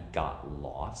that he got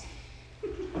lost.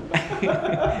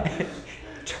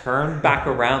 Turn back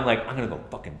around like, I'm gonna go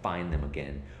fucking find them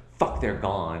again. Fuck, they're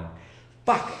gone.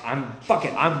 Fuck,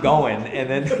 I'm going. And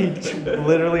then he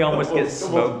literally almost gets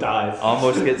smoked.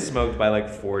 Almost gets smoked by like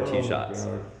 4 tee shots.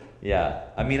 God. Yeah.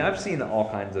 I mean, I've seen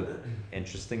all kinds of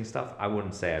interesting stuff. I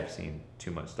wouldn't say I've seen too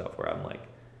much stuff where I'm like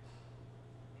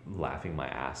laughing my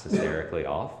ass hysterically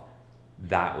off.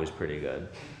 That was pretty good.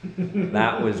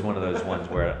 That was one of those ones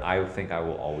where I think I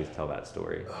will always tell that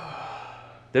story.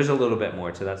 There's a little bit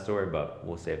more to that story, but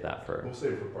we'll save that for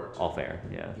part 2. All fair.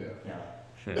 Yeah. Yeah.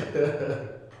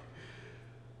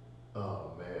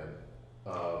 Oh man.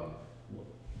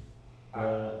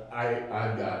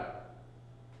 I've got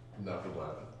nothing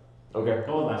left. Okay.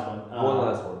 One last one. One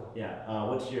last one. Yeah.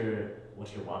 What's your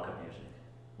walk-up music?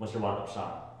 What's your walk-up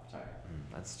song? Sorry.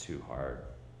 That's too hard.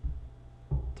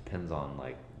 Depends on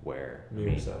like where.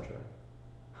 Mirror soundtrack.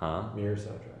 Huh? Mirror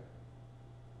soundtrack.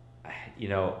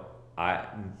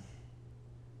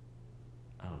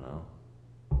 I don't know.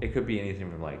 It could be anything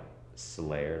from like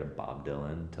Slayer to Bob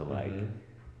Dylan to like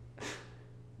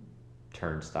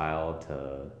Turnstile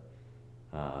to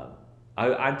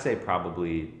I'd say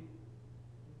probably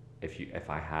if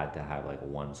I had to have like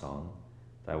one song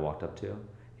that I walked up to,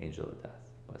 Angel of Death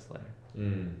by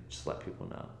Slayer. Just let people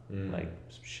know like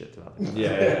some shit's about to go down. Yeah.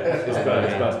 It's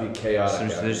about to be chaotic.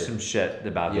 There's some shit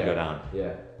about to go down.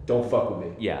 Yeah. Don't fuck with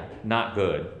me. Yeah, not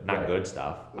good. Not good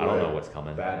stuff. I don't know what's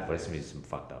coming. Bad but it's gonna be things. some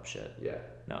fucked up shit. Yeah.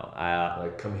 No,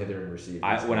 Like come hither and receive.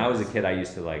 when I was a kid, I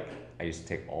used to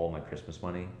take all my Christmas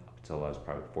money up until I was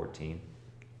probably 14.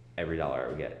 Every dollar I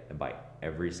would get and buy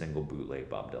every single bootleg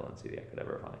Bob Dylan CD I could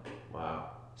ever find. Wow.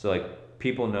 So like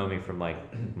people know me from like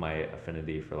my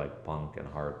affinity for like punk and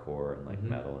hardcore and like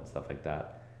metal and stuff like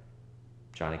that.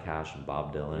 Johnny Cash and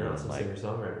Bob Dylan. You're on and some like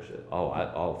singer-songwriter shit.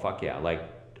 oh fuck yeah! Like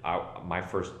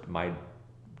my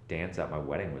dance at my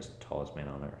wedding was Tallest Man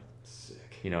on Earth. Sick.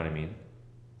 You know what I mean?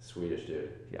 Swedish dude.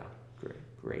 Yeah,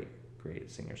 great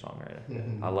singer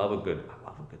songwriter. I love a good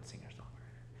singer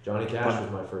songwriter. Johnny Cash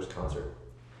was my first concert.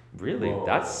 Really? Whoa.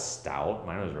 That's stout.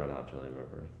 Mine was Red Hot Chili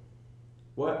Peppers.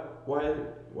 What? Why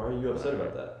are you upset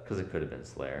about that? Because it could have been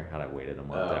Slayer. Had I waited a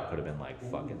month, that could have been like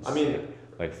fucking. I mean, sick.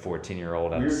 Like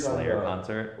 14-year-old at we a were talking Slayer about-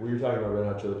 concert. We were talking about Red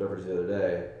Hot Chili Peppers the other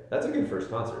day. That's a good first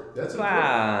concert. That's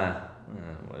a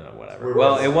Whatever. Where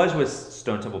Well, was- it was with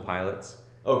Stone Temple Pilots.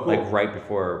 Oh, cool. Like right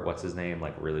before what's his name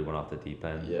like really went off the deep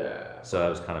end. Yeah. So that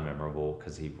was kind of memorable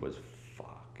because he was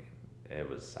fucking. It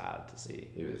was sad to see.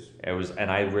 He was. It was, and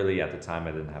I really at the time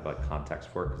I didn't have like context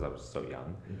for it because I was so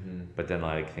young. But then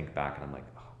I like think back and I'm like,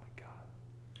 oh my god.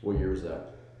 What year was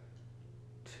that?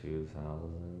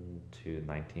 2000 to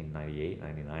 1998,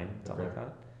 99, something like Okay.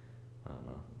 that. I don't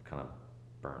know. Kind of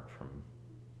burnt from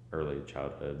early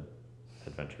childhood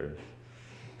adventures.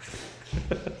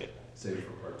 Save it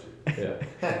for part 2.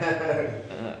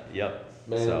 Yeah. Yep.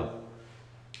 Man. So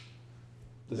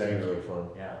This has been really fun.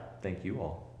 Yeah. thank you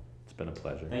all. It's been a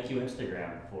pleasure. Thank you,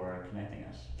 Instagram, for connecting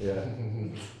us. Yeah.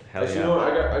 Hell Actually, yeah. you know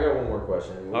what? I got one more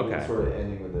question. We're Okay. sort of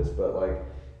ending with this, but like,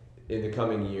 in the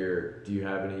coming year, do you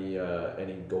have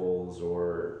any goals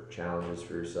or challenges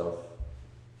for yourself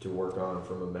to work on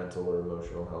from a mental or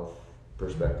emotional health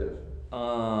perspective?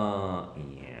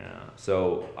 Yeah.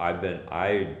 So I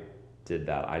did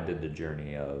that. I did the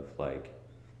journey of like,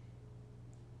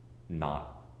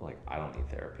 not like I don't need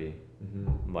therapy.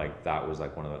 Like that was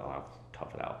like one of the I'll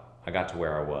tough it out. I got to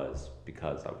where I was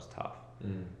because I was tough.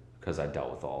 Because I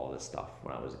dealt with all this stuff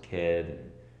when I was a kid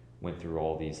and went through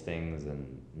all these things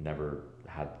and never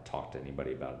had to talk to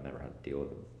anybody about it, never had to deal with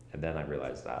them. And then I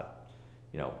realized that,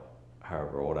 you know,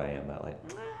 however old I am, that like,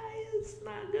 it's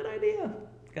not a good idea.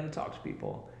 Gotta talk to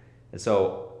people. And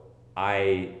so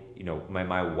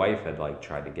my wife had like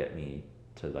tried to get me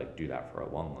to like do that for a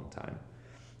long, long time.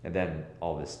 And then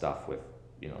all this stuff with,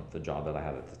 you know, the job that I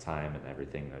had at the time and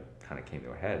everything that kind of came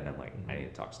to a head. And I'm like, I need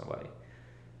to talk to somebody.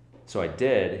 So I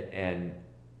did. And,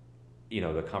 you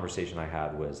know, the conversation I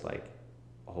had was like,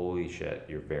 holy shit,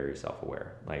 you're very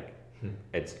self-aware. Like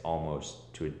it's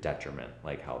almost to a detriment,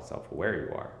 like how self-aware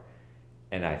you are.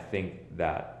 And I think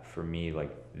that for me,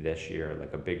 like this year,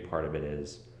 like a big part of it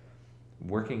is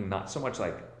working not so much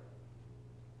like,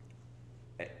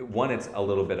 one, it's a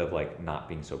little bit of like not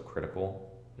being so critical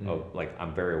of like,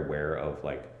 I'm very aware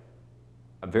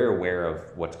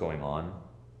of what's going on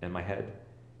in my head,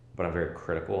 but I'm very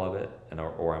critical of it.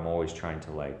 Or I'm always trying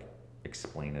to like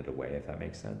explain it away, if that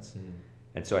makes sense.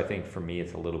 And so I think for me,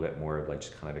 it's a little bit more of like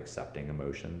just kind of accepting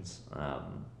emotions,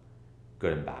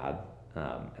 good and bad,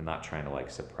 and not trying to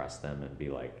like suppress them and be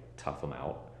like tough them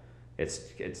out. It's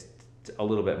a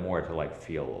little bit more to like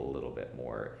feel a little bit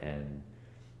more and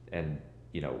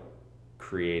you know,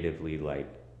 creatively like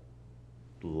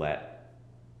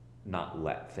not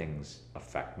let things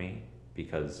affect me,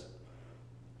 because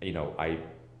you know I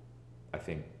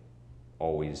think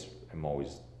I'm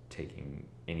always taking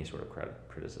any sort of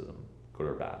criticism, good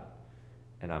or bad,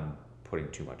 and I'm putting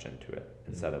too much into it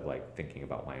instead of like thinking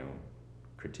about my own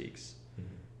critiques.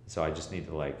 So I just need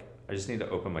to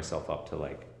open myself up to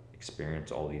like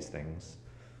experience all these things,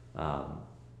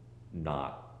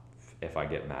 not if I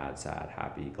get mad, sad,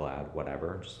 happy, glad,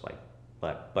 whatever, just like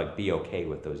be okay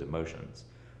with those emotions,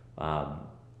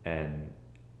 and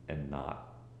not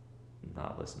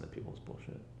listen to people's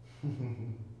bullshit.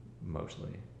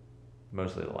 Mostly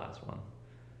the last one.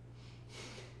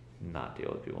 Not deal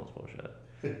with people's bullshit.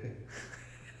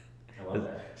 I love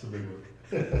that. It's a big one.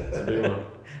 It's a big one.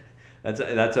 That's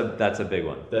a big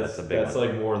one. That's a big one.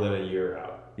 like more than a year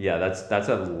out. Yeah, that's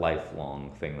a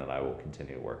lifelong thing that I will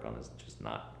continue to work on, is just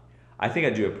not. I think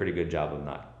I do a pretty good job of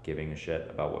not giving a shit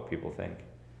about what people think,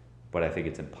 but I think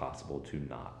it's impossible to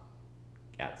not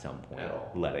at some point At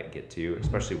all. let it get to you,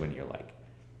 especially when you're like,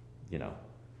 you know,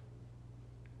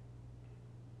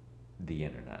 the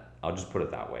internet. I'll just put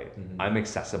it that way. I'm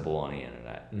accessible on the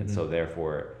internet, and so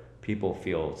therefore people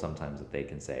feel sometimes that they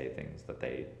can say things that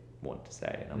they want to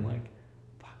say, and I'm like,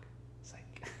 fuck,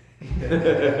 psych.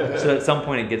 So at some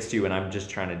point it gets to you, and I'm just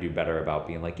trying to do better about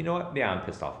being like, you know what, yeah, I'm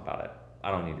pissed off about it,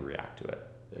 I don't need to react to it.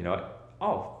 You know what,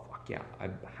 oh fuck yeah,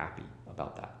 I'm happy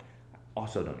about that, I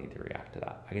also don't need to react to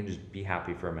that. I can just be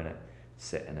happy for a minute,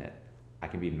 sit in it. I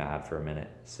can be mad for a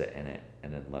minute, sit in it,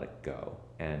 and then let it go,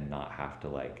 and not have to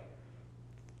like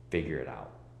figure it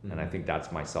out. And I think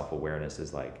that's my self-awareness,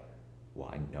 is like,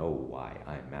 well, I know why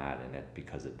I'm mad, and it's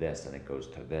because of this, and it goes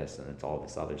to this, and it's all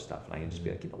this other stuff, and I can just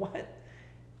be like, you know what,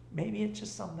 maybe it's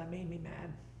just something that made me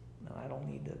mad, no, I don't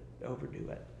need to overdo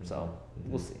it. So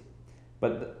we'll see.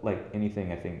 But like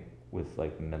anything, I think with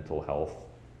like mental health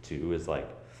too is like,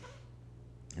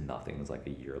 nothing is like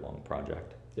a year-long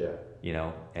project, Yeah. you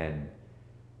know, and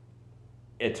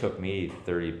it took me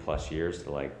 30 plus years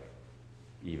to like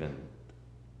even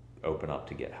open up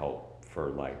to get help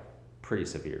for like pretty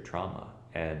severe trauma,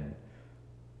 and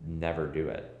never do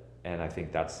it. And I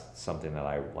think that's something that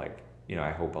I like, you know,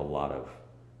 I hope a lot of,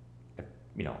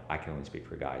 you know, I can only speak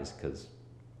for guys because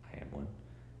I am one,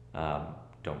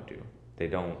 don't do.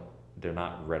 They're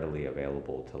not readily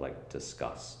available to like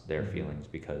discuss their feelings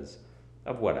because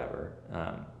of whatever.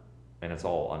 And it's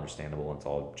all understandable and it's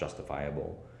all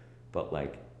justifiable, but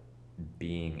like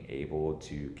being able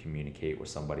to communicate with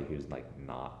somebody who's like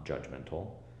not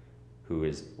judgmental, who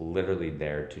is literally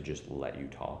there to just let you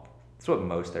talk. That's what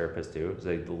most therapists do, is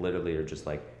they literally are just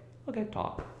like, okay,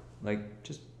 talk, like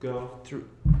just go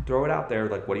throw it out there,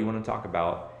 like what do you want to talk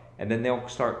about, and then they'll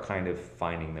start kind of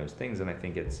finding those things. And I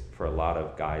think it's, for a lot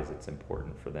of guys, it's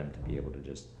important for them to be able to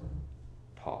just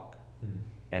talk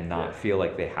and not feel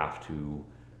like they have to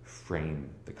frame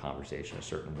the conversation a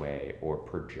certain way or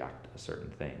project a certain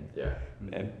thing.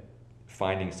 And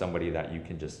finding somebody that you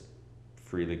can just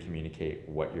freely communicate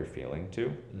what you're feeling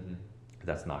to,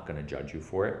 that's not going to judge you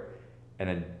for it,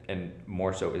 and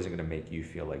more so isn't going to make you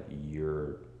feel like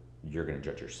you're going to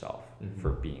judge yourself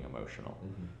for being emotional.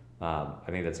 I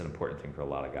think that's an important thing for a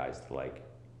lot of guys to like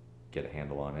get a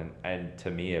handle on, and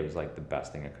to me it was like the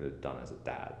best thing I could have done as a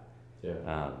dad.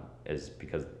 Is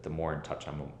because the more in touch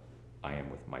I am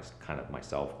with my kind of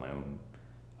myself, my own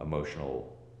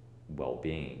emotional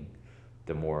well-being,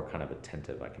 the more kind of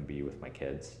attentive I can be with my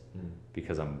kids,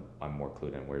 because I'm more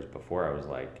clued in. Whereas before I was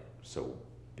like so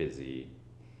busy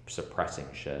suppressing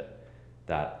shit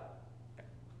that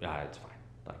it's fine,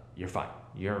 like you're fine,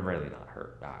 you're really not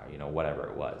hurt, you know, whatever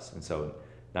it was. And so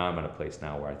now I'm in a place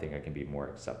now where I think I can be more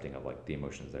accepting of like the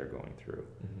emotions they're going through.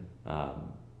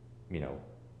 You know,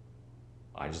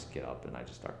 I just get up and I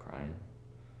just start crying.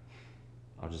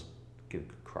 I'll just get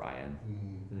crying.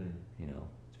 You know,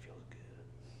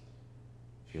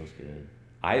 it feels good.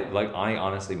 I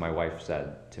honestly, my wife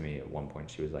said to me at one point,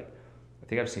 she was like, I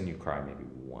think I've seen you cry maybe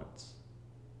once,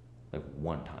 like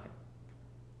one time,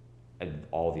 and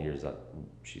all the years that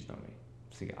she's known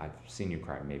me, I've seen you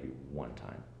cry maybe one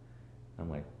time. I'm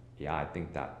like, yeah, I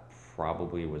think that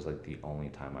probably was like the only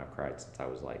time I've cried since I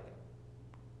was like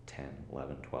 10,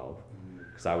 11, 12,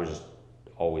 because I was just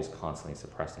always constantly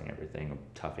suppressing everything,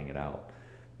 toughing it out.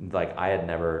 Like I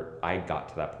got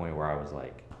to that point where I was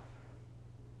like,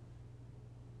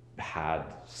 had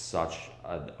such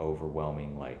an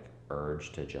overwhelming like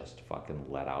urge to just fucking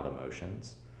let out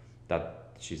emotions,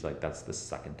 that she's like, that's the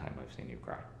second time I've seen you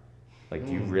cry. Like,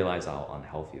 do you realize how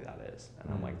unhealthy that is?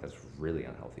 And I'm like, that's really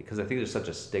unhealthy. Because I think there's such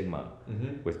a stigma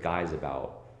with guys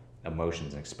about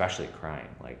emotions, and especially crying.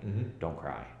 Like, don't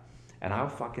cry. And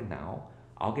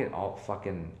I'll get all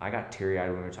fucking, I got teary-eyed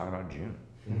when we were talking about June.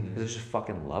 Because I just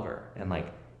fucking love her. And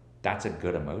like, that's a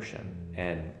good emotion.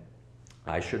 And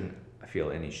I shouldn't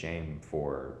feel any shame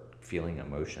for feeling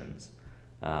emotions.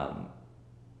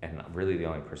 And really the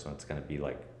only person that's going to be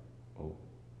like, oh,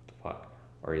 what the fuck,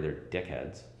 are either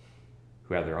dickheads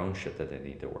who have their own shit that they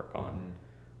need to work on,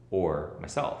 or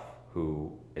myself,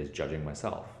 who is judging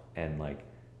myself. And like,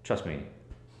 trust me,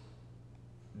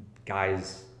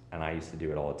 guys, and I used to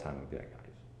do it all the time, would be like,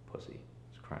 guys, pussy,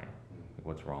 he's crying. Like,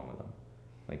 what's wrong with him?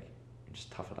 Like,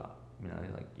 just tough it up. You know,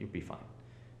 like, you'd be fine.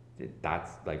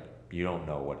 That's like, you don't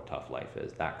know what a tough life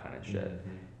is, that kind of shit.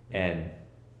 And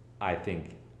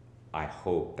I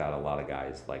hope that a lot of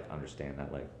guys like understand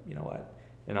that, like, you know what,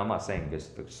 and I'm not saying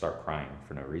just to start crying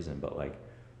for no reason, but like,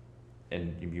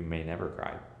 and you may never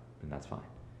cry, and that's fine,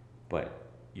 but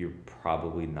you're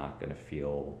probably not going to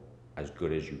feel as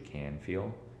good as you can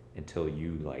feel until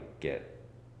you like get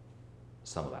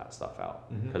some of that stuff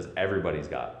out, Mhm. because everybody's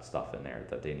got stuff in there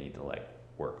that they need to like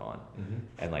work on. Mm-hmm.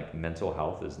 And like mental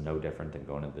health is no different than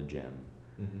going to the gym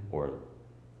Mm-hmm. or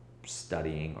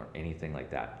studying or anything like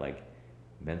that. Like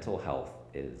mental health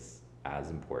is as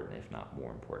important, if not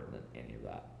more important than any of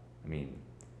that. I mean,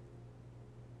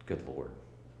 good Lord,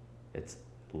 it's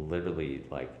literally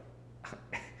like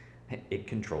it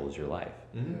controls your life.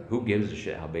 Mm-hmm. Who gives a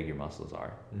shit how big your muscles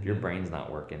are? If your Mhm. brain's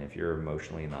not working, if you're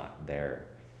emotionally not there,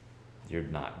 you're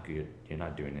not good. You're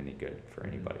not doing any good for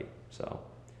anybody. So,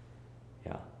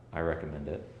 yeah, I recommend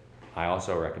it. I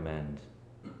also recommend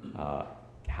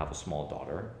have a small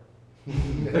daughter,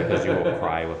 because you will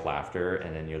cry with laughter,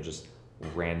 and then you'll just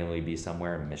randomly be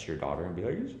somewhere and miss your daughter and be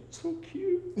like, "You're so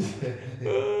cute."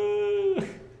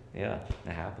 Yeah,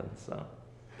 it happens. So.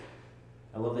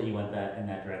 I love that you went in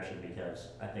that direction, because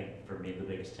I think for me the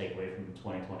biggest takeaway from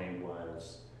 2020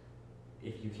 was,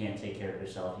 if you can't take care of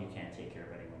yourself, you can't take care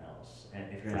of anyone else. And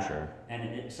if you're For not, sure.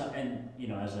 and you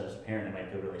know, as a parent, it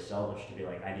might feel really selfish to be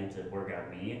like, I need to work on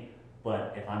me,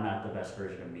 but if I'm not the best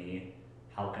version of me,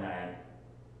 how can I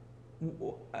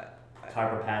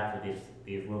carve a path for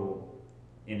these little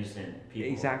innocent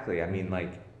people? Exactly. I mean,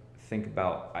 like, think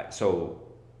about. So,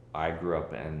 I grew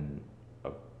up in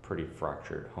a pretty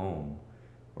fractured home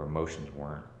where emotions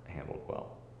weren't handled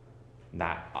well.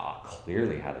 That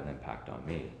clearly had an impact on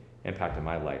me, impacted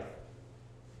my life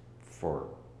for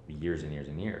years and years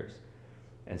and years.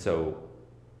 And so,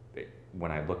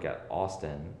 when I look at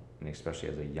Austin, and especially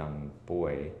as a young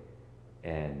boy,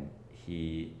 and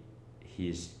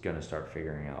he's gonna start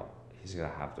figuring out, he's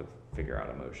gonna have to figure out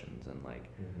emotions and like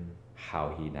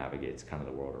how he navigates kind of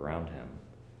the world around him.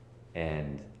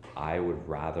 And I would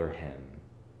rather him,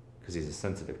 because he's a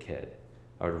sensitive kid,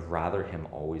 I would rather him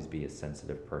always be a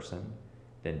sensitive person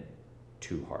than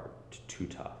too hard, too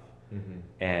tough. Mm-hmm.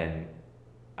 And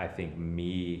I think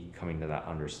me coming to that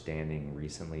understanding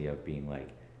recently of being like,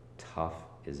 tough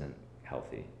isn't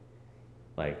healthy.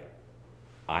 Like,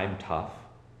 I'm tough.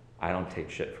 I don't take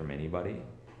shit from anybody,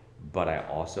 but I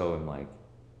also am like,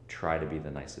 try to be the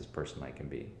nicest person I can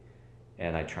be.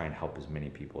 And I try and help as many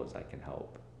people as I can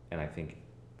help. And I think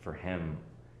for him,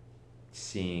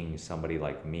 seeing somebody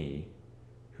like me,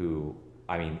 who,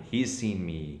 I mean, he's seen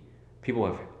me,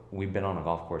 we've been on a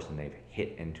golf course and they've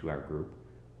hit into our group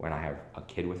when I have a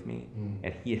kid with me,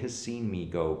 and he has seen me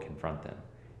go confront them.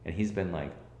 And he's been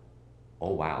like,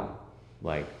 oh wow,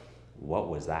 like, what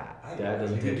was that? Dad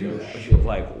doesn't do that.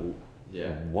 Like,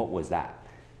 Yeah. what was that?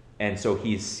 And so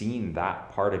he's seen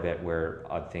that part of it where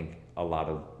I think a lot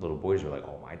of little boys are like,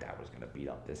 oh, my dad was going to beat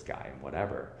up this guy and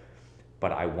whatever.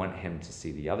 But I want him to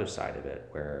see the other side of it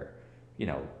where, you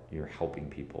know, you're helping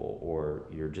people, or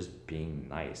you're just being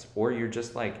nice, or you're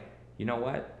just like, you know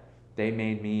what? They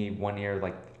made me one year,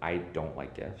 like, I don't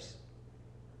like gifts.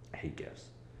 I hate gifts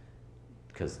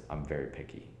because I'm very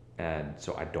picky. And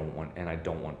so I don't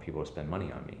want people to spend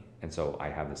money on me. And so I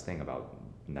have this thing about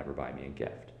never buy me a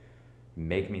gift.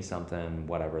 Make me something,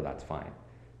 whatever, that's fine.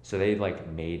 So they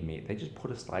they just put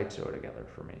a slideshow together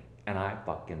for me, and I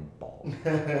fucking bawled.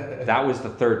 That was the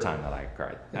third time that I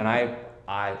cried, and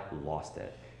I lost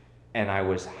it. And I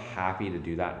was happy to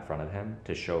do that in front of him,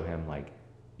 to show him like,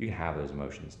 you can have those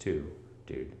emotions too,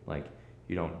 dude. Like,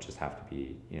 you don't just have to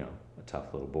be, you know, a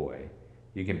tough little boy.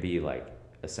 You can be like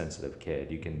a sensitive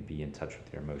kid. You can be in touch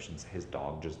with your emotions. His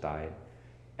dog just died,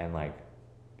 and like,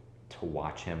 to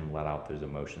watch him let out those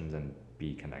emotions and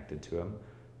be connected to him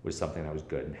was something that was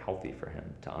good and healthy for him,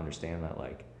 to understand that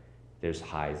like, there's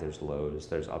highs, there's lows,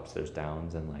 there's ups, there's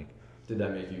downs. And like, Did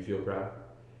that make you feel proud?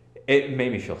 it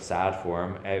made me feel sad for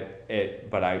him.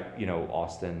 But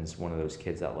Austin's one of those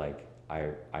kids that like,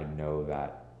 I know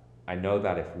that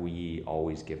if we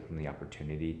always give him the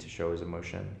opportunity to show his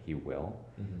emotion, he will.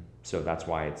 Mm-hmm. So that's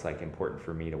why it's like important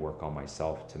for me to work on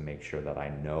myself, to make sure that I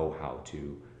know how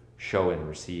to show and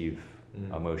receive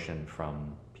emotion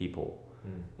from people,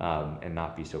 and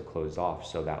not be so closed off,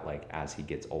 so that like, as he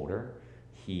gets older,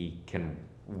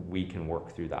 we can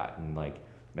work through that. And like,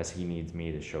 as he needs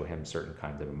me to show him certain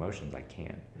kinds of emotions, I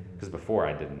can. Because before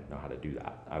I didn't know how to do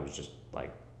that. I was just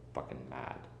like fucking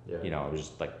mad. Yeah. You know, I was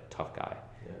just like tough guy.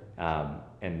 Yeah.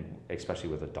 And especially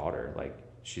with a daughter, like,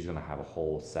 she's gonna have a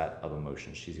whole set of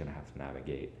emotions she's gonna have to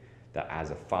navigate, that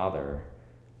as a father,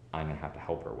 I'm gonna have to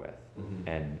help her with.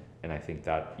 And I think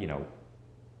that, you know,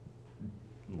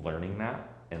 learning that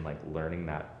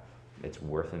it's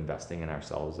worth investing in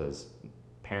ourselves as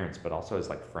parents, but also as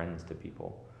like friends to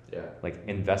people. Yeah. Like,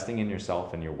 investing in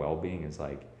yourself and your well-being is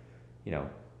like, you know,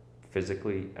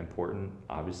 physically important,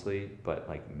 obviously, but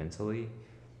like mentally,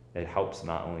 it helps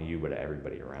not only you, but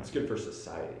everybody around. It's good for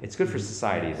society. It's good for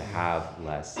society to have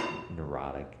less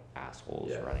neurotic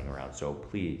assholes Yeah. running around. So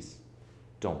please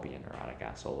don't be a neurotic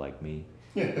asshole like me.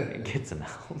 Get some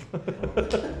help. Mic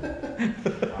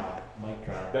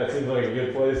drop. That seems like a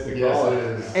good place to Yes, call it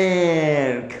it. is.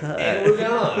 And cut. And we're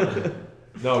gone.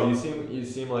 No, you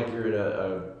seem like you're in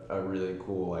a really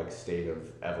cool like state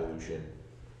of evolution.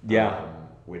 Yeah.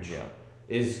 Which Yeah.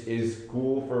 is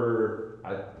cool for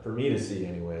me to see,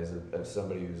 anyways, of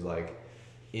somebody who's like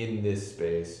in this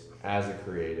space as a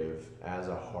creative, as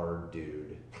a hard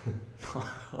dude.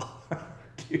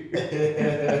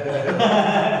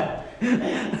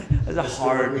 As a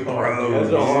hard bro.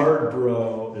 As a hard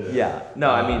bro. Yeah.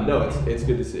 No, I mean, no, it's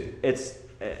good to see. it's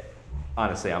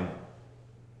honestly,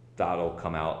 that'll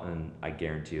come out, and I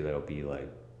guarantee you that'll be like,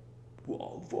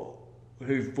 well, fuck,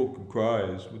 he fucking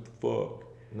cries. What the fuck?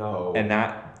 No. And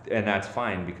that's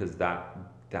fine, because that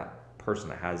person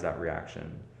that has that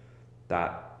reaction,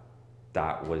 that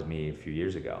was me a few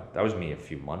years ago. That was me a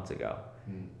few months ago,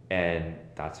 and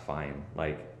that's fine.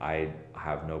 Like I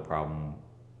have no problem.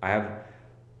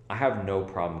 I have no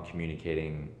problem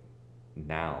communicating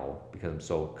now, because I'm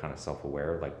so kind of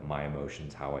self-aware, like my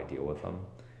emotions, how I deal with them,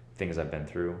 things I've been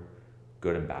through,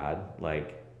 good and bad.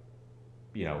 Like,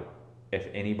 you know, if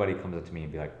anybody comes up to me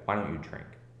and be like, why don't you drink?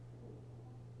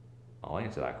 I'll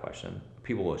answer that question.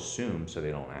 People assume, so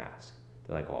they don't ask.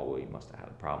 They're like, oh, well, you must have had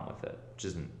a problem with it, which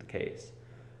isn't the case.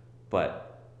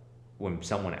 But when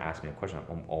someone asks me a question,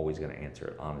 I'm always going to answer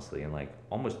it honestly, and like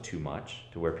almost too much,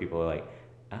 to where people are like,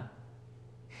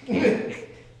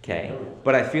 okay.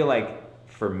 But I feel like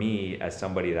for me, as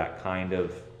somebody that kind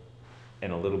of,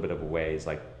 in a little bit of a way, is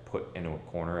like put into a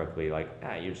corner of be like,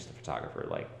 you're just a photographer,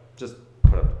 like just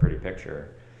put up a pretty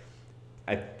picture.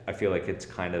 I feel like it's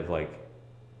kind of like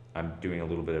I'm doing a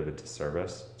little bit of a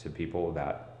disservice to people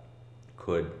that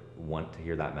could want to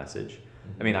hear that message.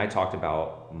 I mean, I talked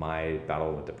about my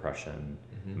battle with depression.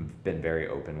 I've been very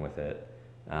open with it,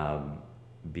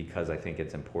 because I think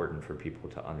it's important for people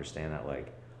to understand that,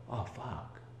 like, oh,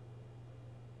 fuck,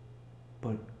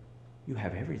 but you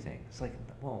have everything. It's like,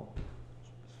 well,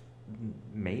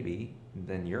 maybe,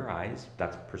 in your eyes,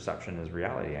 that's perception is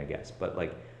reality, I guess. But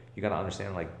like, you got to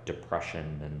understand, like,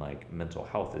 depression and like mental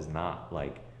health is not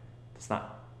like, it's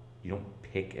not, you don't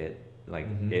pick it. Like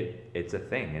it's a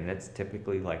thing, and it's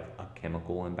typically like a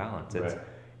chemical imbalance.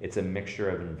 It's a mixture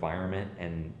of environment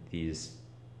and these,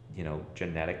 you know,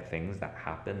 genetic things that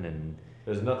happen, and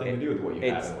there's nothing to do with what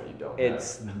you have and what you don't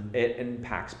have. It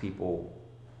impacts people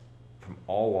from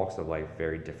all walks of life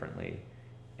very differently,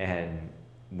 and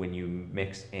when you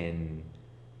mix in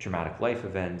traumatic life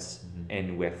events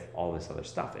and with all this other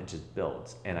stuff, it just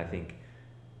builds. And I think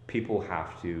people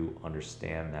have to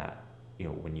understand that, you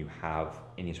know, when you have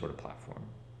any sort of platform,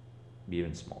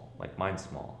 even small, like mine's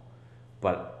small,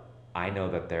 but I know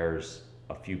that there's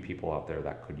a few people out there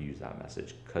that could use that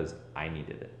message, because I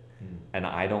needed it. And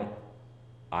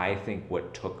I think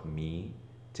what took me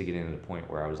to getting to the point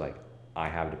where I was like, I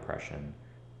have depression,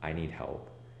 I need help,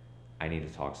 I need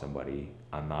to talk to somebody,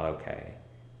 I'm not okay,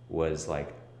 was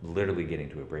like literally getting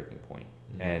to a breaking point.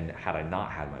 And had I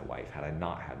not had my wife, had I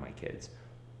not had my kids,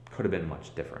 could have been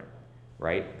much different,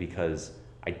 right? Because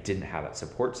I didn't have that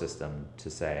support system to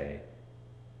say,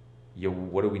 yo,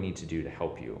 what do we need to do to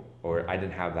help you? Or I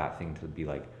didn't have that thing to be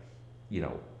like, you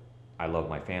know, I love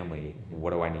my family, what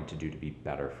do I need to do to be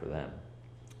better for them?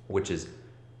 Which is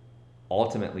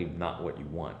ultimately not what you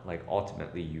want. Like,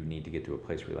 ultimately you need to get to a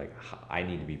place where you're like, I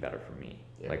need to be better for me.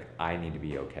 Like, I need to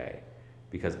be okay,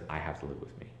 because I have to live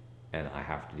with me, and I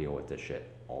have to deal with this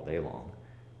shit all day long.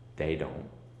 They don't.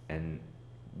 And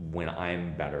when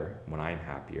I'm better, when I'm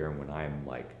happier, and when I'm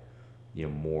like, you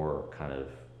know, more kind of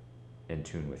in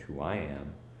tune with who I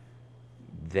am,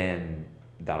 then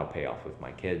that'll pay off with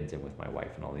my kids and with my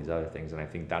wife and all these other things. And I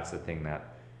think that's the thing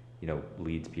that, you know,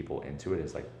 leads people into it,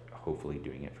 is like hopefully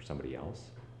doing it for somebody else.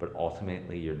 But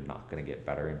ultimately you're not going to get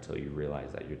better until you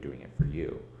realize that you're doing it for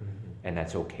you. And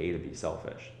that's okay to be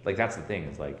selfish. Like, that's the thing,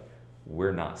 is like,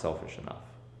 we're not selfish enough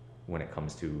when it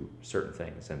comes to certain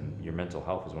things. And your mental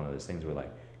health is one of those things where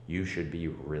like, you should be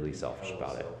really selfish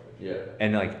about it. Yeah.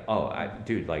 And like,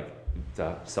 dude, like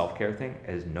the self-care thing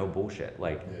is no bullshit.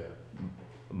 Like,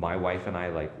 my wife and I,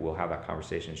 like, we'll have that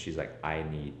conversation. She's like, I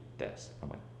need this. I'm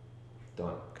like,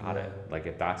 Done. got it. Like,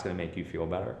 if that's going to make you feel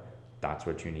better, that's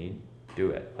what you need, do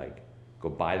it. Like, go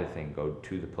buy the thing, go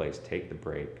to the place, take the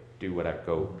break, do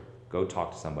whatever, go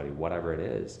talk to somebody, whatever it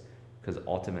is. Because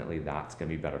ultimately that's going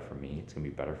to be better for me. It's going to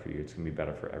be better for you. It's going to be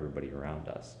better for everybody around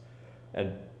us.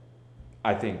 And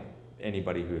I think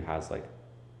anybody who has like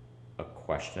a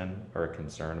question or a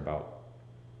concern about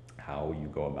how you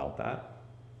go about that,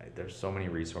 there's so many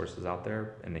resources out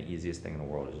there, and the easiest thing in the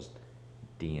world is just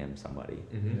DM somebody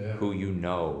Mm-hmm. who you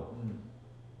know.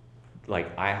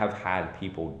 Like, I have had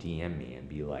people DM me and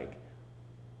be like,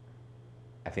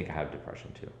 I think I have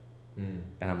depression too.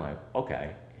 And I'm like,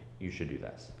 okay, you should do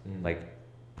this. Like,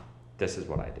 this is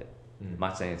what I did. I'm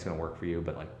not saying it's going to work for you,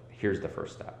 but like, here's the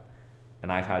first step.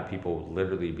 And I've had people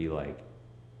literally be like,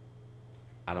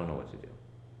 I don't know what to do.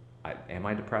 Am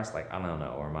I depressed? Like, I don't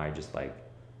know. Or am I just like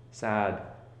sad?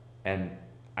 And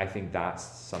I think that's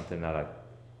something that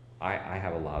I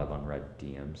have a lot of unread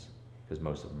DMs, because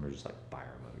most of them are just like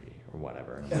fire emoji or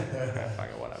whatever. And I'm like, okay,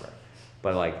 fucking whatever.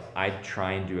 But like, I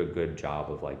try and do a good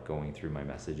job of like going through my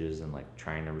messages and like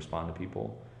trying to respond to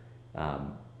people.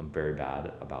 I'm very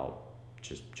bad about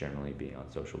just generally being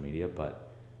on social media, but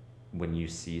when you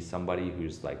see somebody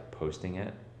who's like posting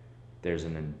it, there's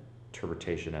an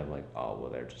interpretation of like, oh, well,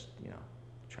 they're just, you know,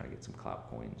 trying to get some clout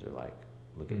coins, or like,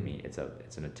 look at me. It's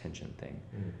an attention thing.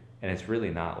 And it's really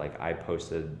not. Like, I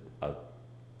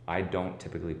don't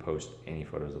typically post any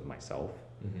photos of myself.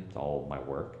 It's all my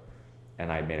work.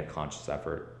 And I made a conscious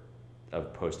effort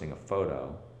of posting a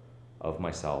photo of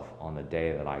myself on the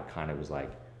day that I kind of was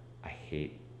like, I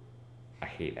hate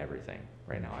everything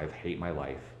right now. I hate my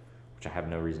life, which I have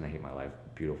no reason to hate my life.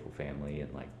 Beautiful family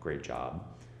and like great job.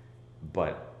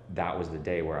 But that was the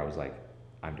day where I was like,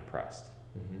 I'm depressed.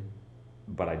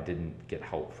 But I didn't get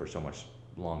help for so much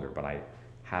longer. But I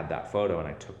had that photo, and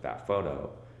I took that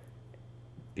photo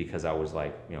because I was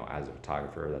like, you know, as a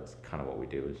photographer, that's kind of what we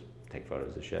do, is take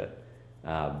photos of shit.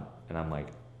 And I'm like,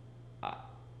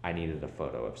 I needed a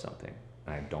photo of something.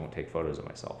 And I don't take photos of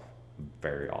myself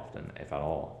very often, if at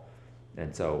all.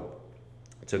 And so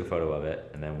I took a photo of it,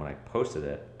 and then when I posted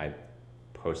it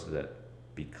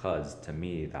because to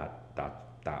me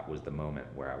that was the moment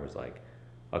where I was like,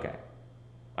 okay,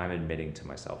 I'm admitting to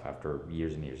myself after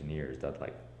years and years and years that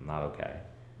like, I'm not okay.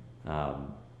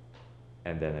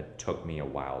 And then it took me a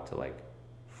while to like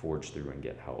forge through and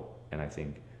get help. And I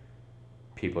think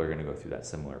people are going to go through that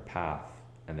similar path.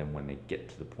 And then when they get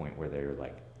to the point where they're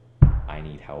like, I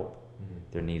need help,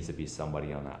 there needs to be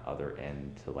somebody on that other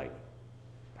end to like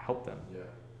help them. Yeah.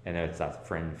 And if it's that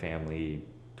friend, family,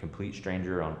 complete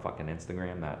stranger on fucking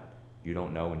Instagram that you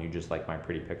don't know and you just like my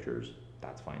pretty pictures,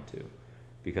 that's fine too.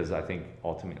 Because I think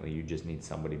ultimately you just need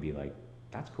somebody to be like,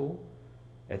 that's cool.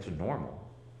 It's normal.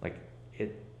 Like,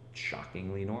 it's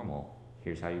shockingly normal.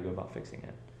 Here's how you go about fixing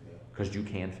it. Because you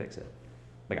can fix it.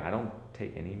 Like, I don't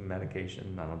take any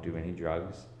medication. I don't do any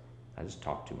drugs. I just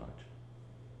talk too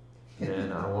much.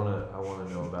 And I wanna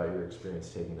know about your experience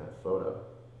taking that photo.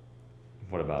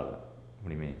 What about it? What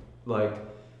do you mean? Like,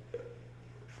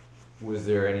 was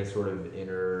there any sort of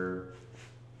inner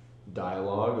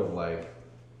dialogue of like,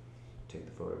 take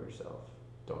the photo of yourself,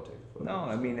 don't take the photo?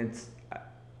 No, I mean, it's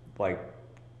like,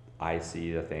 I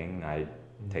see the thing, I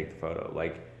take the photo.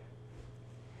 Like,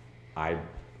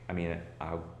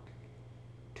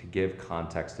 to give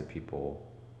context to people,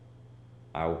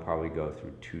 I will probably go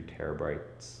through 2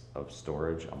 terabytes of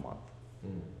storage a month,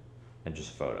 and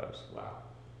just photos. Wow.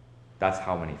 That's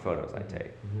how many photos I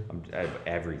take of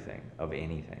everything, of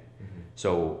anything.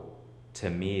 So to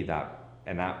me, that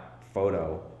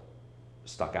photo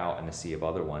stuck out in a sea of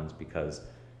other ones, because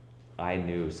I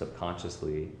knew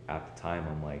subconsciously at the time,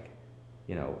 I'm like,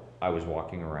 you know, I was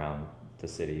walking around the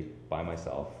city by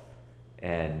myself,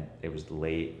 and it was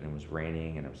late, and it was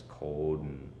raining, and it was cold,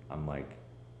 and I'm like,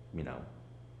 you know,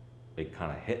 it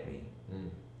kind of hit me.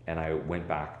 And I went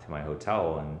back to my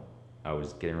hotel, and I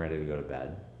was getting ready to go to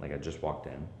bed. Like, I just walked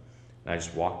in,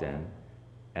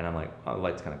 and I'm like, oh, the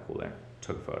light's kind of cool there.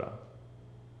 Took a photo.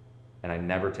 And I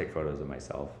never take photos of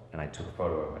myself, and I took a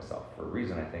photo of myself for a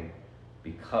reason, I think,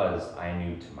 because I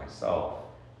knew to myself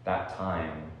that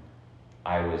time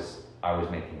I was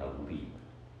making a leap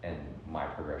in my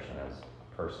progression as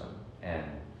a person. And,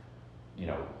 you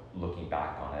know, looking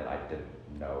back on it, I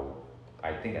didn't know.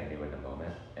 I think I knew in the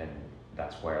moment, and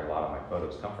that's where a lot of my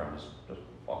photos come from. Just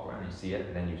walk around, you see it,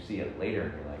 and then you see it later,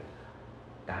 and you're like,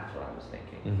 that's what I was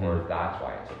thinking, or that's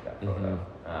why I took that photo.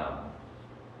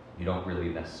 You don't really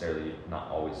necessarily,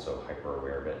 not always so hyper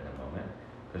aware of it in the moment,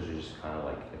 because you're just kind of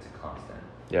like, it's a constant.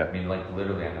 Yeah. I mean, like,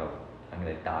 literally, I know I'm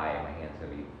gonna die, and my hand's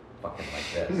gonna be fucking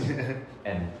like this,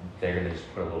 and they're gonna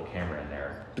just put a little camera in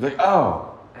there. Be like,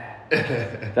 oh,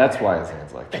 that's why his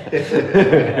hand's like that. Like,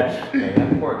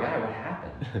 that poor guy, what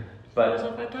happened? But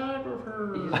if I died with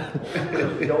her.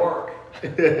 He's a dork.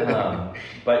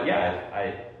 But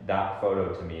yeah, that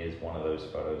photo to me is one of those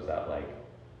photos that, like,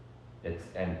 it's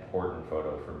an important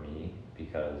photo for me,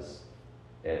 because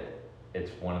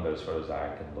it's one of those photos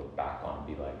that I can look back on and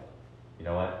be like, you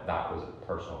know what, that was a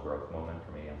personal growth moment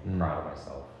for me. I'm proud of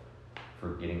myself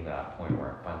for getting to that point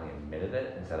where I finally admitted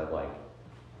it, instead of like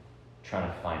trying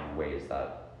to find ways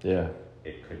that Yeah.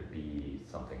 it could be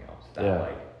something else. That Yeah.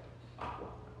 like,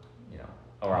 well, you know,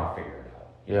 or I'll figure it out.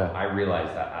 You Yeah. know, I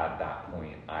realized that at that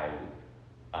point,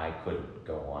 I couldn't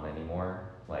go on anymore.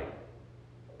 Like,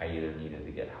 I either needed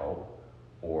to get help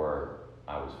or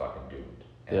I was fucking doomed.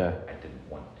 And Yeah. I didn't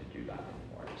want to do that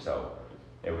anymore. So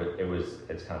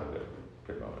it's kind of a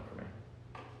good moment for me.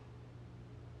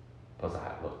 Plus,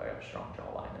 I look like I have a strong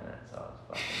jawline in it, so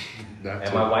it's fucking. That And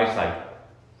too. my wife's like,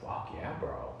 "Fuck yeah,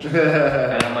 bro."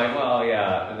 And I'm like, "Well,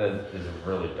 yeah, this is a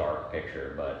really dark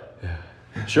picture, but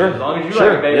Sure. as long as you sure.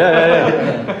 like it, baby."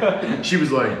 Yeah. She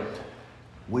was like,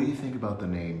 "What do you think about the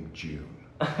name June?"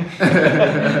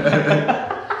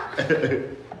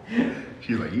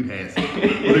 She's like, "You handsome.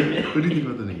 What do you think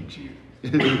about the name June?"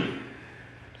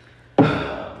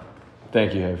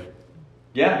 Thank you, Have.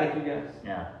 Yeah, thank you guys.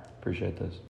 Yeah. Appreciate this.